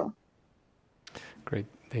in neutral. Great,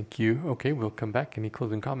 thank you. Okay, we'll come back. Any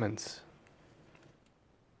closing comments?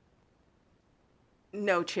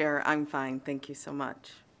 No, Chair, I'm fine. Thank you so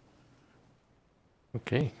much.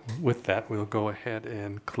 Okay, with that, we'll go ahead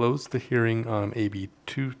and close the hearing on AB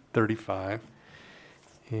 235.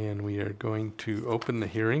 And we are going to open the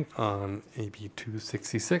hearing on AB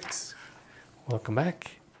 266. Welcome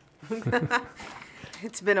back.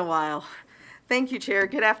 It's been a while. Thank you, Chair.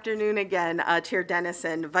 Good afternoon again, Chair Dennis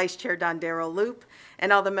and Vice Chair Dondero Loop,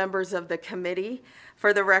 and all the members of the committee.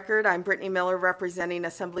 For the record, I'm Brittany Miller, representing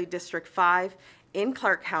Assembly District 5 in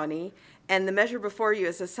Clark County, and the measure before you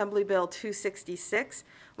is Assembly Bill 266,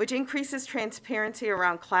 which increases transparency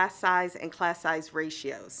around class size and class size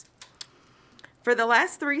ratios. For the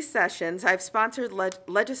last 3 sessions, I've sponsored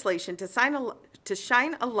legislation to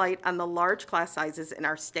shine a light on the large class sizes in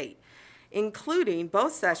our state, including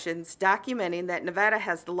both sessions documenting that Nevada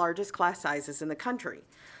has the largest class sizes in the country.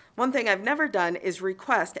 One thing I've never done is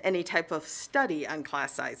request any type of study on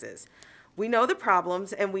class sizes. We know the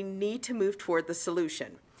problems and we need to move toward the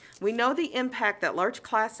solution. We know the impact that large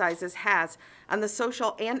class sizes has on the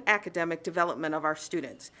social and academic development of our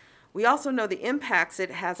students. We also know the impacts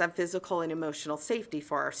it has on physical and emotional safety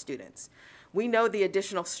for our students. We know the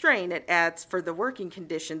additional strain it adds for the working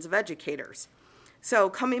conditions of educators. So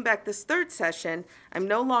coming back this 3rd session, I'm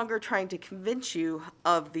no longer trying to convince you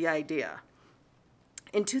of the idea.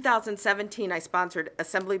 In 2017, I sponsored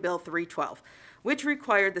Assembly Bill 312, which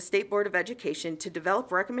required the State Board of Education to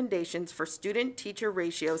develop recommendations for student-teacher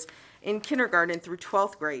ratios in kindergarten through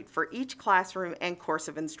 12th grade for each classroom and course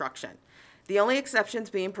of instruction. The only exceptions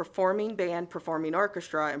being performing band, performing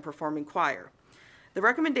orchestra, and performing choir. The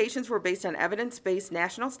recommendations were based on evidence-based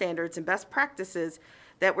national standards and best practices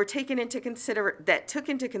that took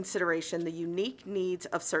into consideration the unique needs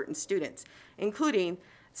of certain students, including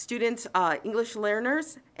students, English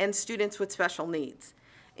learners, and students with special needs.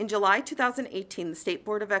 In July 2018, the State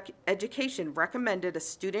Board of Education recommended a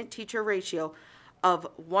student-teacher ratio of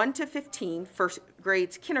 1 to 15 for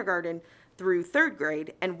grades kindergarten through 3rd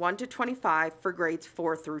grade and 1 to 25 for grades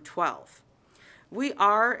 4 through 12. We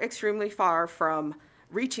are extremely far from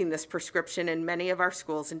reaching this prescription in many of our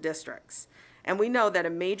schools and districts, and we know that a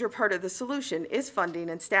major part of the solution is funding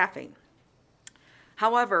and staffing.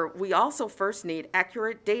 However, we also first need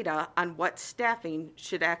accurate data on what staffing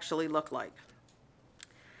should actually look like.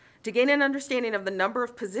 To gain an understanding of the number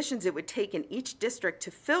of positions it would take in each district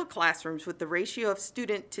to fill classrooms with the ratio of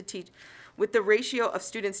students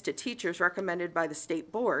to teachers recommended by the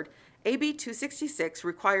State Board, AB 266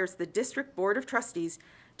 requires the District Board of Trustees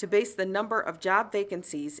to base the number of job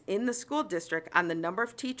vacancies in the school district on the number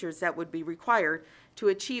of teachers that would be required to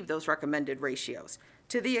achieve those recommended ratios,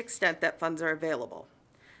 to the extent that funds are available.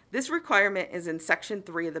 This requirement is in Section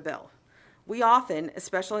 3 of the bill. We often,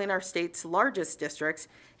 especially in our state's largest districts,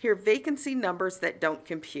 hear vacancy numbers that don't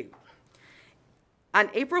compute. On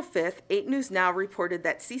April 5th, 8 News Now reported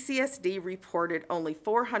that CCSD reported only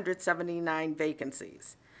 479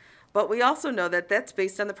 vacancies. But we also know that that's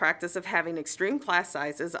based on the practice of having extreme class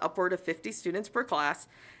sizes, upward of 50 students per class,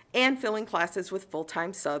 and filling classes with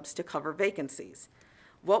full-time subs to cover vacancies.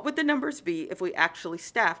 What would the numbers be if we actually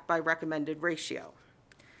staffed by recommended ratio?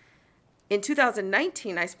 In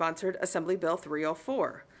 2019, I sponsored Assembly Bill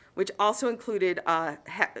 304, which also included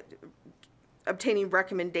obtaining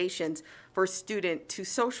recommendations for student to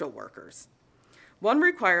social workers. One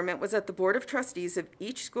requirement was that the Board of Trustees of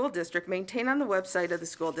each school district maintain on the website of the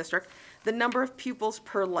school district the number of pupils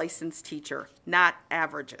per licensed teacher, not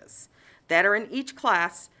averages, that are in each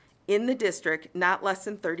class in the district not less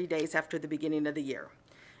than 30 days after the beginning of the year.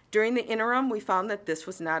 During the interim, we found that this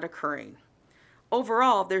was not occurring.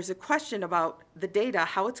 Overall, there's a question about the data,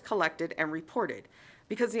 how it's collected and reported,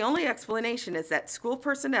 because the only explanation is that school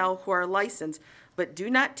personnel who are licensed but do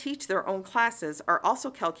not teach their own classes are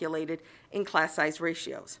also calculated in class size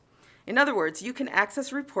ratios. In other words, you can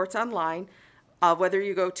access reports online, whether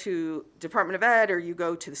you go to Department of Ed or you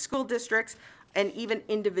go to the school districts, and even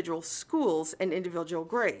individual schools and individual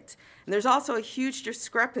grades. And there's also a huge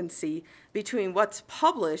discrepancy between what's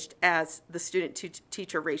published as the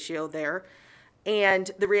student-to-teacher ratio there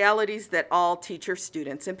and the realities that all teachers,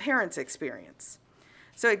 students, and parents experience.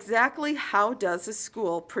 So exactly how does a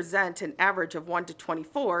school present an average of 1 to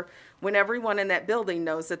 24 when everyone in that building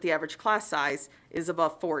knows that the average class size is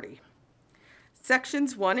above 40?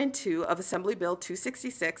 Sections 1 and 2 of Assembly Bill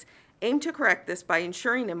 266 aim to correct this by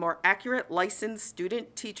ensuring a more accurate licensed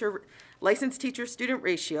teacher-student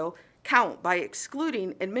ratio count by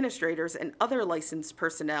excluding administrators and other licensed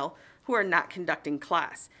personnel who are not conducting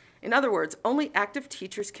class. In other words, only active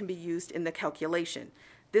teachers can be used in the calculation.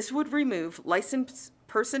 This would remove licensed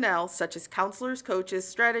personnel such as counselors, coaches,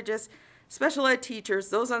 strategists, special ed teachers,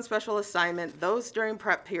 those on special assignment, those during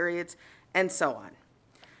prep periods, and so on.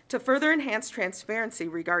 To further enhance transparency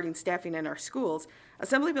regarding staffing in our schools,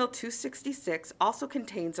 Assembly Bill 266 also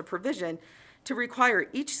contains a provision to require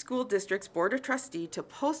each school district's Board of Trustees to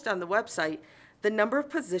post on the website the number of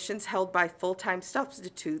positions held by full-time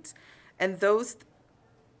substitutes and those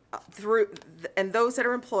that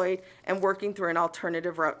are employed and working through an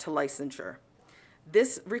alternative route to licensure.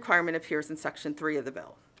 This requirement appears in Section 3 of the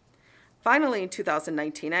bill. Finally, in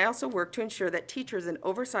 2019, I also worked to ensure that teachers in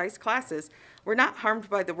oversized classes were not harmed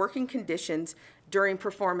by the working conditions during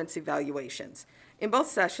performance evaluations. In both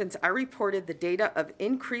sessions, I reported the data of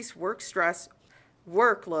increased work stress,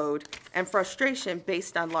 workload, and frustration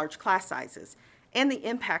based on large class sizes, and the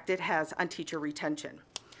impact it has on teacher retention.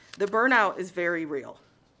 The burnout is very real.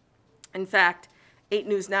 In fact, 8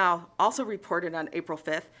 News Now also reported on April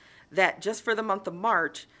 5th that just for the month of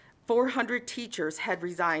March, 400 teachers had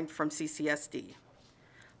resigned from CCSD.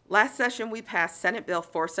 Last session, we passed Senate Bill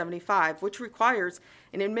 475, which requires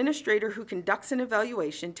an administrator who conducts an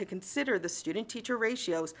evaluation to consider the student-teacher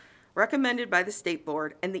ratios recommended by the state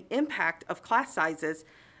board and the impact of class sizes,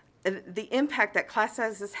 the impact that class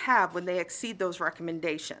sizes have when they exceed those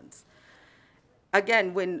recommendations.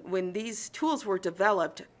 Again, when these tools were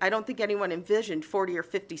developed, I don't think anyone envisioned 40 or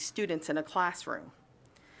 50 students in a classroom.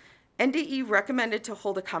 NDE recommended to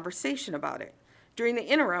hold a conversation about it. During the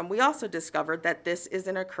interim, we also discovered that this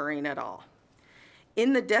isn't occurring at all.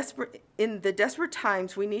 In the desperate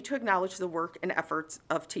times, we need to acknowledge the work and efforts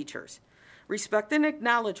of teachers. Respect and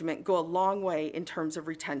acknowledgement go a long way in terms of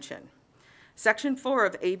retention. Section 4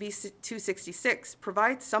 of AB 266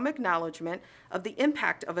 provides some acknowledgement of the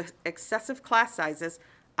impact of excessive class sizes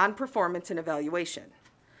on performance and evaluation.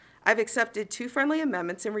 I've accepted 2 friendly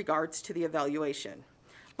amendments in regards to the evaluation.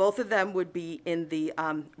 Both of them would be in the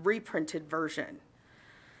reprinted version.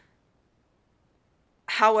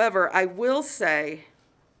 However, I will say,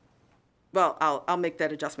 well, I'll make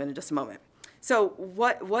that adjustment in just a moment. So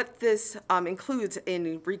what this includes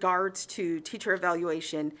in regards to teacher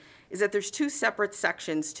evaluation is that there's 2 separate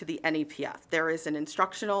sections to the NEPF. There is an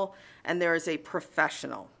instructional and there is a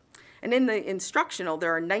professional. And in the instructional,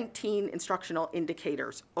 there are 19 instructional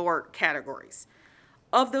indicators or categories.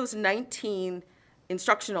 Of those 19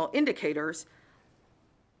 instructional indicators,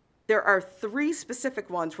 there are 3 specific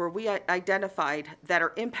ones where we identified that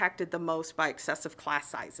are impacted the most by excessive class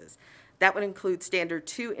sizes. That would include Standard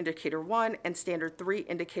 2 Indicator 1 and Standard 3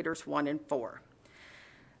 Indicators 1 and 4.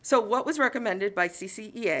 So what was recommended by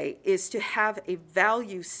CCEA is to have a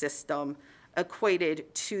value system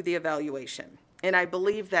equated to the evaluation. And I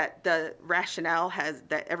believe that the rationale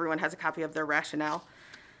that everyone has a copy of their rationale.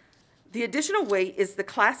 The additional weight is the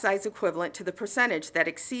class size equivalent to the percentage that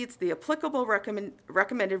exceeds the applicable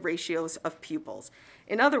recommended ratios of pupils.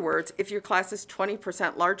 In other words, if your class is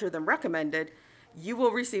 20% larger than recommended, you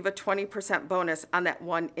will receive a 20% bonus on that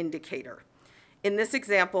one indicator. In this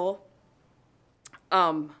example,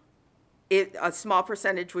 a small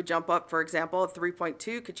percentage would jump up. For example, a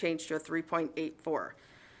 3.2 could change to a 3.84.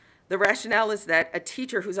 The rationale is that a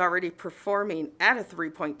teacher who's already performing at a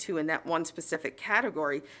 3.2 in that one specific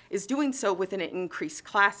category is doing so with an increased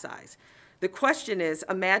class size. The question is,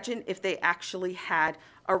 imagine if they actually had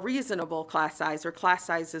a reasonable class size or class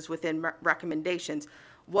sizes within recommendations.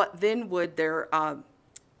 What then would their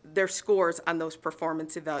scores on those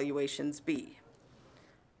performance evaluations be?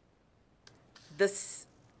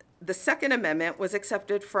 The second amendment was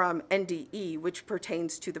accepted from NDE, which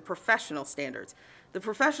pertains to the professional standards. The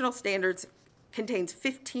professional standards contains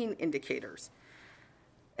 15 indicators.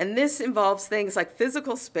 And this involves things like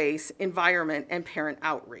physical space, environment, and parent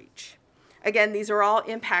outreach. Again, these are all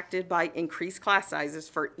impacted by increased class sizes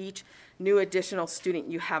for each new additional student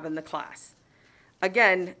you have in the class.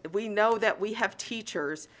 Again, we know that we have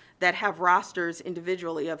teachers that have rosters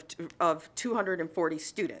individually of 240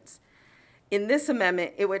 students. In this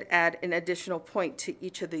amendment, it would add an additional point to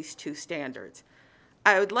each of these 2 standards.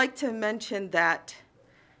 I would like to mention that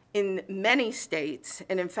in many states,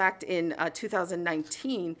 and in fact in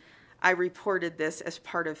 2019, I reported this as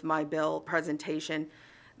part of my bill presentation,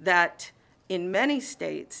 that in many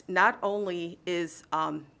states, not only is,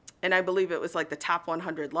 and I believe it was like the top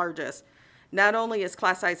 100 largest, not only is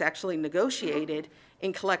class size actually negotiated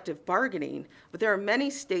in collective bargaining, but there are many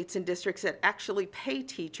states and districts that actually pay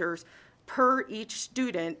teachers per each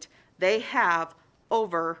student they have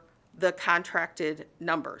over the contracted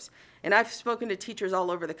numbers. And I've spoken to teachers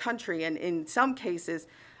all over the country, and in some cases,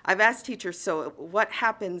 I've asked teachers, so what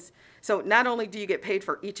happens? So not only do you get paid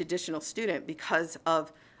for each additional student because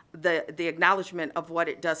of the acknowledgement of what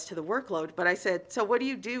it does to the workload, but I said, so what do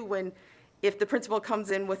you do if the principal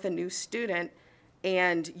comes in with a new student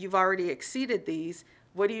and you've already exceeded these,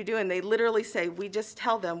 what do you do? And they literally say, we just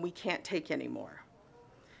tell them we can't take anymore.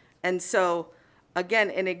 And so, again,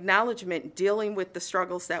 an acknowledgement dealing with the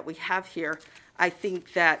struggles that we have here, I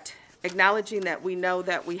think that acknowledging that we know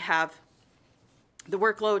that we have the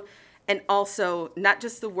workload, and also not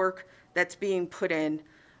just the work that's being put in,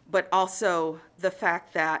 but also the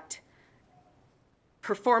fact that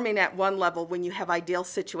performing at one level when you have ideal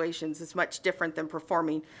situations is much different than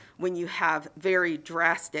performing when you have very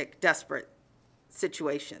drastic, desperate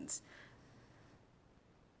situations.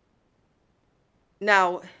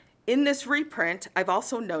 Now, in this reprint, I've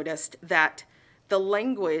also noticed that the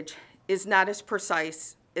language is not as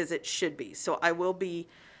precise as it should be. So I will be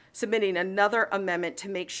submitting another amendment to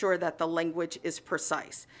make sure that the language is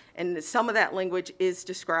precise. And some of that language is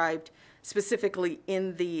described specifically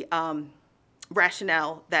in the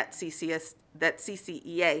rationale that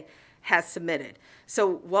CCEA has submitted.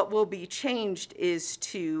 So what will be changed is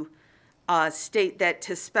to state that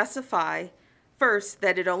to specify first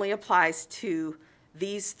that it only applies to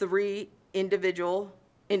these 3 individual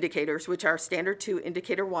indicators, which are Standard 2,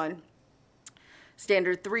 Indicator 1,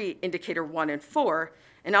 Standard 3, Indicator 1 and 4,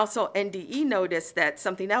 and also NDE noticed that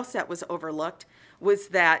something else that was overlooked was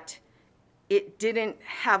that it didn't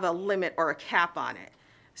have a limit or a cap on it.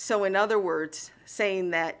 So in other words,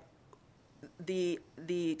 saying that the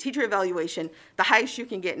teacher evaluation, the highest you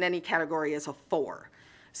can get in any category is a 4.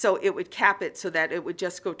 So it would cap it so that it would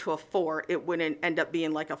just go to a 4. It wouldn't end up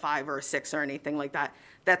being like a 5 or a 6 or anything like that.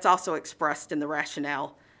 That's also expressed in the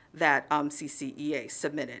rationale that CCEA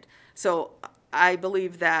submitted. So I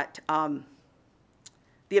believe that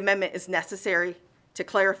the amendment is necessary to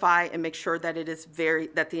clarify and make sure that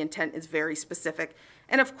that the intent is very specific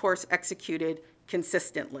and of course executed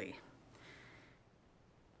consistently.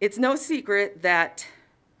 It's no secret that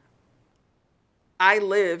I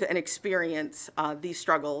live and experience these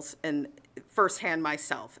struggles and firsthand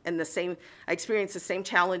myself, and I experience the same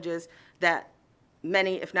challenges that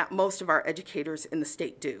many, if not most, of our educators in the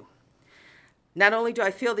state do. Not only do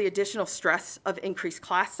I feel the additional stress of increased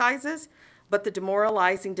class sizes, but the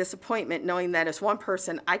demoralizing disappointment knowing that as one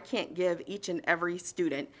person, I can't give each and every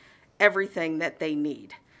student everything that they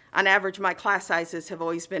need. On average, my class sizes have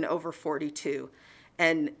always been over 42.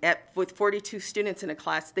 And with 42 students in a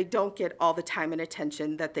class, they don't get all the time and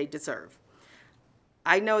attention that they deserve.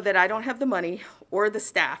 I know that I don't have the money or the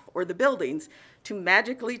staff or the buildings to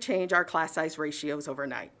magically change our class size ratios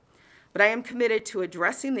overnight. But I am committed to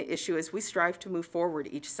addressing the issue as we strive to move forward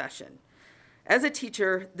each session. As a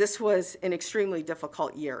teacher, this was an extremely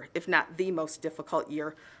difficult year, if not the most difficult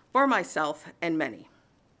year for myself and many.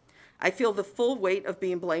 I feel the full weight of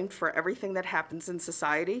being blamed for everything that happens in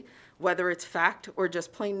society, whether it's fact or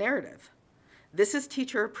just plain narrative. This is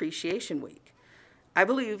Teacher Appreciation Week. I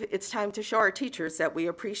believe it's time to show our teachers that we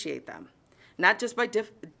appreciate them, not just by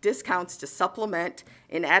discounts to supplement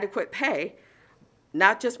inadequate pay,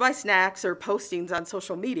 not just by snacks or postings on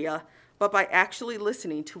social media, but by actually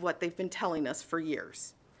listening to what they've been telling us for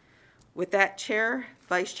years. With that, Chair,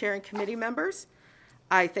 Vice Chair, and committee members,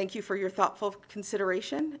 I thank you for your thoughtful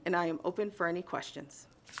consideration, and I am open for any questions.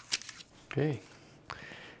 Okay.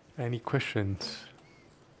 Any questions?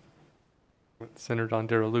 Senator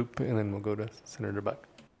Dondero Loop, and then we'll go to Senator Buck.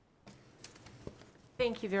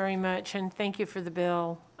 Thank you very much, and thank you for the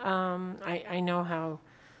bill. I know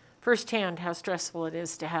firsthand how stressful it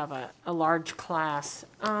is to have a large class.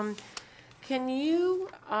 Can you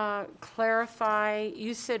clarify,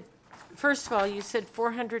 you said, first of all, you said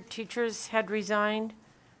 400 teachers had resigned.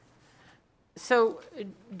 So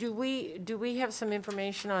do we have some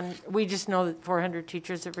information on, we just know that 400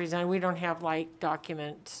 teachers have resigned. We don't have like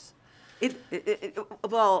documents.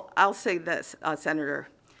 Well, I'll say this, Senator.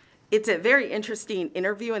 It's a very interesting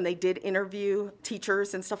interview, and they did interview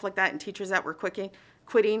teachers and stuff like that, and teachers that were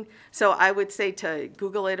quitting. So I would say to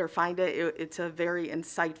Google it or find it. It's a very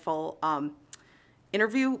insightful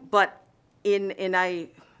interview. But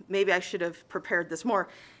maybe I should have prepared this more.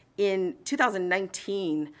 In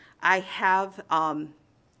 2019, I have,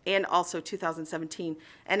 and also 2017,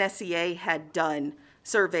 NSEA had done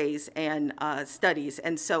surveys and studies.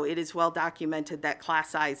 And so it is well documented that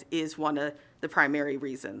class size is one of the primary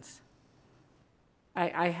reasons.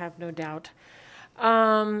 I have no doubt.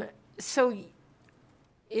 So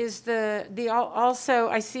is also,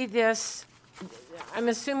 I see this, I'm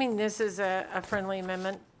assuming this is a friendly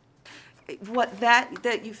amendment? What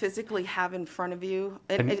that you physically have in front of you,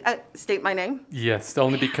 and state my name? Yes,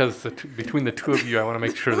 only because between the two of you, I want to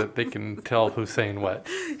make sure that they can tell who's saying what.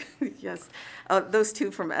 Yes, those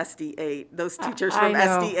two from SD8, those teachers from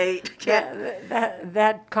SD8.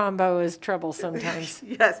 That combo is trouble sometimes.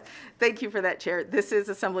 Yes, thank you for that, Chair. This is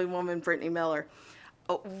Assemblywoman Brittany Miller.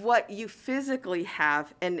 What you physically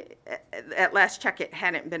have, and at last check it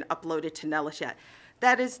hadn't been uploaded to Nellis yet,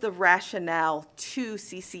 that is the rationale to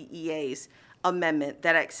CCEA's amendment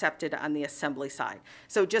that I accepted on the Assembly side.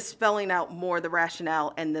 So just spelling out more the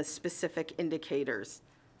rationale and the specific indicators.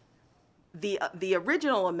 The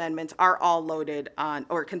original amendments are all loaded on,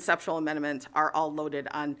 or conceptual amendments are all loaded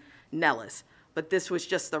on Nellis, but this was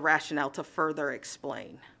just the rationale to further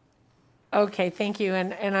explain. Okay, thank you.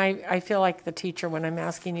 And I feel like the teacher when I'm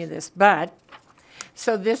asking you this, but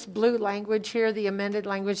so this blue language here, the amended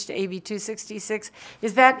language to AB 266,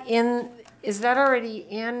 is that already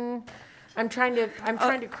in? I'm trying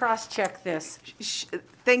to cross-check this.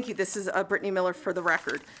 Thank you. This is Brittany Miller for the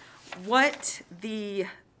record. What the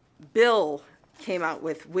bill came out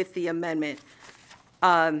with the amendment,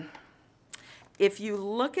 if you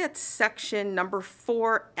look at section number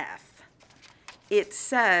 4F, it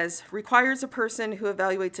says, requires a person who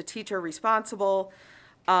evaluates a teacher responsible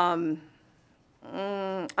under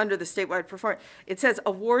the statewide performance. It says,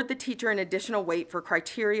 award the teacher an additional weight for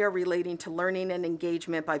criteria relating to learning and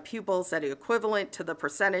engagement by pupils that are equivalent to the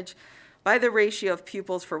percentage by the ratio of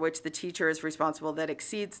pupils for which the teacher is responsible that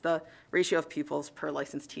exceeds the ratio of pupils per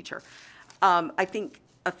licensed teacher. I think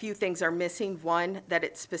a few things are missing. One, that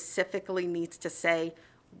it specifically needs to say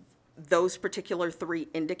those particular 3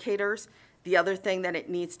 indicators. The other thing that it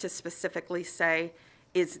needs to specifically say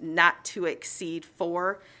is not to exceed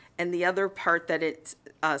 4. And the other part that it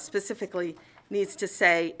specifically needs to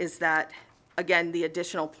say is that, again, the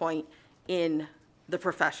additional point in the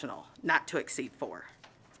professional, not to exceed 4.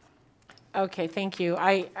 Okay, thank you.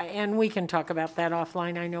 And we can talk about that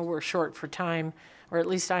offline. I know we're short for time, or at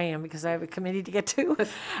least I am, because I have a committee to get to.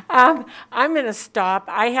 I'm going to stop.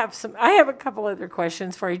 I have a couple other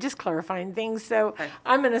questions for you, just clarifying things. So okay.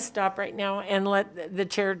 I'm going to stop right now and let the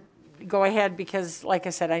chair go ahead, because, like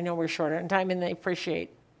I said, I know we're short on time, and they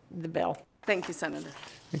appreciate the bill. Thank you, Senator.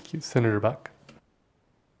 Thank you, Senator Buck.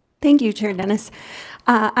 Thank you, Chair Dennis.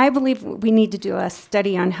 I believe we need to do a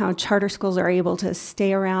study on how charter schools are able to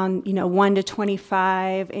stay around, 1 to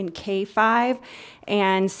 25 in K-5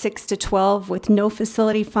 and 6 to 12 with no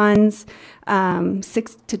facility funds.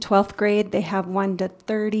 6 to 12th grade, they have 1 to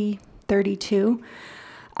 30, 32.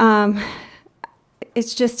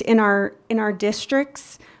 It's just in our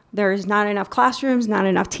districts, there's not enough classrooms, not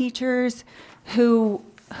enough teachers. Who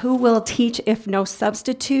will teach if no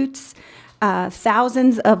substitutes?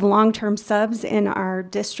 Thousands of long-term subs in our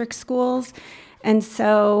district schools. And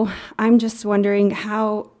so I'm just wondering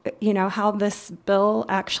how this bill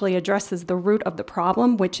actually addresses the root of the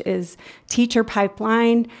problem, which is teacher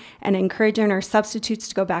pipeline and encouraging our substitutes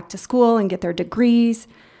to go back to school and get their degrees,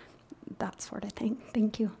 that sort of thing.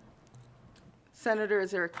 Thank you. Senator, is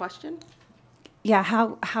there a question? Yeah,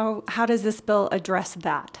 how does this bill address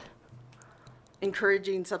that?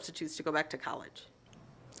 Encouraging substitutes to go back to college.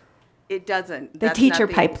 It doesn't. The teacher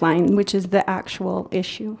pipeline, which is the actual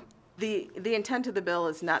issue. The intent of the bill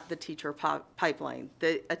is not the teacher pipeline.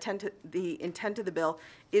 The intent of the bill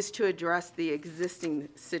is to address the existing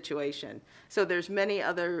situation. So there's many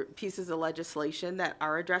other pieces of legislation that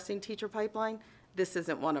are addressing teacher pipeline. This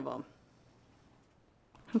isn't one of them.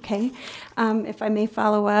 Okay, if I may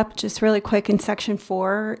follow up just really quick in section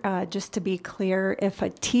 4, just to be clear, if a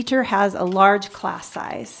teacher has a large class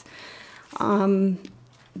size,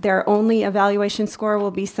 their only evaluation score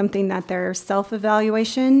will be something that their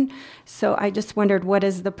self-evaluation. So I just wondered, what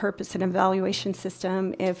is the purpose of an evaluation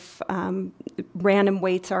system if random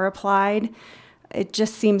weights are applied? It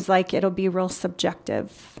just seems like it'll be real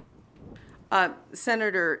subjective.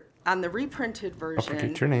 Senator, on the reprinted version. I'll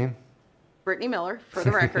forget your name. Brittany Miller, for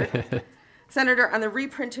the record. Senator, on the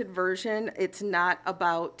reprinted version, it's not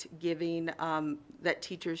about giving that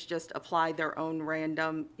teachers just apply their own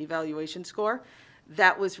random evaluation score.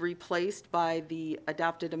 That was replaced by the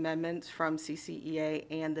adopted amendments from CCEA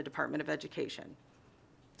and the Department of Education.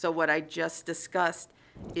 So what I just discussed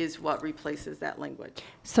is what replaces that language.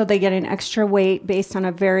 So they get an extra weight based on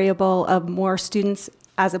a variable of more students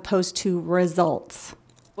as opposed to results.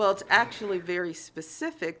 Well, it's actually very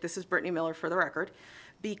specific. This is Brittany Miller for the record,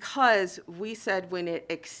 because we said when it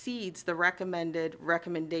exceeds the recommended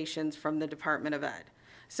recommendations from the Department of Ed.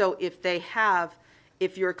 So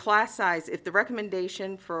if your class size, if the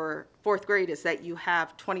recommendation for fourth grade is that you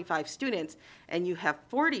have 25 students and you have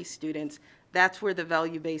 40 students, that's where the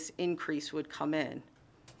value-based increase would come in.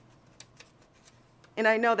 And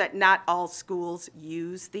I know that not all schools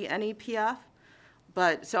use the NEPF,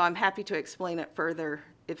 but so I'm happy to explain it further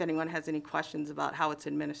if anyone has any questions about how it's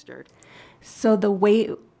administered. So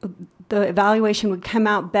the evaluation would come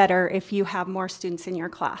out better if you have more students in your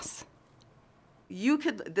class. You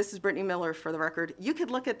could, this is Brittany Miller for the record, you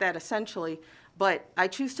could look at that essentially, but I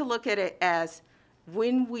choose to look at it as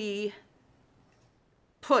when we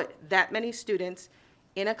put that many students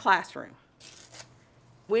in a classroom,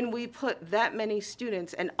 when we put that many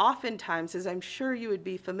students, and oftentimes, as I'm sure you would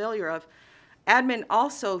be familiar of, admin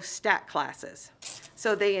also stack classes.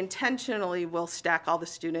 So they intentionally will stack all the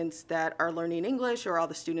students that are learning English, or all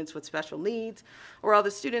the students with special needs, or all the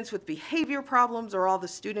students with behavior problems, or all the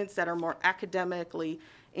students that are more academically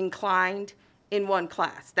inclined in one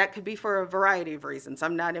class. That could be for a variety of reasons.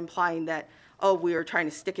 I'm not implying that, oh, we are trying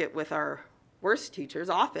to stick it with our worst teachers.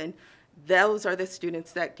 Often, those are the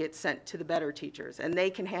students that get sent to the better teachers, and they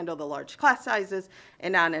can handle the large class sizes,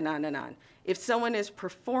 and on and on and on. If someone is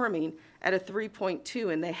performing at a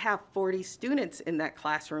 3.2 and they have 40 students in that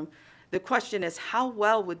classroom, the question is, how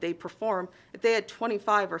well would they perform if they had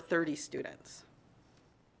 25 or 30 students?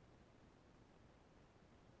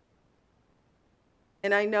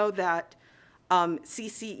 And I know that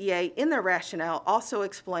CCEA in their rationale also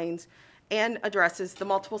explains and addresses the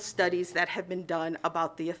multiple studies that have been done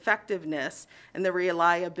about the effectiveness and the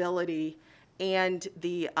reliability and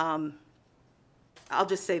the, I'll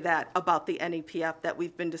just say that, about the NEPF that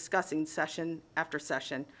we've been discussing session after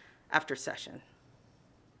session after session.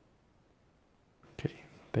 Okay,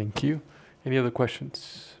 thank you. Any other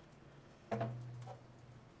questions?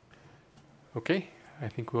 Okay, I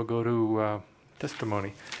think we'll go to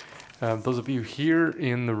testimony. Those of you here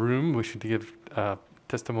in the room wishing to give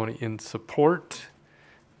testimony in support,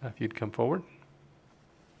 if you'd come forward.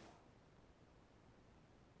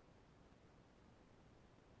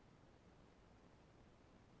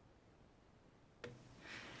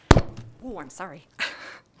 Oh, I'm sorry.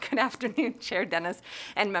 Good afternoon, Chair Dennis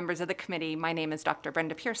and members of the committee. My name is Dr.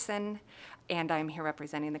 Brenda Pearson, and I'm here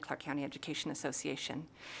representing the Clark County Education Association.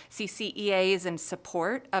 CCEA is in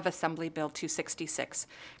support of Assembly Bill 266.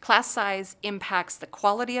 Class size impacts the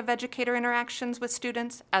quality of educator interactions with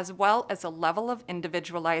students, as well as the level of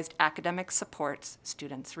individualized academic supports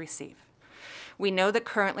students receive. We know that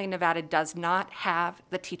currently Nevada does not have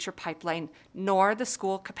the teacher pipeline nor the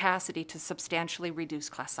school capacity to substantially reduce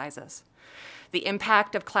class sizes. The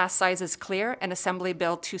impact of class size is clear, and Assembly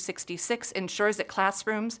Bill 266 ensures that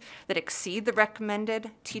classrooms that exceed the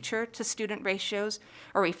recommended teacher-to-student ratios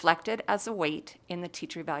are reflected as a weight in the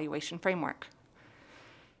teacher evaluation framework.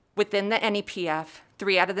 Within the NEPF,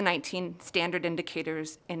 3 out of the 19 standard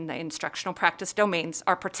indicators in the instructional practice domains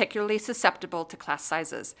are particularly susceptible to class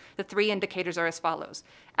sizes. The 3 indicators are as follows: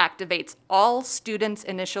 activates all students'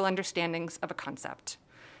 initial understandings of a concept,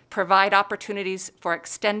 provide opportunities for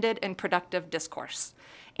extended and productive discourse,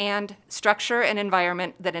 and structure an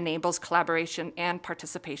environment that enables collaboration and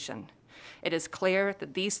participation. It is clear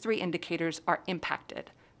that these 3 indicators are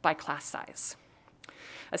impacted by class size.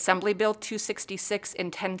 Assembly Bill 266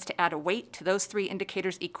 intends to add a weight to those 3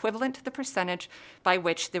 indicators equivalent to the percentage by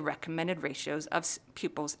which the recommended ratios of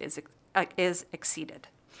pupils is exceeded.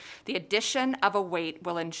 The addition of a weight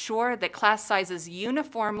will ensure that class sizes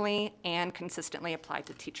uniformly and consistently apply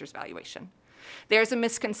to teachers' evaluation. There's a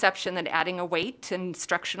misconception that adding a weight to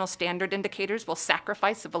instructional standard indicators will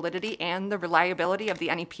sacrifice the validity and the reliability of the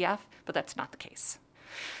NEPF, but that's not the case.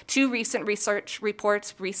 2 recent research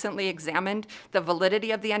reports recently examined the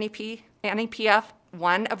validity of the NEPF,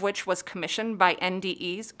 one of which was commissioned by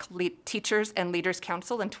NDE's Teachers and Leaders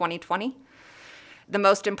Council in 2020. The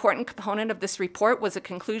most important component of this report was a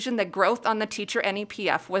conclusion that growth on the teacher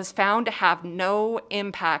NEPF was found to have no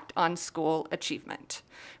impact on school achievement.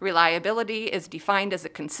 Reliability is defined as a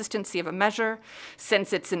consistency of a measure.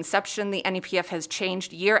 Since its inception, the NEPF has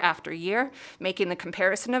changed year after year, making the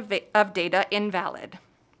comparison of data invalid.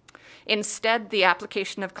 Instead, the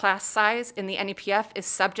application of class size in the NEPF is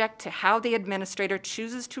subject to how the administrator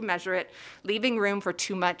chooses to measure it, leaving room for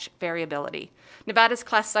too much variability. Nevada's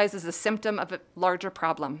class size is a symptom of a larger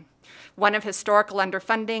problem, one of historical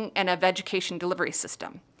underfunding and of education delivery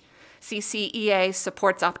system. CCEA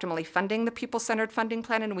supports optimally funding the pupil-centered funding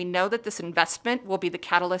plan, and we know that this investment will be the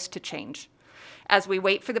catalyst to change. As we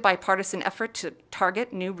wait for the bipartisan effort to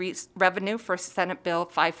target new revenue for Senate Bill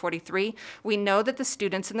 543, we know that the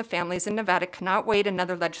students and the families in Nevada cannot wait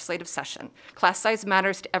another legislative session. Class size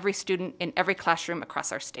matters to every student in every classroom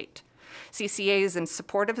across our state. CCA is in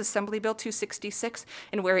support of Assembly Bill 266,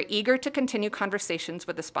 and we're eager to continue conversations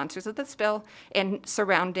with the sponsors of this bill and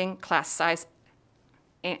surrounding class size.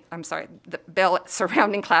 The bill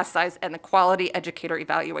surrounding class size and the quality educator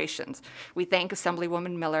evaluations. We thank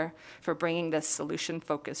Assemblywoman Miller for bringing this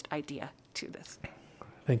solution-focused idea to this.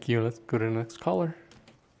 Thank you. Let's go to the next caller.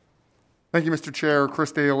 Thank you, Mr. Chair.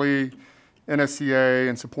 Chris Daly, NSCA,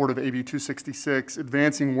 in support of AB 266,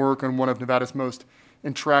 advancing work on one of Nevada's most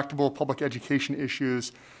intractable public education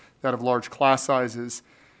issues, that of large class sizes.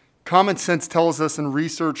 Common sense tells us, and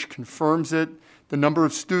research confirms it, the number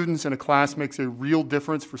of students in a class makes a real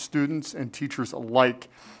difference for students and teachers alike.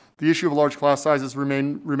 The issue of large class sizes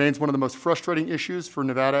remains one of the most frustrating issues for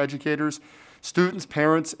Nevada educators, students,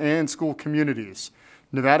 parents, and school communities.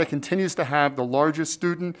 Nevada continues to have the largest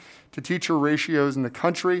student-to-teacher ratios in the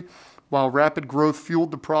country. While rapid growth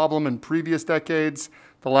fueled the problem in previous decades,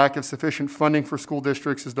 the lack of sufficient funding for school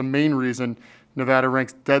districts is the main reason Nevada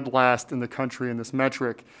ranks dead last in the country in this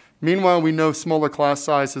metric. Meanwhile, we know smaller class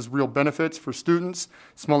size has real benefits for students.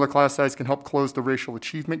 Smaller class size can help close the racial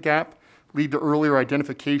achievement gap, lead to earlier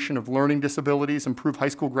identification of learning disabilities, improve high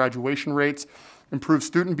school graduation rates, improve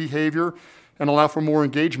student behavior, and allow for more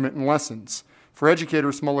engagement in lessons. For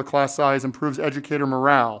educators, smaller class size improves educator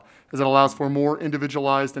morale, as it allows for more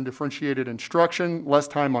individualized and differentiated instruction, less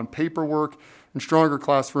time on paperwork, and stronger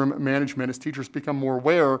classroom management as teachers become more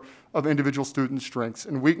aware of individual student strengths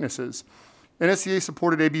and weaknesses. NSCA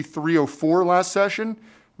supported AB 304 last session,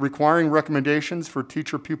 requiring recommendations for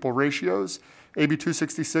teacher-pupil ratios. AB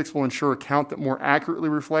 266 will ensure a count that more accurately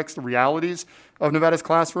reflects the realities of Nevada's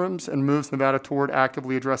classrooms and moves Nevada toward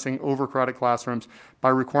actively addressing overcrowded classrooms by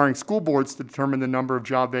requiring school boards to determine the number of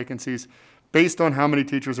job vacancies based on how many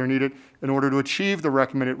teachers are needed in order to achieve the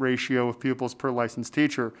recommended ratio of pupils per licensed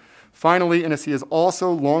teacher. Finally, NSC has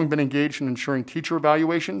also long been engaged in ensuring teacher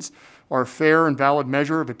evaluations are a fair and valid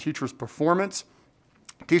measure of a teacher's performance.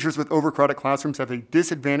 Teachers with overcrowded classrooms have a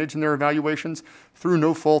disadvantage in their evaluations through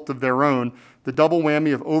no fault of their own. The double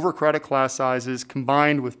whammy of overcrowded class sizes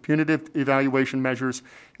combined with punitive evaluation measures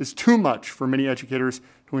is too much for many educators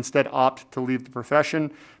who instead opt to leave the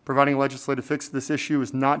profession. Providing a legislative fix to this issue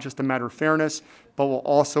is not just a matter of fairness, but will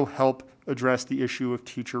also help address the issue of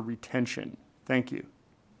teacher retention. Thank you.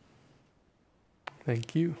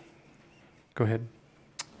 Thank you. Go ahead.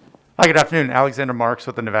 Hi, good afternoon. Alexander Marks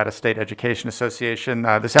with the Nevada State Education Association.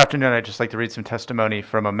 This afternoon, I'd just like to read some testimony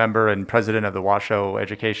from a member and president of the Washoe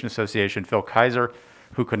Education Association, Phil Kaiser,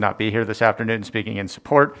 who could not be here this afternoon, speaking in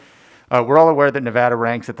support. We're all aware that Nevada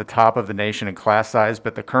ranks at the top of the nation in class size,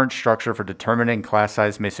 but the current structure for determining class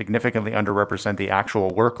size may significantly underrepresent the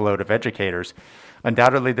actual workload of educators.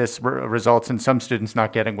 Undoubtedly, this results in some students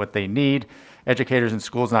not getting what they need, educators and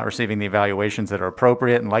schools not receiving the evaluations that are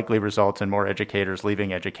appropriate, and likely results in more educators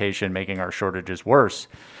leaving education, making our shortages worse.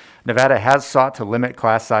 Nevada has sought to limit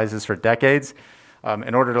class sizes for decades.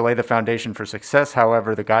 In order to lay the foundation for success,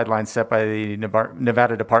 however, the guidelines set by the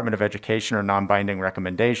Nevada Department of Education are non-binding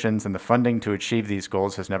recommendations, and the funding to achieve these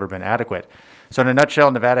goals has never been adequate. So in a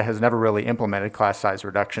nutshell, Nevada has never really implemented class size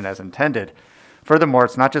reduction as intended. Furthermore,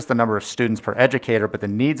 it's not just the number of students per educator, but the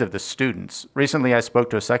needs of the students. Recently, I spoke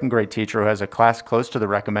to a second grade teacher who has a class close to the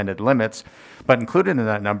recommended limits, but included in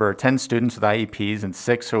that number are 10 students with IEPs and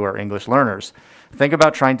 6 who are English learners. Think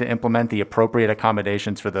about trying to implement the appropriate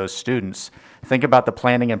accommodations for those students. Think about the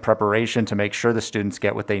planning and preparation to make sure the students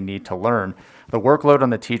get what they need to learn. The workload on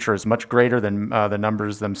the teacher is much greater than the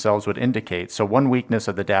numbers themselves would indicate. So one weakness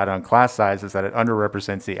of the data on class size is that it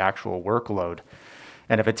underrepresents the actual workload.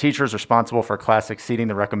 And if a teacher is responsible for a class exceeding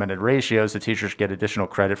the recommended ratios, the teachers get additional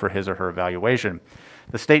credit for his or her evaluation.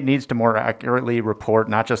 The state needs to more accurately report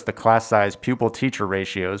not just the class size pupil-teacher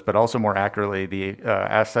ratios, but also more accurately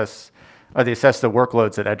assess the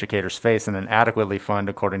workloads that educators face and then adequately fund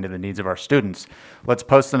according to the needs of our students. Let's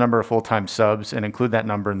post the number of full-time subs and include that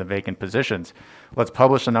number in the vacant positions. Let's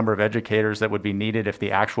publish the number of educators that would be needed if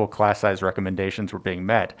the actual class size recommendations were being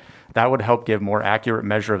met. That would help give more accurate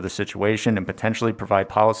measure of the situation and potentially provide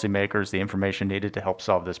policymakers the information needed to help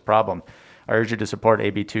solve this problem. I urge you to support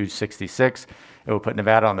AB 266. It will put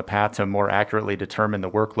Nevada on the path to more accurately determine the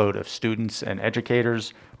workload of students and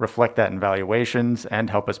educators, reflect that in evaluations, and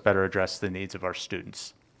help us better address the needs of our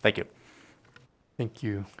students. Thank you. Thank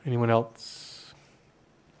you. Anyone else?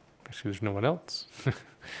 Actually, there's no one else.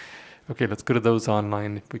 Okay, let's go to those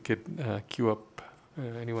online. If we could queue up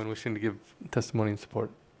anyone wishing to give testimony and support.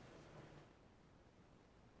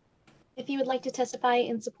 If you would like to testify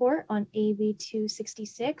in support on AB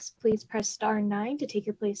 266, please press star 9 to take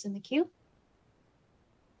your place in the queue.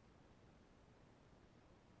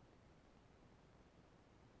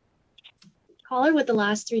 Caller with the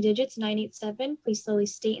last 3 digits, 987, please slowly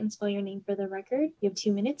state and spell your name for the record. You have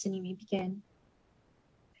 2 minutes and you may begin.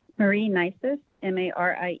 Marie Neises,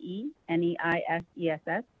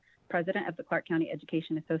 Marieneisess, President of the Clark County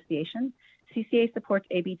Education Association. CCA supports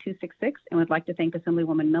AB 266 and would like to thank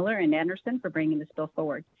Assemblywoman Miller and Anderson for bringing this bill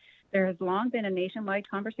forward. There has long been a nationwide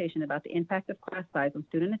conversation about the impact of class size on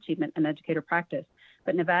student achievement and educator practice,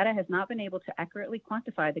 but Nevada has not been able to accurately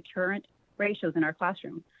quantify the current ratios in our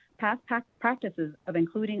classroom. Past practices of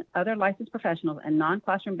including other licensed professionals and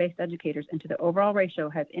non-classroom based educators into the overall ratio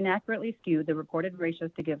has inaccurately skewed the reported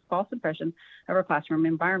ratios to give false impression of our classroom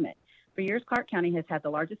environment. For years, Clark County has had the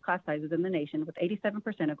largest class sizes in the nation, with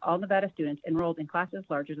 87% of all Nevada students enrolled in classes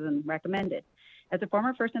larger than recommended. As a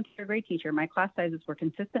former first and third grade teacher, my class sizes were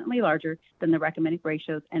consistently larger than the recommended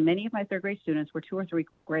ratios, and many of my third grade students were 2 or 3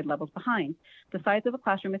 grade levels behind. The size of a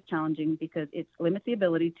classroom is challenging because it limits the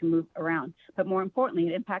ability to move around, but more importantly,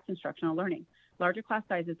 it impacts instructional learning. Larger class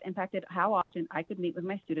sizes impacted how often I could meet with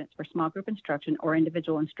my students for small group instruction or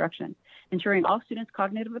individual instruction. Ensuring all students'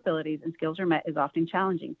 cognitive abilities and skills are met is often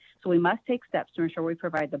challenging, so we must take steps to ensure we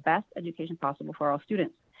provide the best education possible for all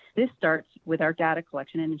students. This starts with our data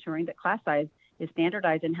collection and ensuring that class size is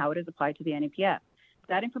standardized in how it is applied to the NEPF.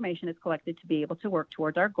 That information is collected to be able to work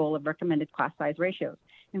towards our goal of recommended class size ratios.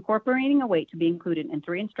 Incorporating a weight to be included in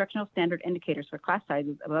 3 instructional standard indicators for class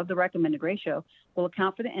sizes above the recommended ratio will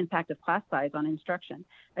account for the impact of class size on instruction.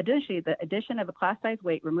 Additionally, the addition of a class size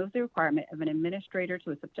weight removes the requirement of an administrator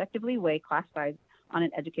to subjectively weigh class size on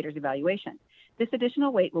an educator's evaluation. This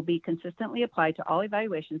additional weight will be consistently applied to all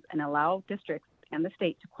evaluations and allow districts and the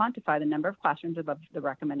state to quantify the number of classrooms above the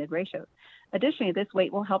recommended ratios. Additionally, this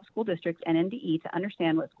weight will help school districts and NDE to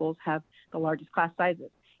understand what schools have the largest class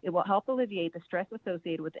sizes. It will help alleviate the stress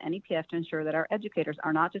associated with the NEPF to ensure that our educators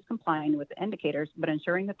are not just complying with the indicators, but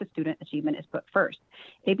ensuring that the student achievement is put first.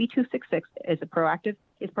 AB 266 is a proactive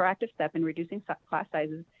step in reducing class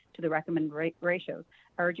sizes to the recommended ratios.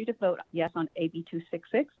 I urge you to vote yes on AB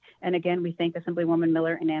 266. And again, we thank Assemblywoman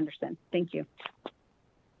Miller and Anderson. Thank you.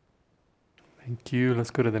 Thank you.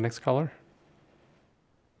 Let's go to the next caller.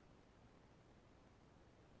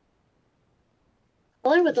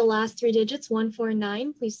 Caller with the last 3 digits,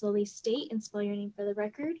 149, please slowly state and spell your name for the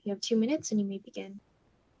record. You have 2 minutes and you may begin.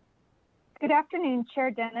 Good afternoon,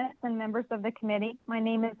 Chair Dennis and members of the committee. My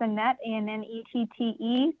name is Annette, Annette,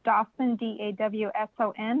 Dawson,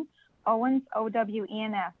 Dawson, Owens,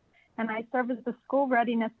 Owens, and I serve as the School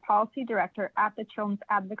Readiness Policy Director at the Children's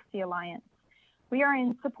Advocacy Alliance. We are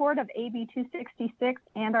in support of AB 266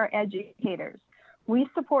 and our educators. We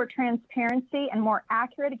support transparency and more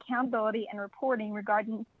accurate accountability and reporting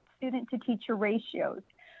regarding student-to-teacher ratios.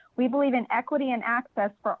 We believe in equity and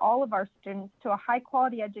access for all of our students to a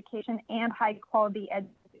high-quality education and high-quality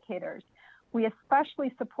educators. We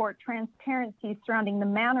especially support transparency surrounding the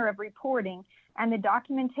manner of reporting and the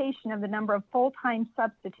documentation of the number of full-time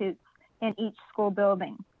substitutes in each school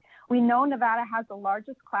building. We know Nevada has the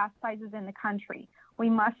largest class sizes in the country. We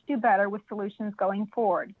must do better with solutions going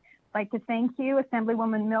forward. I'd like to thank you,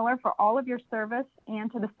 Assemblywoman Miller, for all of your service, and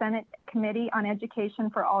to the Senate Committee on Education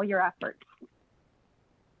for all your efforts.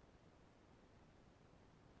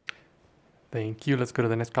 Thank you. Let's go to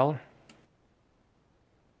the next caller.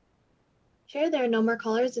 Chair, there are no more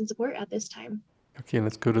callers in support at this time. Okay,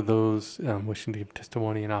 let's go to those wishing to give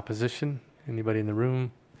testimony in opposition. Anybody in the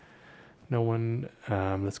room? No one.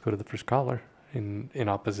 Let's go to the first caller in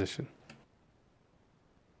opposition.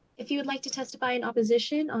 If you would like to testify in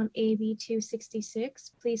opposition on AB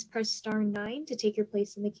 266, please press star 9 to take your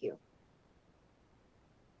place in the queue.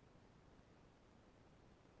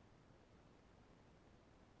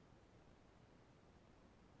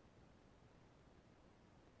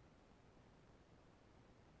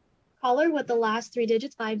 Caller with the last 3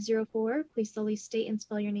 digits, 504, please slowly state and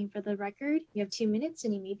spell your name for the record. You have 2 minutes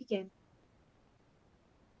and you may begin.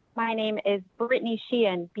 My name is Brittany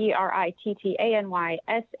Sheehan,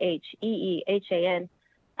 BrittanYSheehan.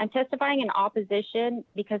 I'm testifying in opposition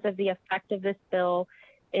because of the effect of this bill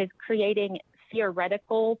is creating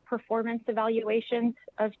theoretical performance evaluations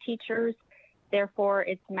of teachers. Therefore,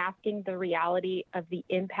 it's masking the reality of the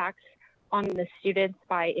impacts on the students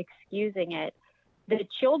by excusing it. The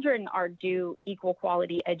children are due equal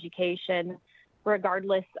quality education,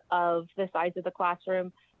 regardless of the size of the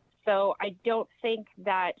classroom. So I don't think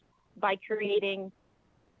that by creating,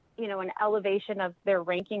 an elevation of their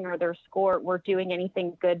ranking or their score, we're doing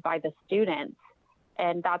anything good by the students.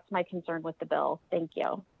 And that's my concern with the bill. Thank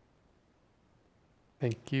you.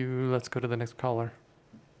 Thank you. Let's go to the next caller.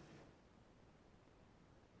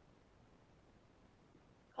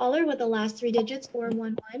 Caller with the last three digits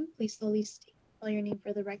 411, please slowly spell your name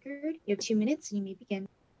for the record. You have 2 minutes and you may begin.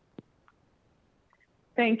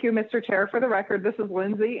 Thank you, Mr. Chair. For the record, this is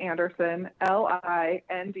Lindsay Anderson,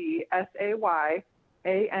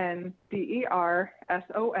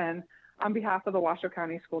 LINDSAYANDERSON, on behalf of the Washoe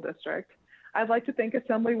County School District. I'd like to thank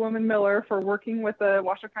Assemblywoman Miller for working with the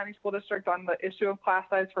Washoe County School District on the issue of class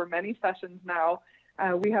size for many sessions now.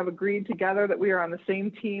 We have agreed together that we are on the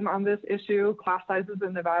same team on this issue. Class sizes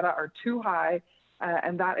in Nevada are too high,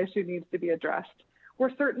 and that issue needs to be addressed.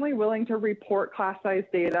 We're certainly willing to report class size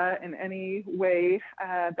data in any way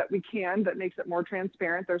that we can that makes it more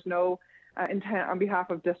transparent. There's no intent on behalf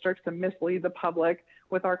of districts to mislead the public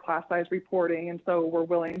with our class size reporting, and so we're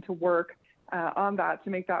willing to work on that to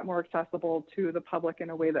make that more accessible to the public in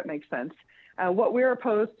a way that makes sense. What we're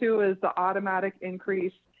opposed to is the automatic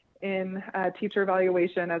increase in teacher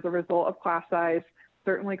evaluation as a result of class size.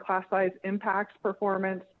 Certainly class size impacts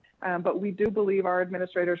performance, but we do believe our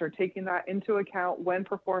administrators are taking that into account when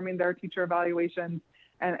performing their teacher evaluations.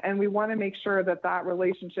 And we want to make sure that that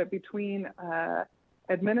relationship between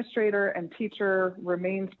administrator and teacher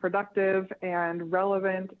remains productive and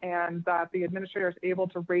relevant, and that the administrator is able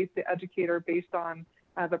to rate the educator based on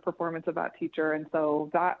the performance of that teacher. And so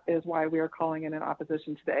that is why we are calling in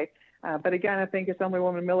opposition today. But again, I thank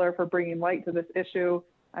Assemblywoman Miller for bringing light to this issue.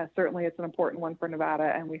 Certainly it's an important one for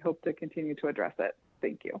Nevada, and we hope to continue to address it.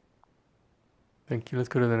 Thank you. Thank you. Let's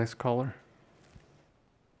go to the next caller.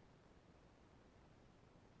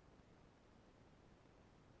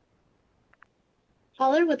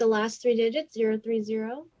 Caller with the last three digits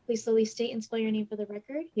 030, please slowly state and spell your name for the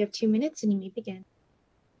record. You have 2 minutes and you may begin.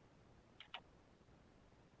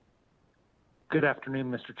 Good afternoon,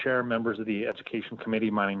 Mr. Chair, members of the Education Committee.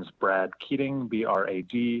 My name is Brad Keating,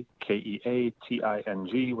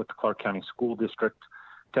 BRADKEATING, with the Clark County School District,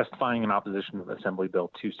 testifying in opposition to Assembly Bill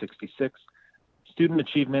 266. Student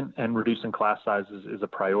achievement and reducing class sizes is a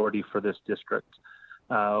priority for this district.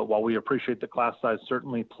 While we appreciate that class size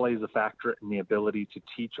certainly plays a factor in the ability to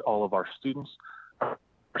teach all of our students, our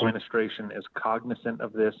administration is cognizant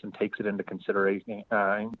of this and takes it into consideration,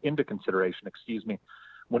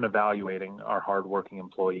 when evaluating our hardworking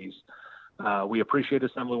employees. We appreciate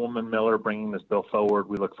Assemblywoman Miller bringing this bill forward.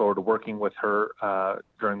 We look forward to working with her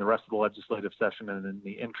during the rest of the legislative session and in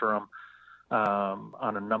the interim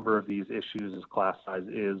on a number of these issues, as class size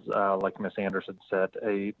is, like Ms. Anderson said,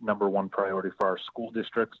 a #1 priority for our school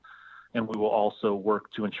districts. And we will also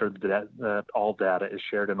work to ensure that all data is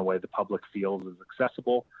shared in a way the public feels is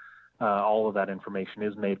accessible. All of that information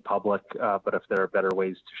is made public, but if there are better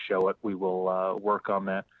ways to show it, we will work on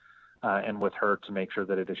that and with her to make sure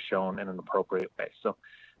that it is shown in an appropriate way. So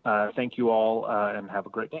thank you all and have a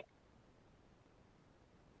great day.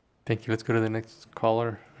 Thank you. Let's go to the next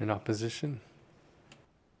caller in opposition.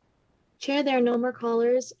 Chair, there are no more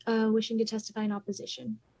callers wishing to testify in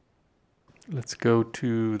opposition. Let's go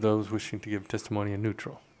to those wishing to give testimony in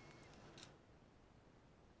neutral.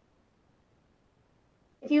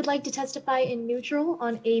 If you'd like to testify in neutral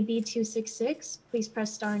on AB 266, please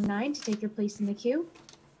press *9 to take your place in the queue.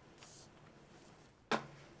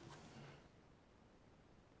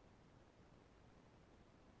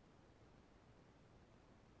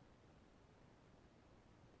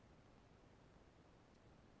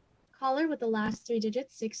 Caller with the last three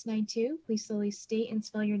digits 692, please slowly state and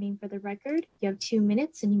spell your name for the record. You have 2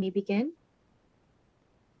 minutes and you may begin.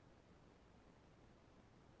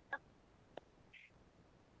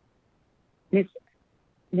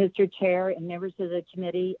 Mr. Chair and members of the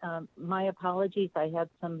committee, my apologies. I had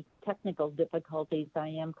some technical difficulties. I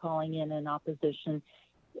am calling in opposition,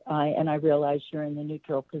 and I realize you're in the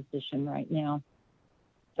neutral position right now.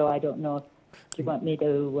 So I don't know if you want me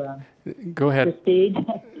to go ahead. Proceed.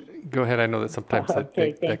 Go ahead. I know that sometimes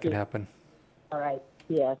that can happen. All right.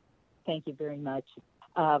 Yes. Thank you very much.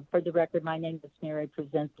 For the record, my name is Mary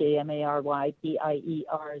Przenski,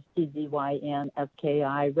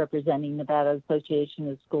 MaryPierczynski, representing Nevada Association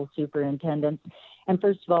of School Superintendents. And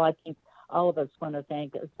first of all, I think all of us want to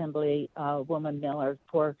thank Assemblywoman Miller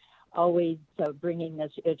for always bringing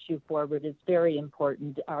this issue forward. It's very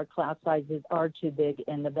important. Our class sizes are too big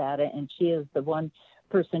in Nevada, and she is the one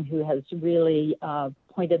person who has really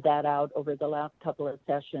pointed that out over the last couple of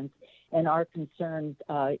sessions. And our concern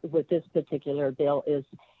with this particular bill is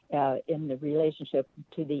in the relationship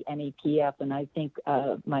to the NEPF. And I think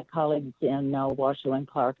my colleagues in Washoe and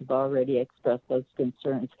Clark have already expressed those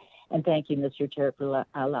concerns. And thank you, Mr. Chair, for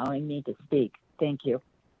allowing me to speak. Thank you.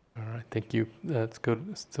 All right, thank you. That's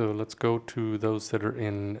good. So let's go to those that are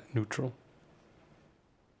in neutral.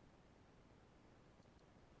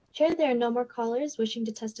 Chair, there are no more callers wishing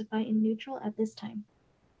to testify in neutral at this time.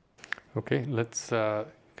 Okay, let's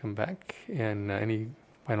come back. And any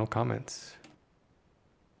final comments?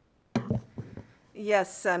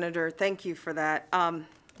 Yes, Senator, thank you for that.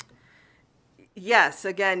 Yes,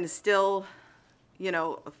 again, still,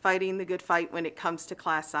 fighting the good fight when it comes to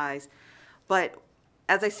class size. But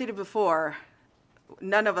as I stated before,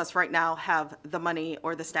 none of us right now have the money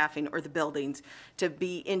or the staffing or the buildings to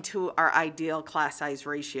be into our ideal class size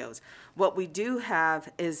ratios. What we do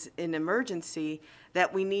have is an emergency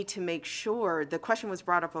that we need to make sure. The question was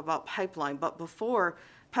brought up about pipeline, but before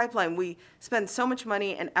pipeline, we spend so much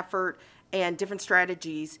money and effort and different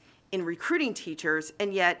strategies in recruiting teachers,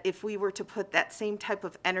 and yet if we were to put that same type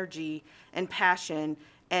of energy and passion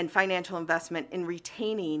and financial investment in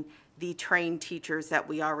retaining the trained teachers that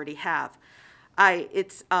we already have.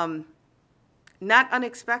 It's not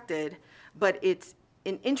unexpected, but it's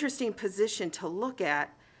an interesting position to look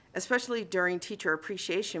at, especially during Teacher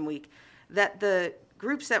Appreciation Week, that the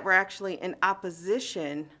groups that were actually in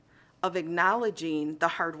opposition of acknowledging the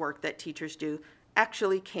hard work that teachers do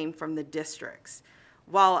actually came from the districts.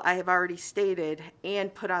 While I have already stated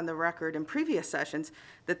and put on the record in previous sessions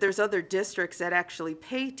that there's other districts that actually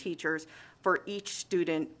pay teachers for each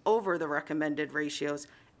student over the recommended ratios,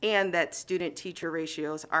 and that student-teacher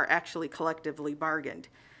ratios are actually collectively bargained.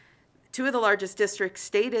 Two of the largest districts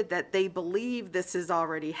stated that they believe this is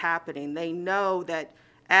already happening. They know that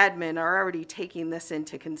admin are already taking this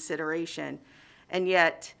into consideration. And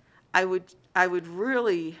yet, I would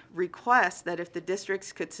really request that if the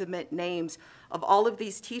districts could submit names of all of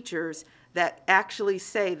these teachers that actually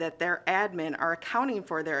say that their admin are accounting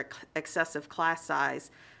for their excessive class size,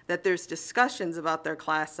 that there's discussions about their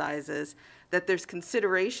class sizes, that there's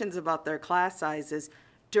considerations about their class sizes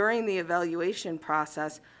during the evaluation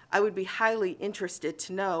process, I would be highly interested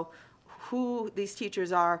to know who these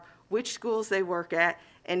teachers are, which schools they work at,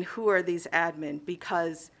 and who are these admin,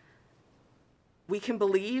 because we can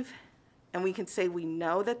believe and we can say we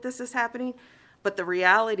know that this is happening, but the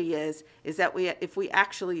reality is that if we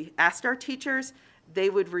actually asked our teachers, they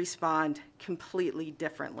would respond completely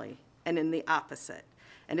differently and in the opposite.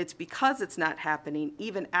 And it's because it's not happening,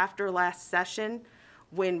 even after last session,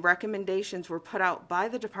 when recommendations were put out by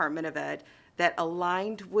the Department of Ed that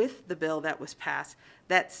aligned with the bill that was passed,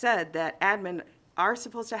 that said that admin are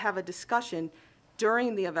supposed to have a discussion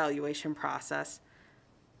during the evaluation process.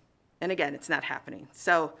 And again, it's not happening.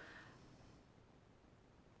 So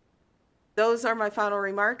those are my final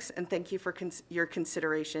remarks, and thank you for your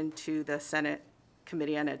consideration to the Senate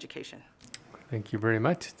Committee on Education. Thank you very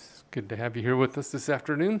much. It's good to have you here with us this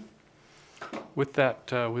afternoon. With that,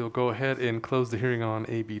 we'll go ahead and close the hearing on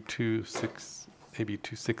AB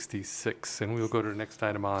 266, and we'll go to the next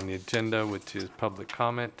item on the agenda, which is public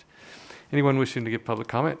comment. Anyone wishing to give public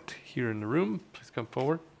comment here in the room, please come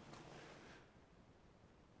forward.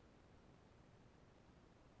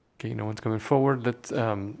 Okay, no one's coming forward. Let's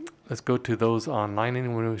go to those online.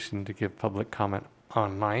 Anyone wishing to give public comment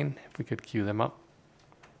online, if we could queue them up.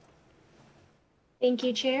 Thank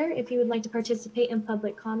you, Chair. If you would like to participate in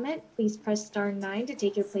public comment, please press star 9 to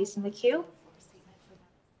take your place in the queue.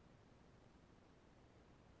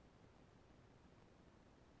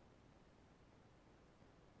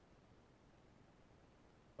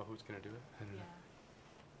 Oh, who's going to do it?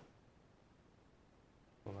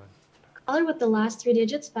 Hold on. Caller with the last 3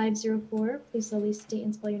 digits, 504. Please slowly state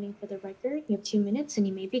and spell your name for the record. You have 2 minutes and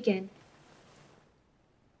you may begin.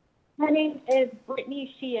 My name is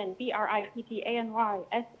Brittany Sheehan, BrittanySheehan,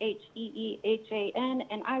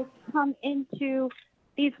 and I've come into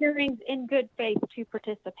these hearings in good faith to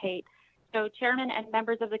participate. So, Chairman and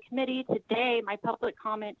members of the committee, today my public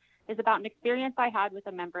comment is about an experience I had with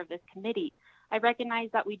a member of this committee. I recognize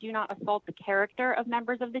that we do not assault the character of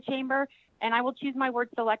members of the chamber, and I will choose my words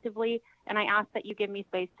selectively, and I ask that you give me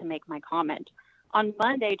space to make my comment. On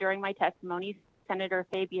Monday, during my testimony, Senator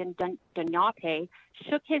Fabian Dugnate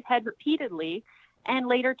shook his head repeatedly and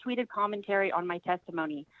later tweeted commentary on my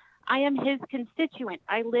testimony. I am his constituent.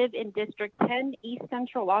 I live in District 10, East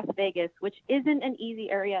Central Las Vegas, which isn't an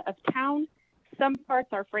easy area of town. Some parts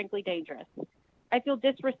are frankly dangerous. I feel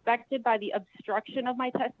disrespected by the obstruction of my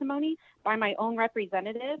testimony by my own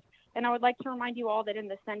representative, and I would like to remind you all that in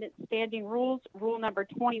the Senate standing rules, rule number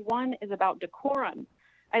 21 is about decorum.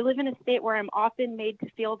 I live in a state where I'm often made to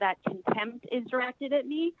feel that contempt is directed at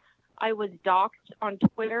me. I was doxxed on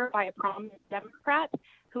Twitter by a prominent Democrat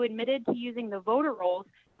who admitted to using the voter rolls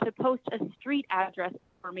to post a street address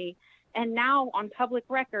for me. And now, on public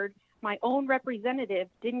record, my own representative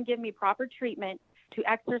didn't give me proper treatment to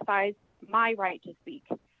exercise my right to speak.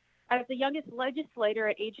 As the youngest legislator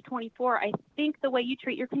at age 24, I think the way you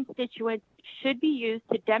treat your constituents should be used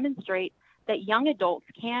to demonstrate that young adults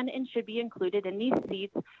can and should be included in these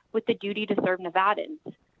seats with the duty to serve Nevadans.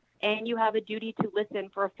 And you have a duty to listen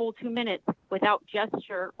for a full 2 minutes without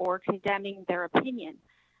gesture or condemning their opinion.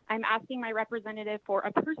 I'm asking my representative for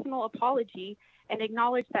a personal apology and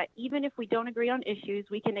acknowledge that even if we don't agree on issues,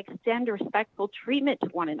 we can extend respectful treatment to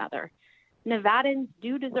one another. Nevadans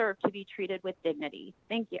do deserve to be treated with dignity.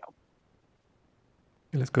 Thank you.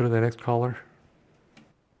 Let's go to the next caller.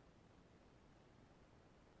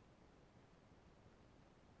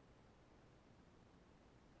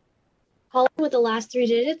 Caller with the last 3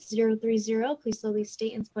 digits, 030. Please slowly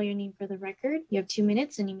state and spell your name for the record. You have 2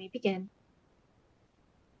 minutes and you may begin.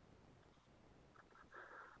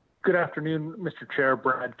 Good afternoon, Mr. Chair.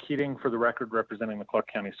 Brad Keating, for the record, representing the Clark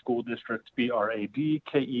County School District,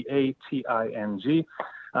 BRADKEATING.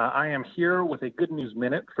 I am here with a good news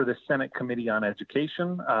minute for the Senate Committee on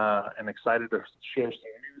Education and excited to share some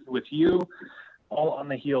news with you, all on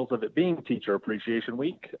the heels of it being Teacher Appreciation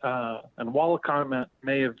Week. And while a comment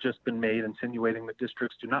may have just been made insinuating that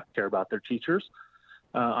districts do not care about their teachers,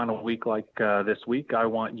 on a week like this week, I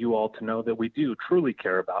want you all to know that we do truly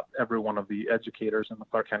care about every one of the educators in the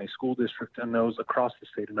Clark County School District and those across the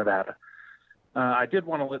state of Nevada. I did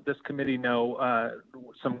want to let this committee know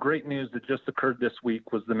some great news that just occurred this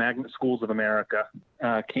week was the Magnet Schools of America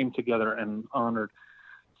came together and honored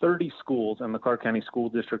 30 schools in the Clark County School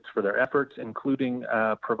District for their efforts, including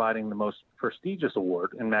providing the most prestigious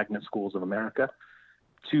award in Magnet Schools of America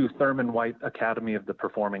to Thurman White Academy of the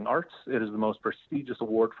Performing Arts. It is the most prestigious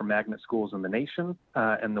award for magnet schools in the nation,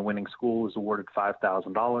 and the winning school is awarded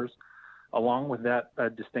 $5,000. Along with that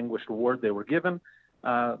distinguished award they were given,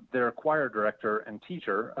 their choir director and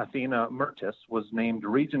teacher, Athena Mertis, was named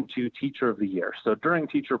Region 2 Teacher of the Year. So during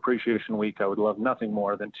Teacher Appreciation Week, I would love nothing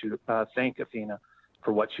more than to thank Athena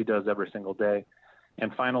for what she does every single day.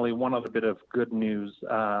 And finally, one other bit of good news,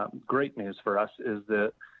 great news for us, is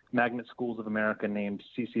that Magnet Schools of America named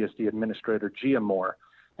CCSD Administrator Gia Moore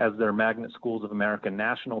as their Magnet Schools of America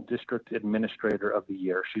National District Administrator of the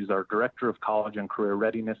Year. She's our Director of College and Career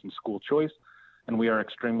Readiness and School Choice, and we are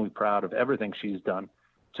extremely proud of everything she's done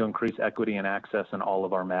to increase equity and access in all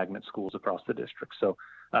of our magnet schools across the district. So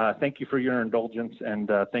thank you for your indulgence,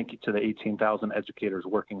 and thank you to the 18,000 educators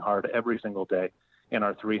working hard every single day in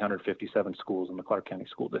our 357 schools in the Clark County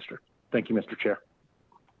School District. Thank you, Mr. Chair.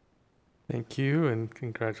 Thank you, and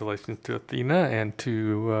congratulations to Athena and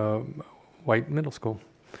to White Middle School.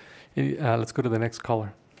 Let's go to the next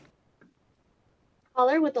caller.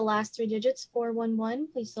 Caller with the last 3 digits, 411.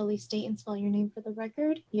 Please slowly state and spell your name for the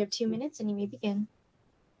record. You have 2 minutes and you may begin.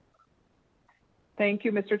 Thank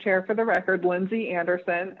you, Mr. Chair. For the record, Lindsay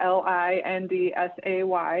Anderson,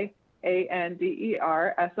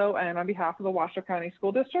 LINDSAYANDERSON, on behalf of the Washoe County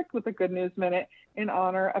School District with a Good News Minute in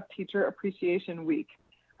honor of Teacher Appreciation Week.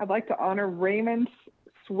 I'd like to honor Raymond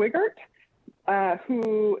Swigert,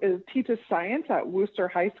 who teaches science at Worcester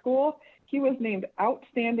High School. He was named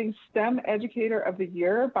Outstanding STEM Educator of the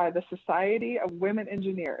Year by the Society of Women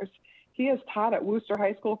Engineers. He has taught at Worcester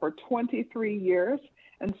High School for 23 years,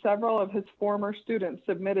 and several of his former students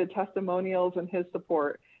submitted testimonials in his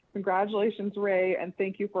support. Congratulations, Ray, and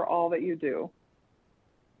thank you for all that you do.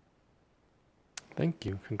 Thank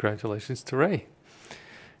you. Congratulations to Ray.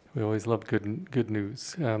 We always love good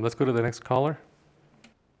news. Let's go to the next caller.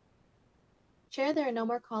 Chair, there are no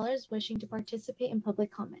more callers wishing to participate in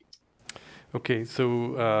public comment. Okay,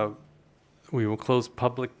 so we will close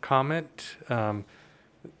public comment.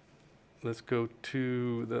 Let's go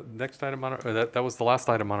to the next item on our, that was the last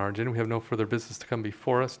item on our agenda. We have no further business to come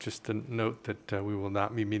before us. Just to note that we will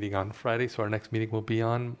not be meeting on Friday, so our next meeting will be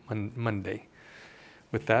on Monday.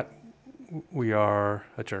 With that, we are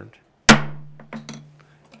adjourned.